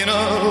in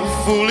a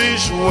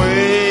foolish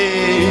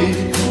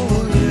way.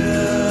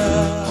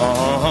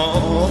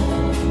 Oh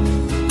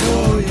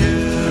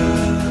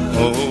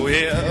yeah, oh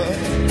yeah.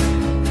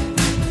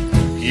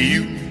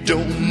 You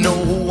don't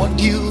know what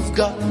you've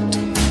got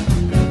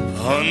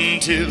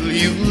until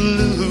you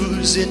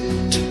lose it.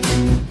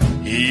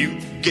 You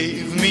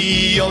gave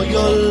me all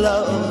your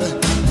love,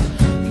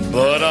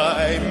 but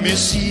I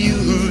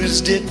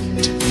misused it.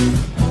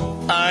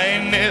 I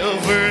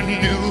never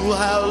knew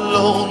how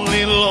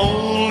lonely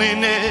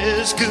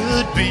loneliness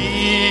could be.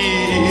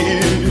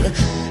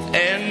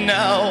 And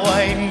now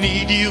I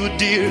need you,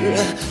 dear,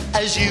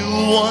 as you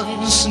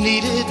once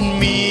needed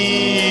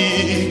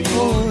me.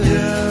 Oh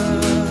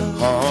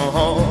yeah,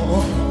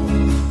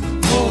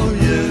 oh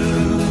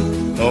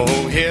yeah, oh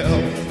yeah.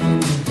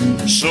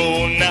 So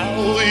now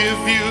if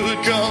you'd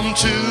come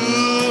to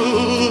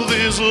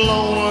this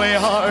lonely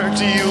heart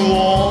you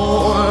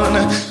own,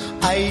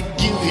 I'd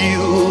give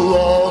you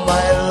all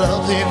my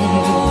loving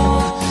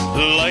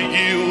like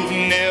you've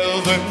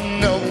never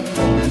known.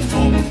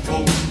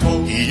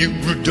 You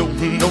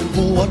don't know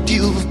what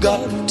you've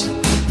got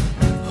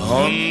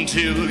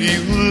until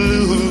you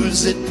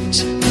lose it.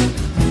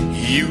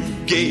 You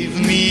gave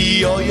me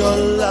all your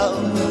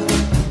love,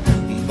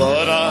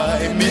 but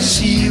I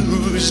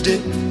misused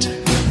it.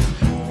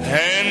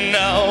 And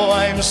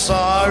am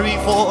sorry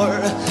for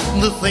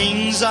the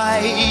things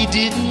I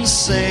didn't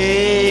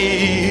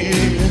say,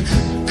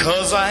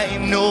 'cause I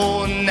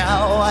know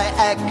now I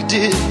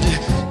acted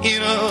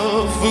in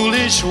a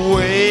foolish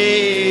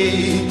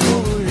way.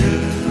 Oh,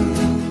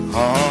 yeah.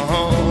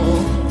 Oh,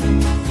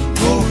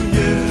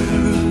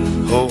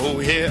 yeah.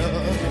 Oh,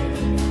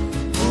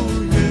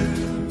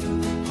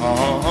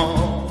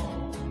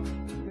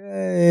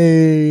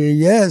 Hey,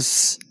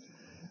 yes.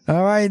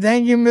 All right,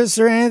 thank you,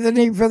 Mr.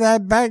 Anthony, for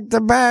that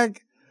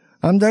back-to-back.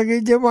 I'm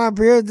Dougie Doo-Wop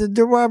here at the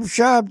Doo-Wop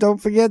Shop.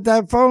 Don't forget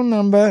that phone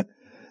number,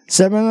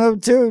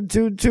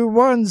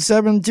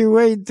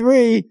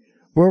 702-221-7283.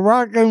 We're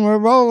rocking, we're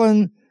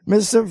rolling.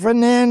 Mr.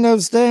 Fernando,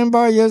 stand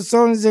by. Your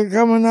songs are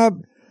coming up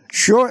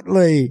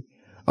shortly.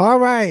 All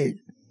right,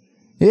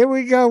 here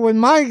we go with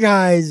my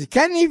guys,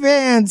 Kenny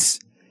Vance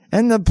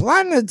and the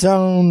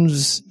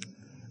Planetones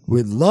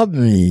with Love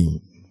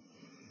Me.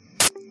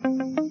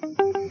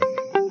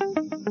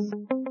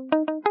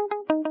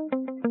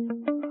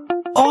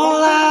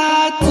 All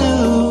I do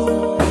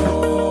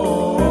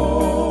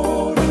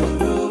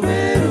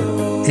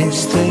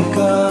is think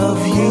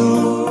of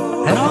you,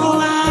 and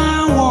all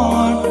I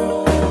want,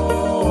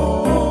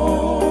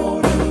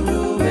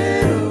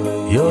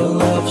 your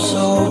love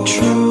so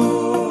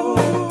true.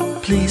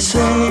 Please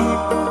say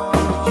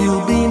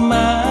you'll be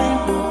mine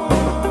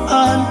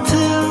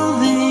until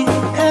the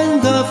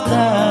end of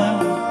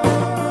time.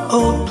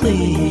 Oh,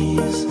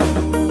 please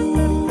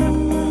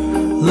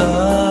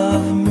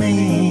love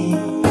me.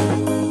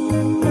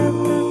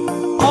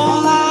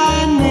 All I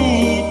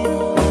need,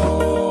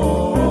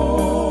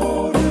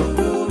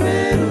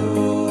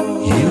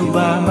 you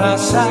by my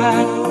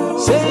side.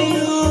 Say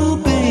you'll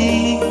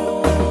be,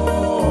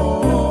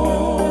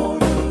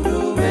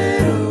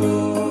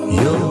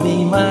 you'll be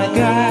my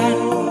guide.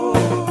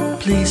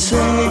 Please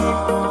say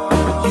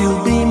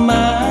you'll be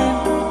mine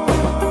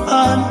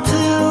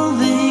until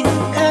the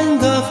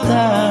end of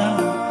time.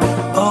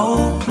 Oh,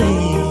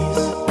 please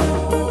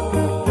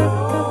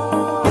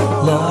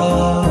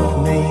love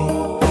me.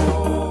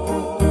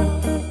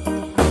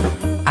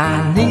 I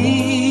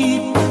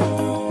need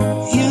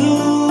you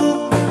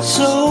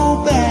so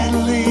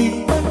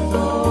badly,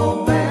 so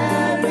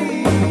badly.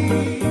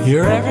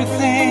 You're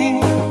everything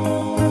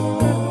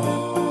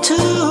to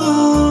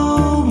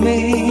me.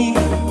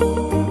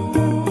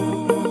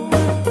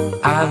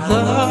 I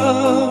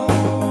love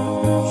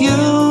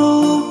you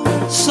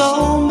so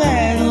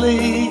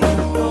madly,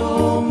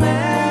 so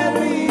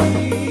madly.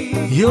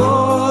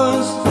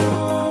 Yours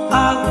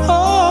I'll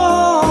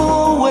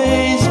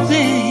always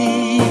be.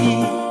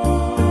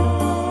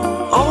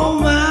 Oh,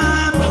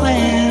 my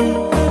plan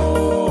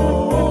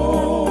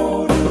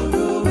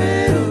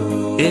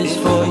is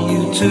for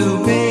you to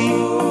be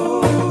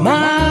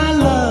my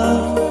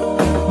love,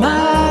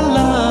 my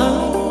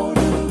love.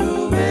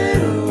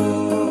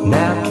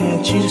 Now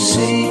can't you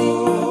see?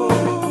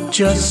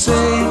 Just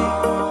say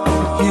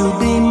you'll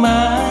be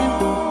mine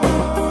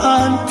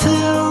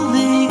until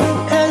the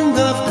end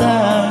of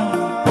time.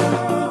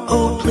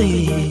 Oh,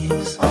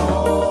 please,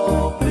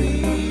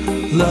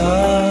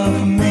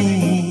 love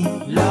me,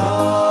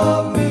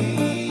 love me,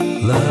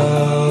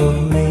 love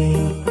me.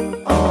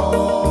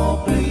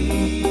 Oh,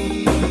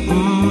 please,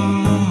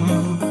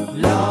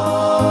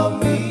 love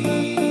me,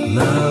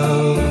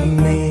 love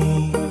me.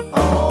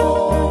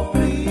 Oh,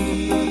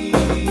 please,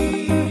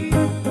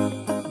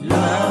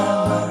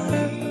 love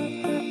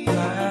me.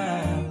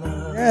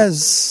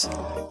 Yes,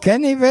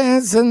 Kenny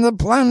Vance and the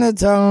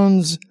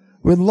Planetones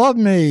with Love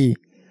Me.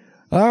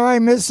 All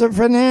right, Mr.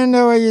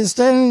 Fernando, are you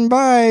standing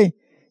by?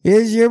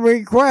 Here's your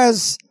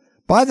request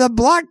by the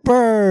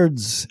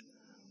Blackbirds.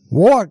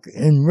 Walk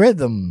in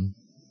Rhythm.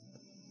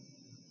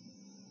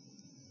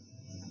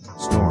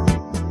 Storm,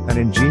 an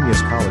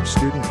ingenious college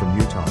student from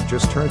Utah,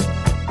 just turned.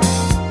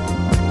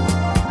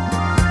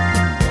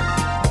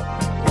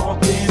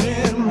 Walking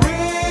in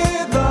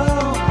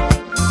rhythm,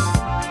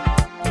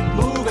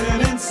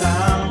 moving in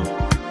sound,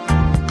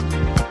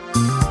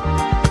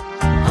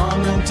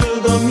 humming to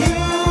the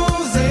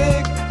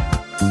music,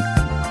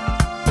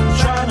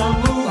 trying to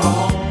move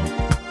on.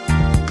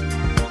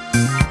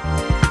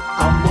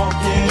 I'm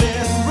walking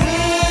in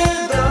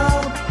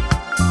rhythm,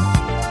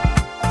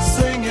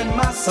 singing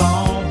my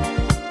song,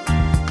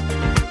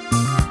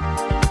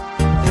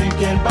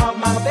 thinking about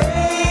my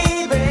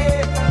baby,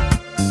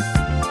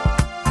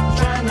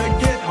 trying to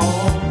get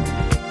home.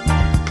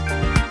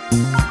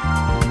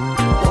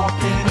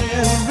 Walking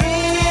in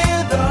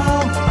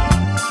rhythm,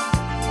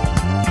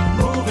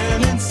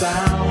 moving in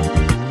sound,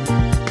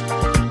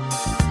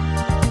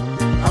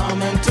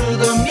 humming to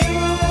the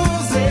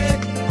music,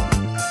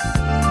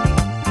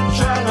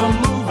 trying to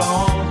move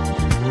on.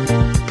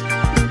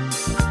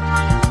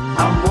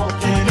 I'm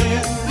walking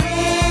in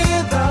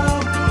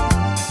rhythm,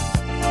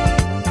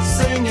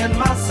 singing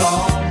my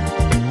song,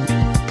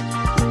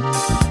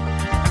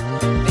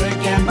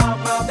 thinking about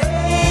my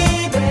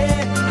baby,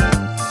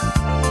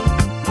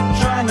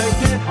 trying to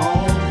get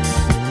home.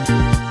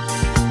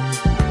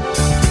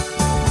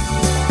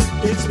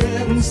 It's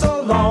been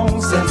so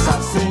long since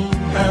I've seen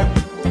her.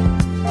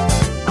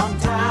 I'm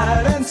tired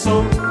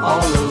so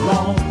all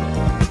alone.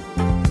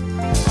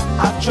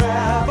 I've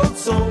traveled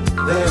so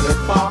very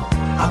far,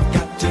 I've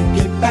got to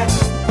get back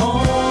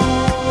home.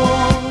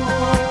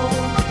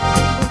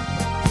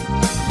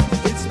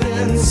 It's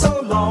been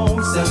so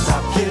long since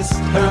I've kissed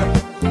her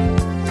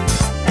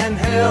and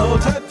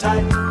held her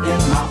tight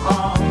in my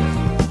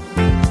arms.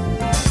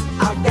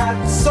 I've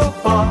got so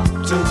far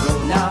to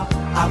go now,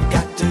 I've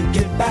got to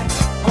get back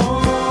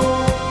home.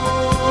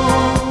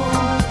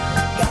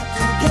 Got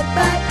to get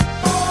back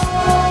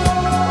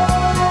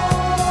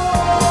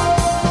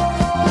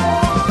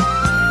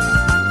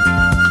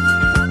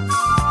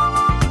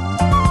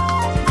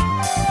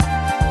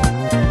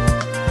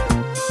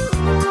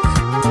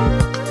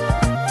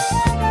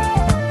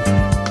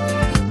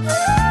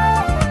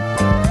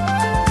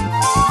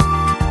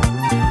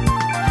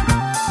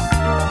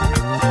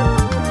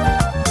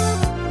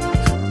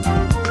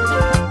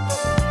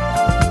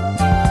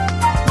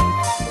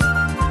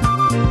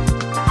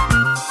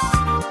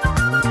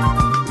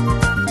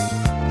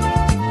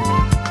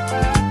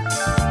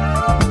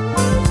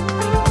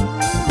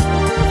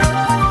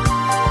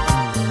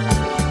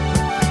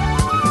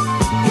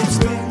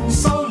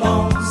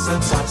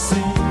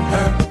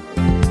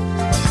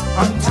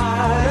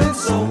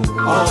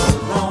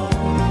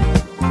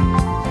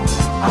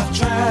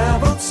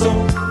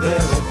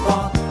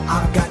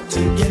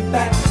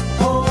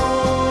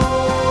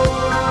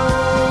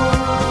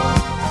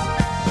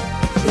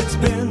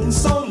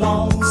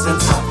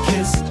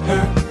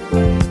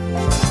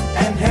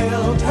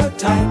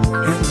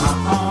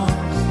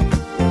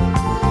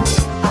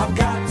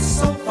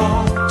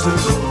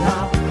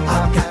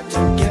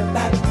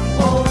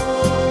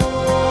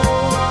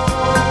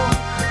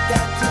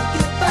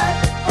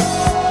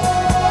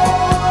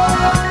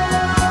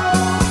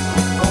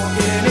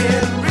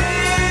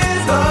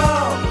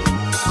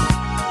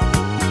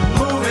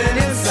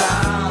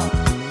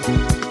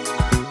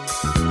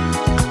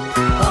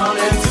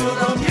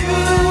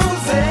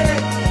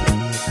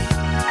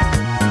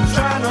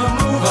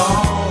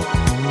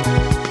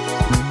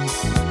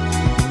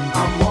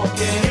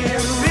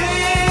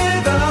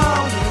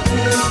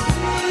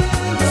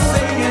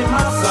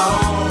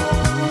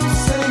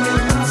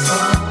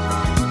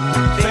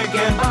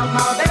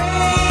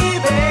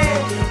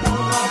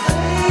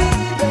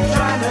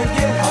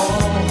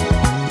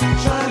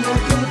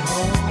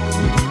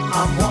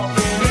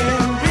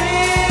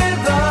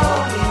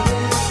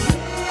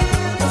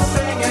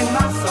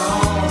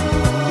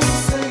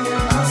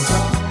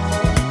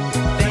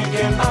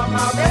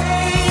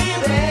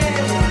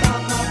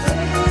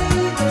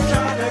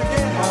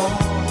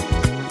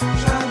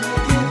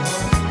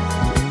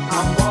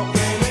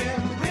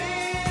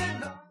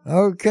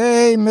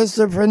Okay,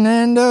 Mr.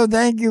 Fernando,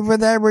 thank you for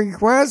that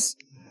request.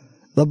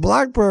 The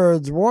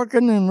Blackbirds,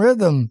 Walking in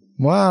Rhythm.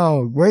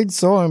 Wow, great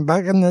song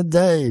back in the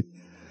day.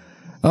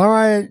 All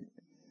right,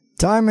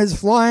 time is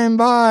flying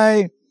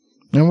by,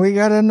 and we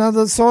got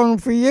another song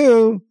for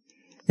you.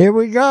 Here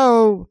we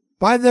go,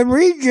 by the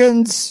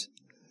Regents,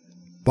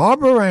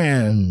 Barbara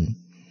Ann.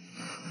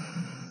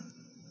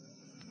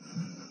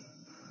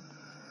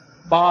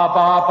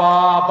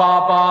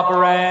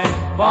 Barbara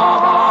Ann,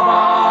 Barbara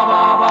Ann.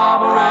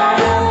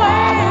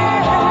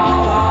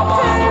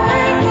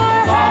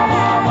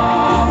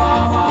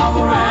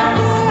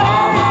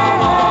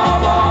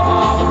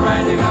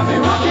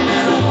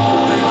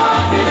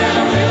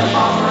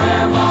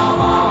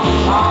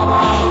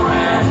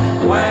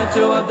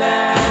 To a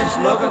dance,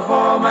 looking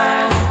for a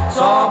man.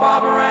 Saw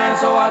Barbara Ann,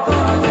 so I thought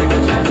I'd take a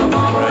chance on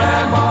Barbara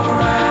Ann, Barbara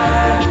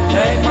Ann.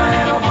 Take my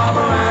hand, oh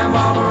Barbara Ann,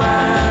 Barbara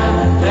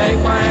Ann. Take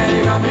my hand,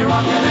 you got me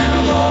rocking and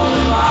a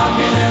rolling,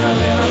 rocking and a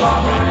little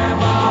Barbara Ann,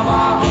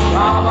 Barbara Ann,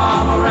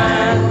 Barbara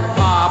Ann,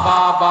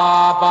 Barbara Ann.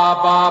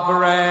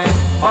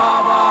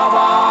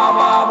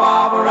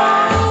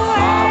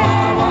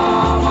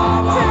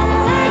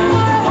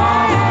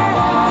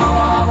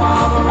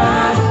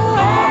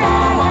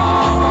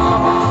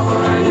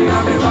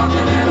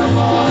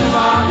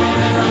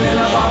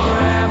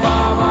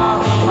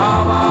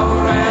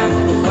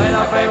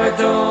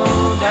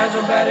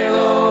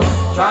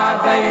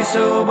 Tried Peggy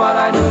Sue, but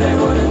I knew they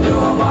wouldn't do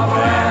a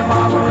Barbara Ann,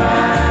 Barbara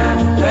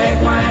Ann.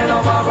 Take my hand,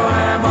 oh Barbara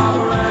Ann,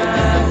 Barbara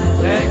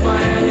Ann. Take my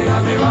hand, you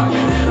got me rocking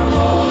and a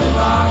rolling,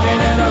 rocking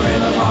and a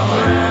rhythm,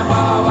 Barbara Ann,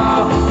 Barbara Ann.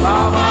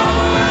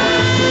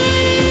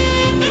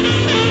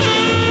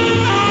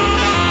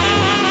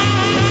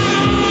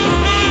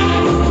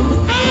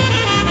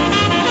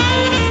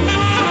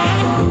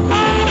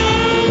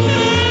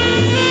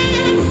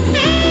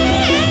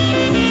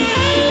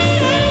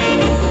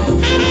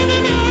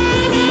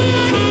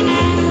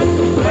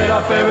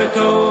 Favorite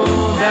tune,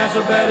 dance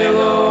with Betty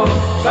Lou.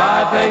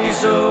 Tried Peggy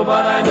Sue,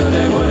 but I knew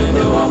they wouldn't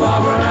do a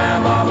Barbara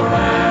Ann, Barbara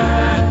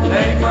Ann.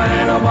 Take my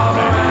hand, oh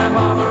Barbara Ann,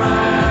 Barbara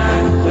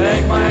Ann.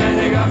 Take my hand,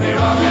 you got me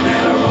rocking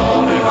and a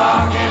rolling,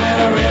 rocking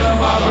and a rhythm,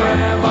 Barbara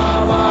Ann,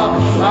 Barbara Ann,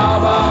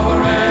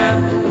 Barbara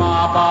Ann,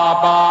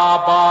 Barbara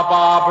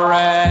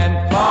Ann.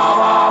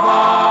 Barbara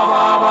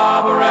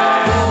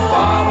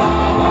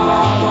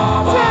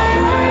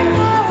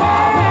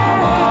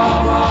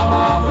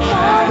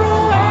Ann.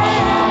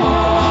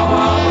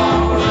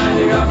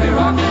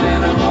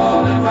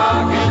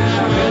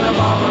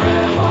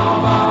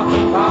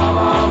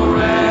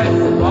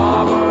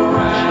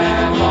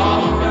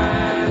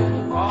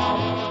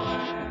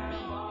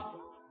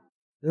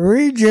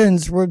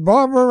 Regents with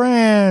Barbara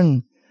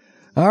Ann.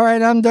 All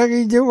right, I'm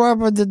Dougie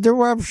Doo-Wop at the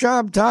Doo-Wop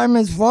Shop. Time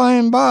is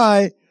flying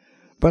by,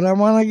 but I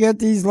want to get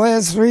these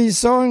last 3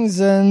 songs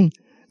in.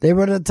 They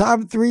were the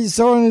top 3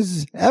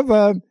 songs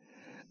ever.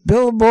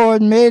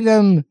 Billboard made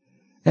them.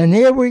 And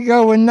here we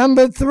go with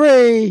number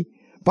 3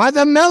 by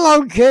the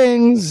Mellow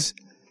Kings.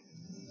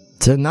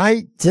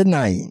 Tonight,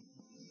 Tonight.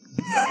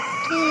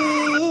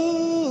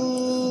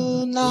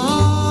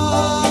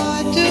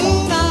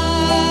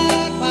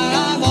 Tonight, while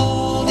I'm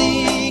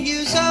holding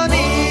you so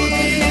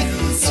near.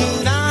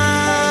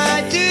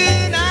 Tonight,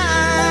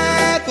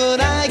 tonight, would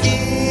I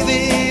give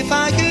if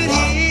I could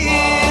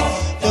hear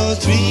those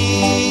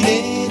 3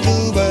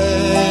 little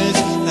words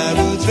that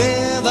would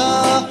thrill the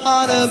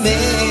heart of me.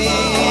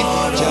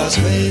 Just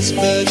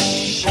whisper,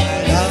 shh, I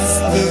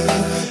love you,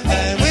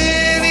 and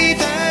we'll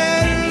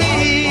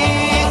eternally.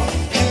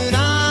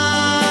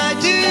 Tonight,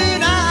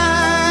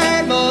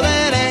 tonight, more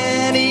than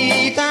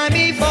any time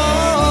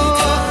before.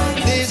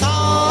 This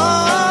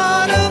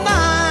heart of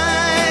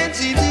mine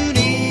seems to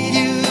need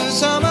you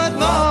so much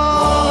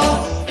more.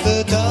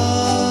 The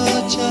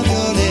touch of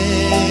your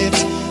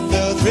lips,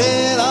 the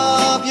thrill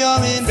of your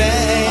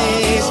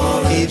embrace.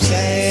 Keep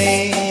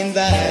saying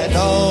that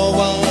no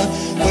one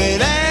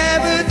will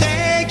ever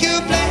take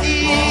your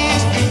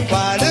place.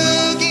 While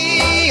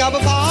looking up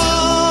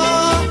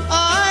above,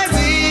 I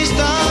wished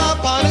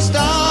upon a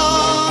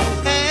star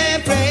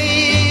and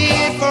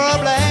prayed for a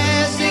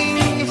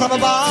blessing from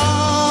above.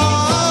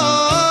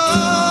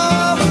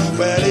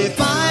 Well, if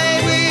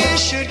my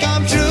wish should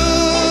come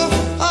true,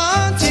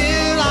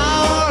 until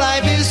our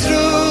life is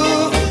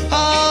through,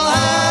 I'll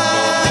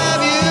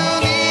have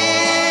you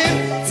near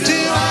to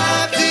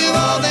have to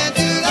hold and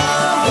to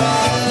love.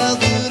 Well,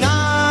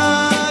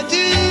 tonight,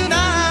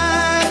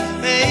 tonight,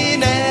 may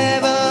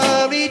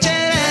never reach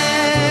an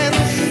end.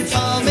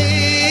 I'll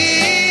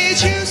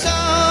meet you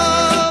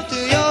soft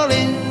till you're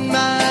in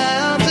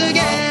my arms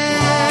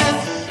again.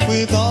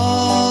 With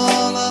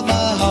all of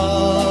my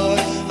heart,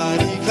 I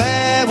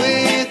declare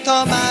with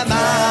all my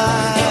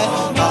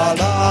mind, I'll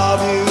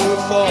love you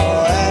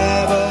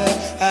forever,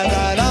 and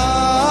I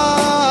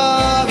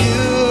love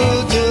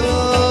you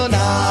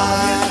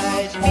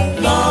tonight.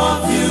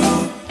 Love you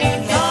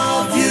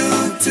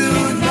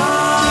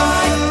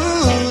tonight.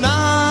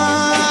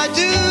 Tonight,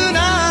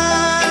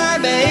 tonight,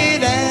 may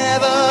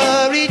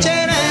never reach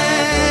an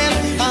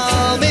end.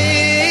 I'll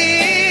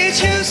meet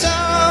you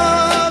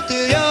soft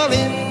till you're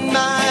in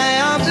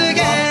my arms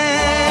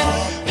again.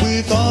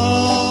 With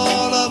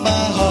all of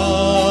my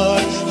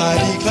heart, I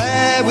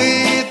declare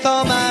with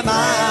all my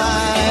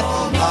mind,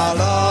 I'll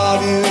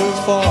love you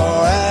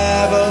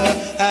forever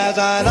as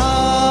I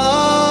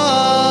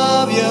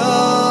love you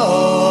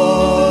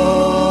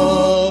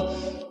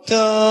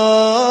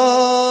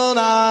tonight.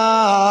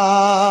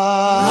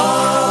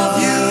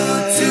 Love you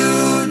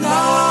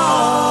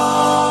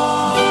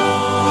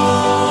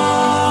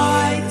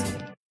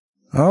tonight.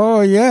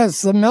 Oh,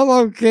 yes, the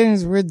Mellow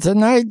Kings with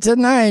Tonight,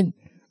 Tonight.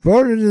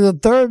 Voted the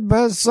 3rd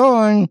best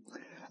song.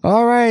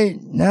 All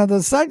right, now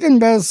the 2nd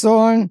best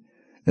song,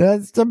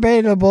 that's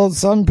debatable.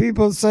 Some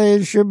people say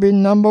it should be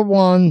number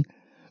 1,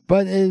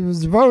 but it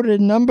was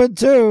voted number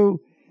 2.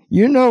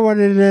 You know what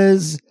it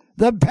is.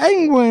 The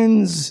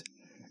Penguins,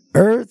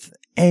 Earth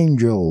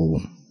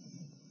Angel.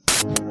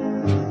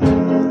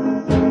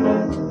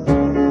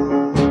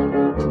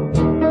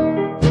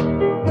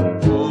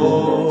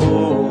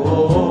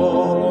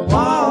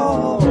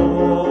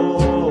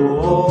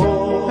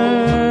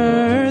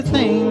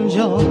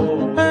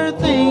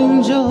 Earth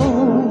angel,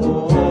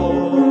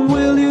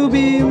 will you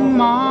be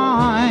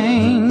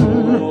mine,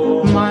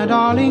 my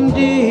darling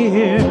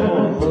dear?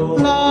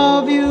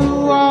 Love you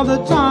all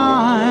the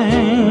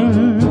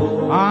time.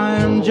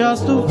 I'm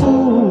just a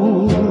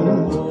fool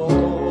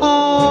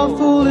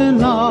in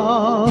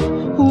love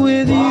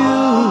with you.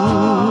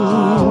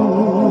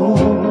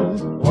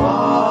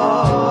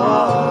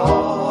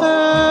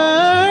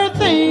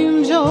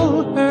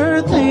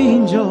 Earth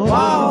angel,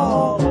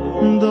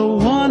 the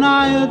one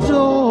I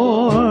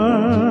adore.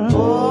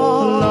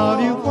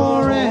 Love you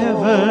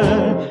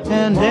forever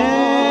and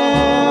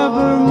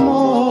evermore.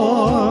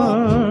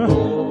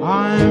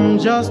 I'm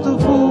just a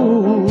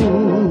fool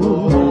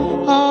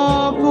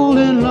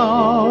in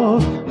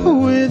love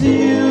with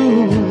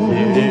you.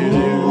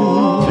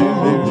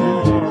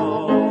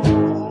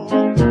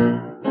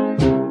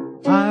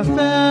 I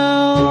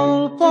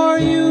fell for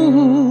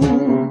you,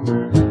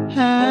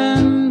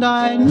 and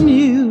I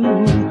knew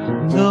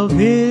the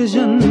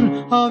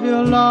vision of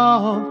your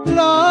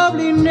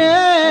loveliness.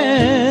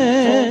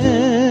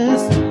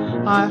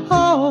 I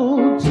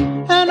hoped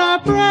and I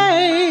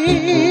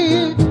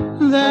prayed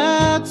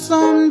that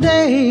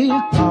someday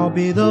I'll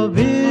be the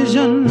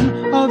vision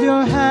of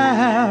your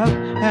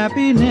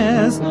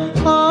happiness.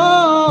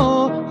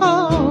 Oh,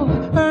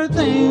 earth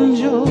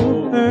angel,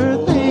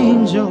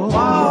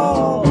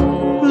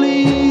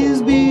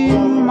 please be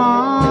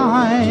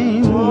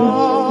mine,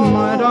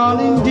 my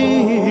darling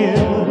dear.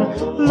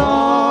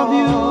 Love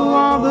you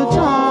all the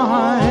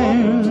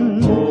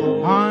time.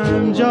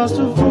 I'm just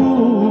a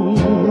fool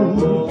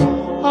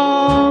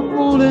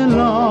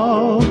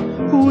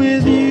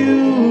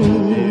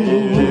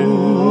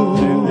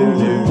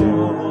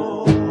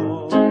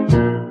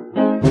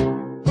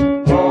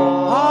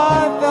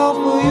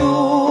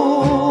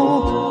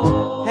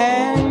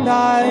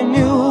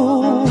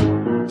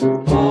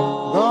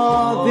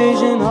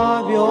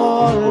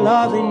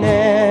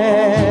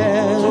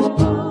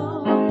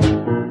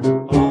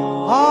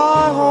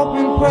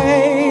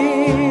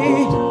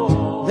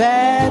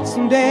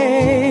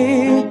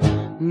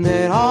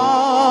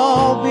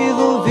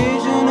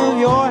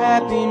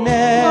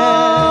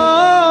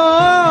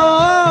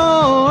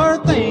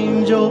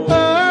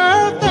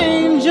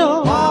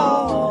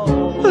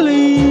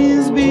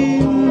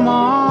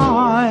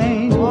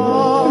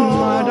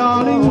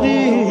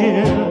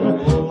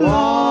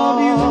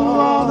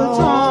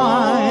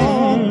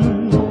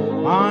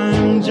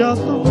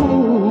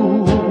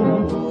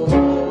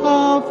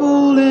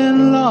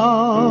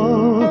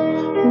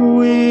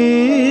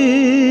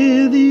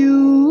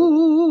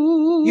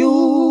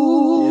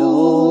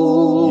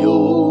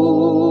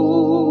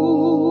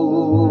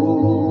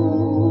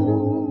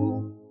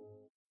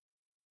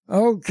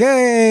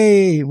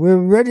Okay, we're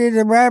ready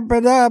to wrap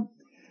it up.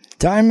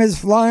 Time is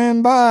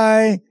flying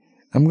by.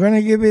 I'm going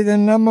to give you the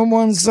number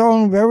one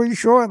song very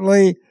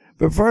shortly.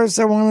 But first,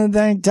 I want to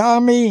thank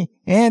Tommy,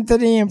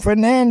 Anthony, and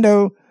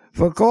Fernando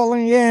for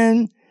calling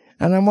in.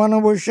 And I want to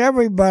wish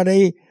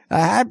everybody a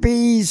happy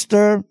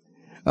Easter.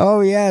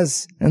 Oh,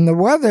 yes. And the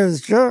weather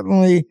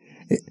certainly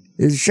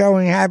is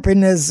showing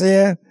happiness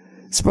here.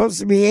 It's supposed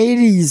to be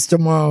 80s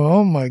tomorrow.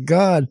 Oh, my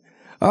God.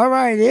 All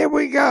right, here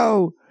we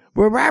go.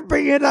 We're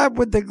wrapping it up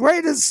with the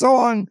greatest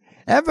song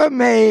ever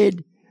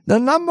made. The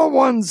number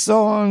one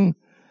song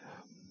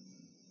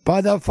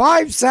by the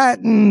Five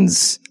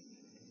Satins,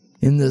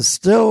 In the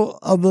Still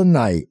of the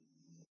Night.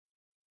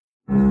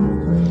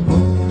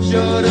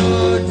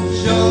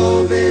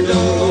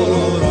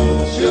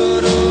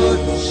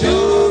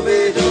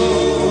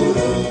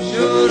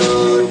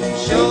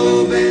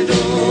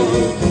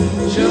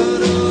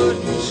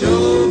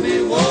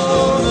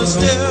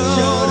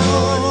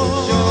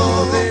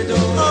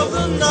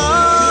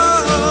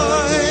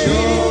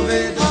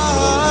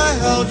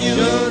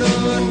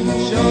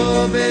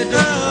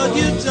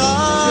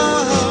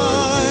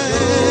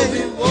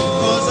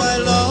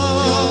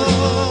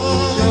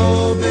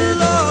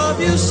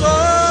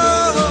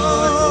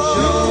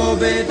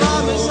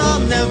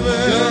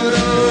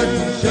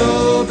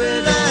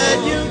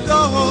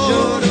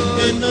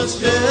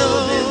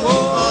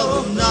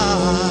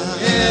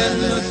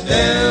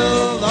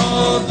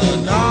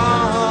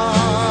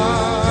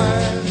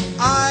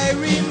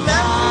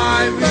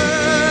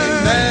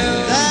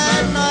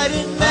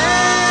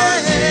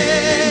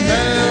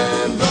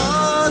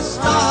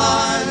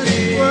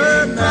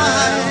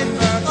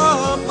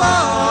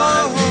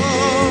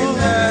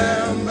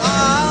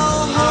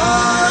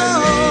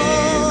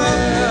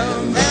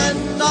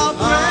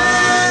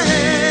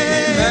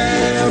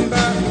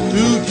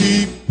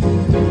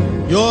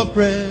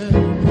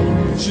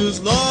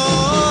 Precious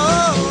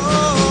love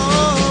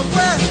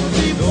where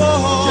before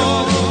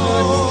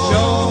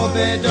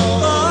the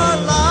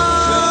light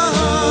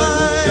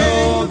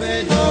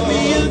for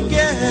me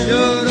again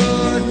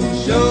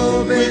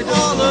with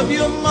all of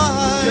your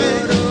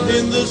might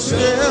in the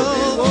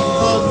still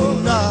of the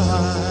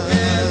night.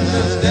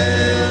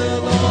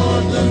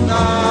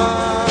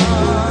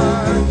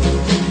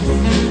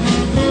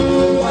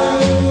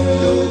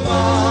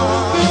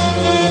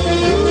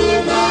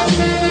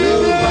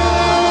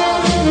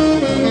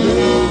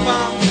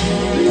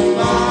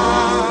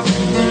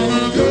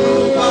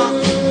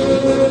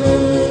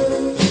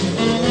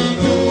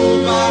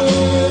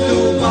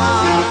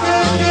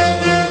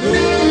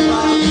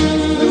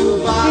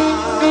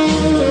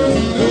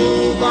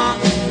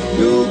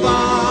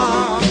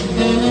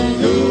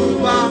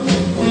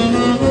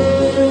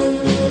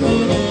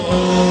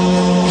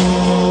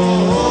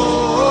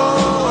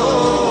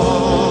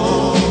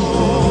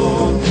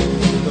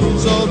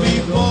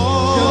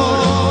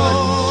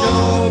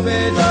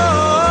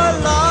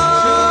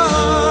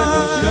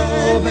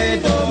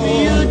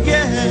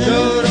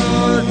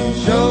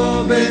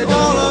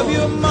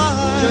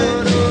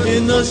 In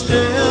the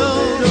still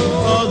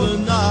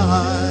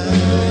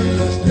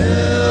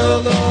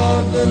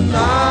of the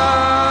night.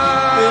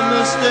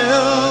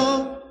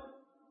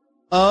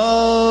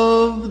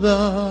 Of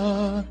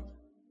the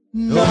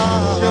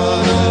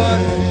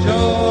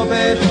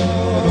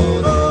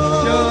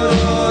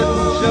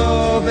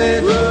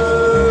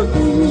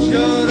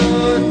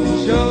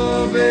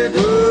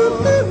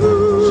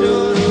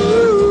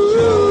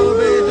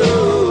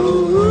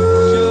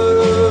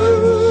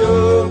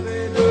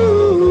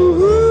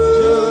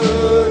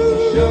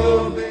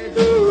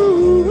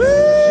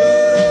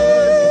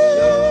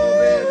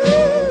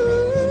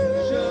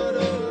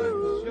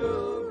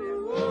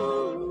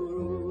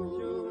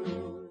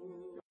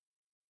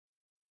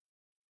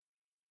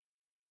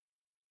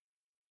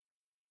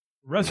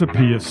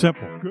Recipe is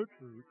simple. Good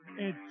food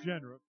and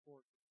generous.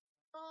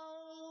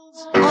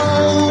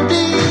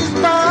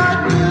 Oldies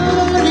but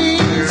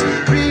goodies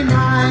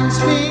reminds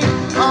me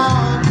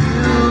of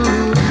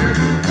you.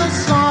 The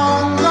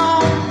songs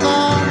of the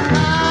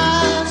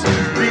past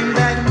bring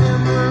back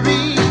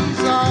memories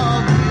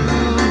of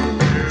you.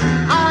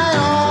 I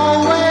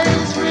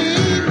always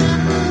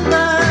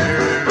remember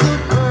the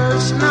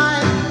first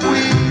night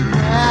we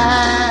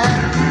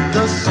met.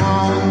 The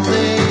songs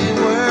they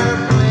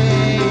were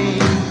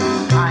playing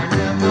I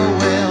never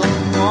will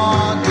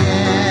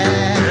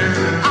forget.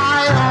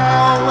 I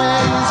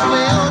always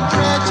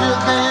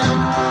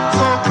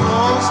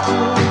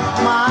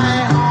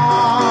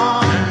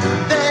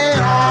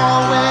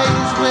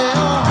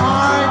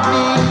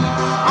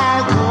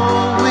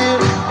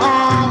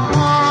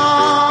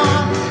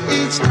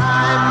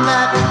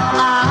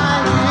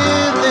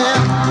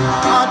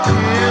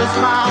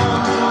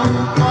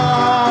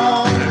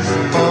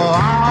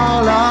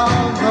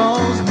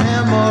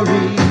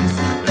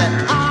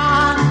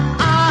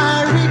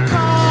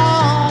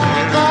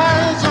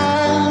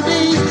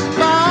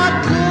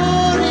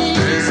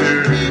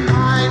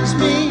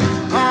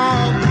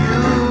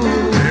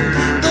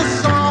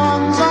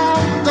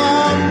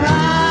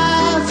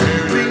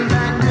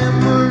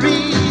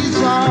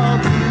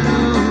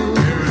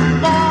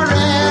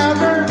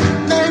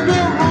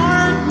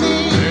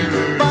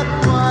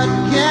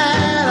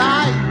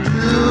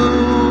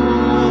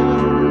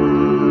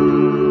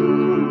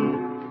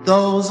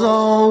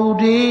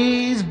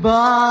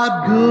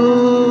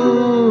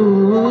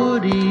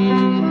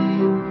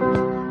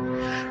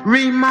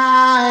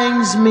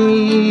reminds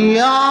me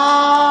of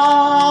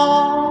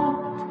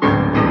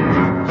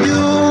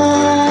you.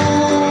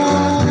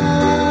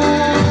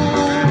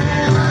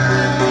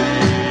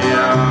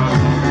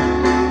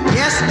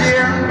 Yes,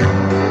 dear,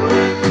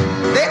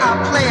 they are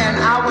playing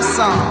our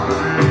song,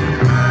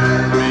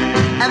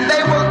 and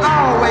they will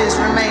always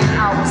remain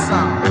our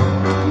song.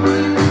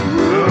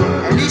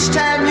 And each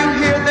time you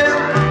hear them,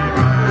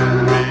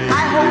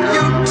 I hope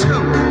you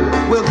too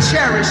will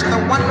cherish the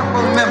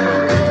wonderful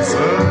memories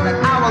that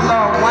our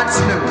Lord once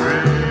knew.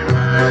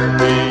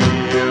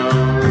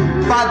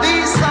 For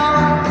these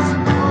songs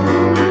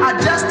are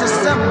just a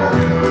symbol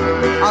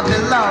of the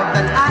love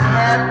that I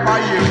had for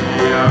you.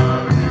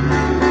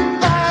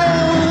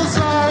 Those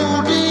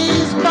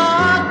oldies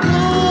but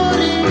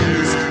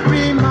goodies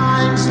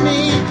reminds me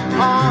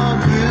of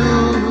you.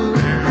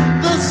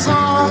 The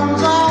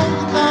songs of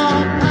the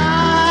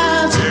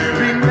past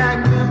bring back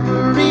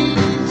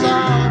memories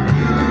of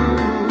you.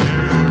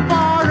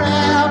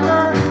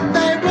 Forever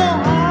they will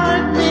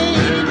haunt me,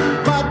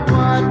 but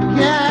what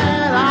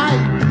can I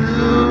do?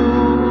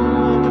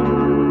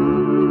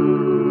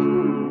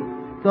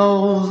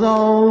 Those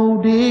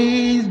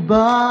oldies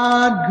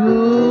but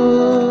goodies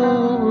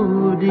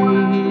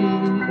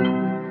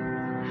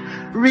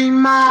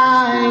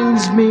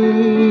reminds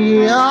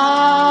me of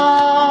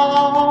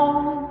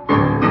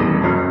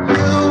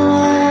you.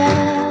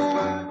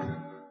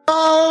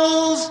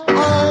 Those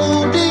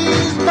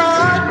oldies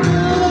but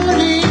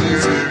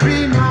goodies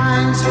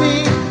reminds me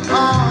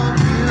of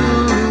you.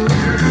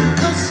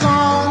 The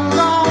songs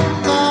of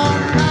the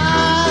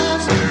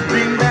past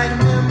bring back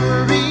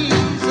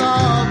memories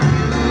of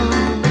you.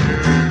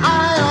 I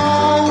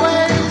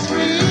always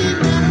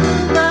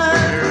remember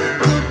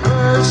the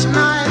first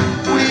night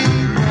we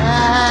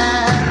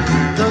met,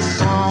 the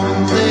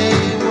songs they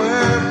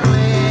were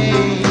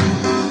playing,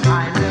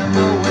 I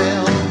never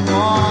will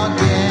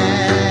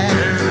forget.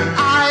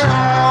 I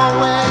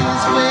always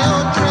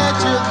will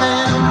treasure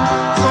them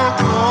so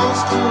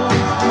close to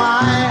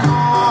my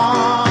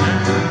heart.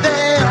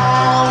 They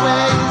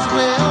always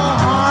will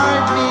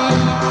haunt me,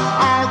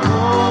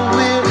 although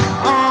we're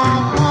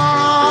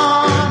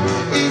apart.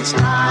 Each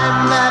time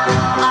that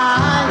I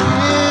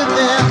hear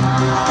them,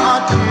 a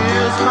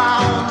tear's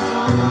bound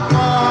to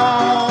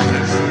fall.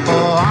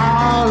 For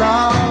all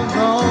of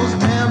those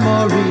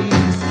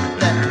memories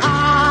that I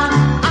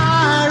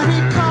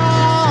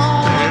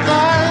recall,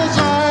 those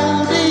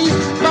oldies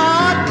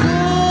but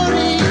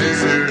goodies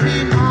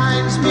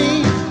reminds me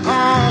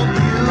of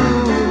you.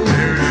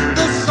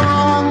 The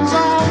songs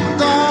of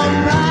the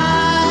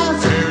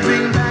past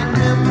bring back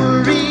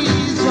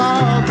memories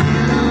of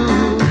you.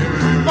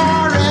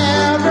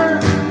 Forever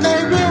they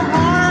will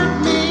haunt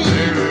me,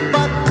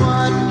 but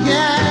what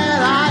can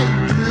I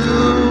do?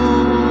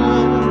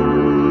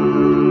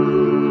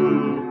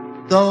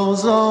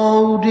 Those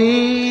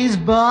oldies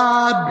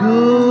but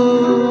goodies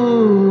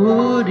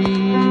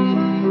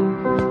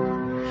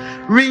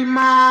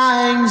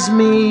reminds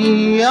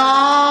me of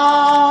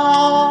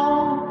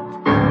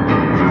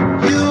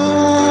you.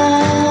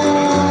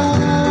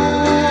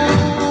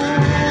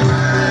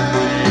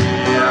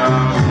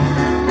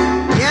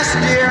 Yes,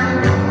 dear,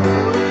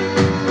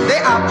 they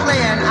are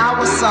playing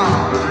our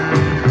song,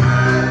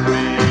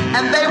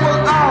 and they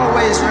will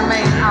always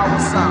remain our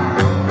song.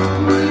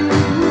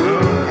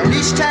 And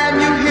each time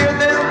you hear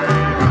them,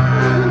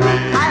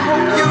 I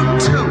hope you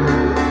too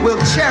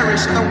will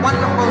cherish the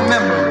wonderful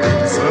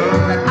memories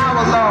that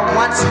our Lord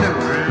once knew.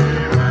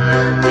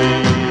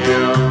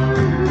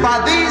 For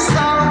these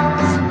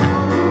songs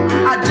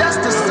are just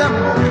a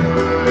symbol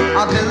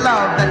of the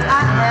love that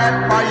I had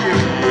for you.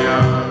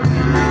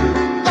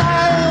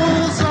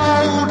 Those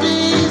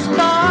oldies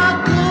but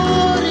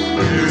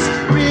goodies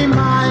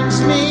reminds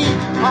me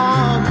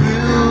of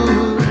you.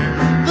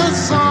 The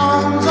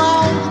songs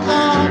of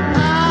the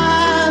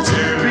past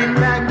bring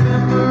back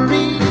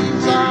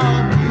memories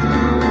of you.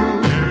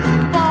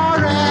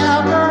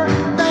 Forever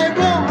they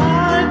will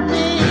haunt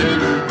me,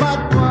 but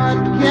what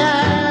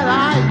can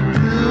I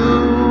do?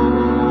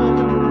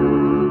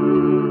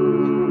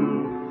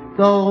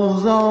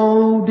 Those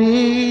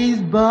oldies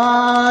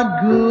but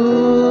goodies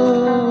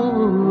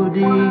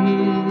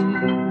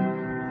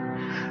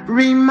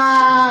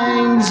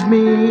reminds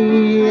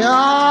me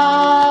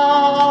of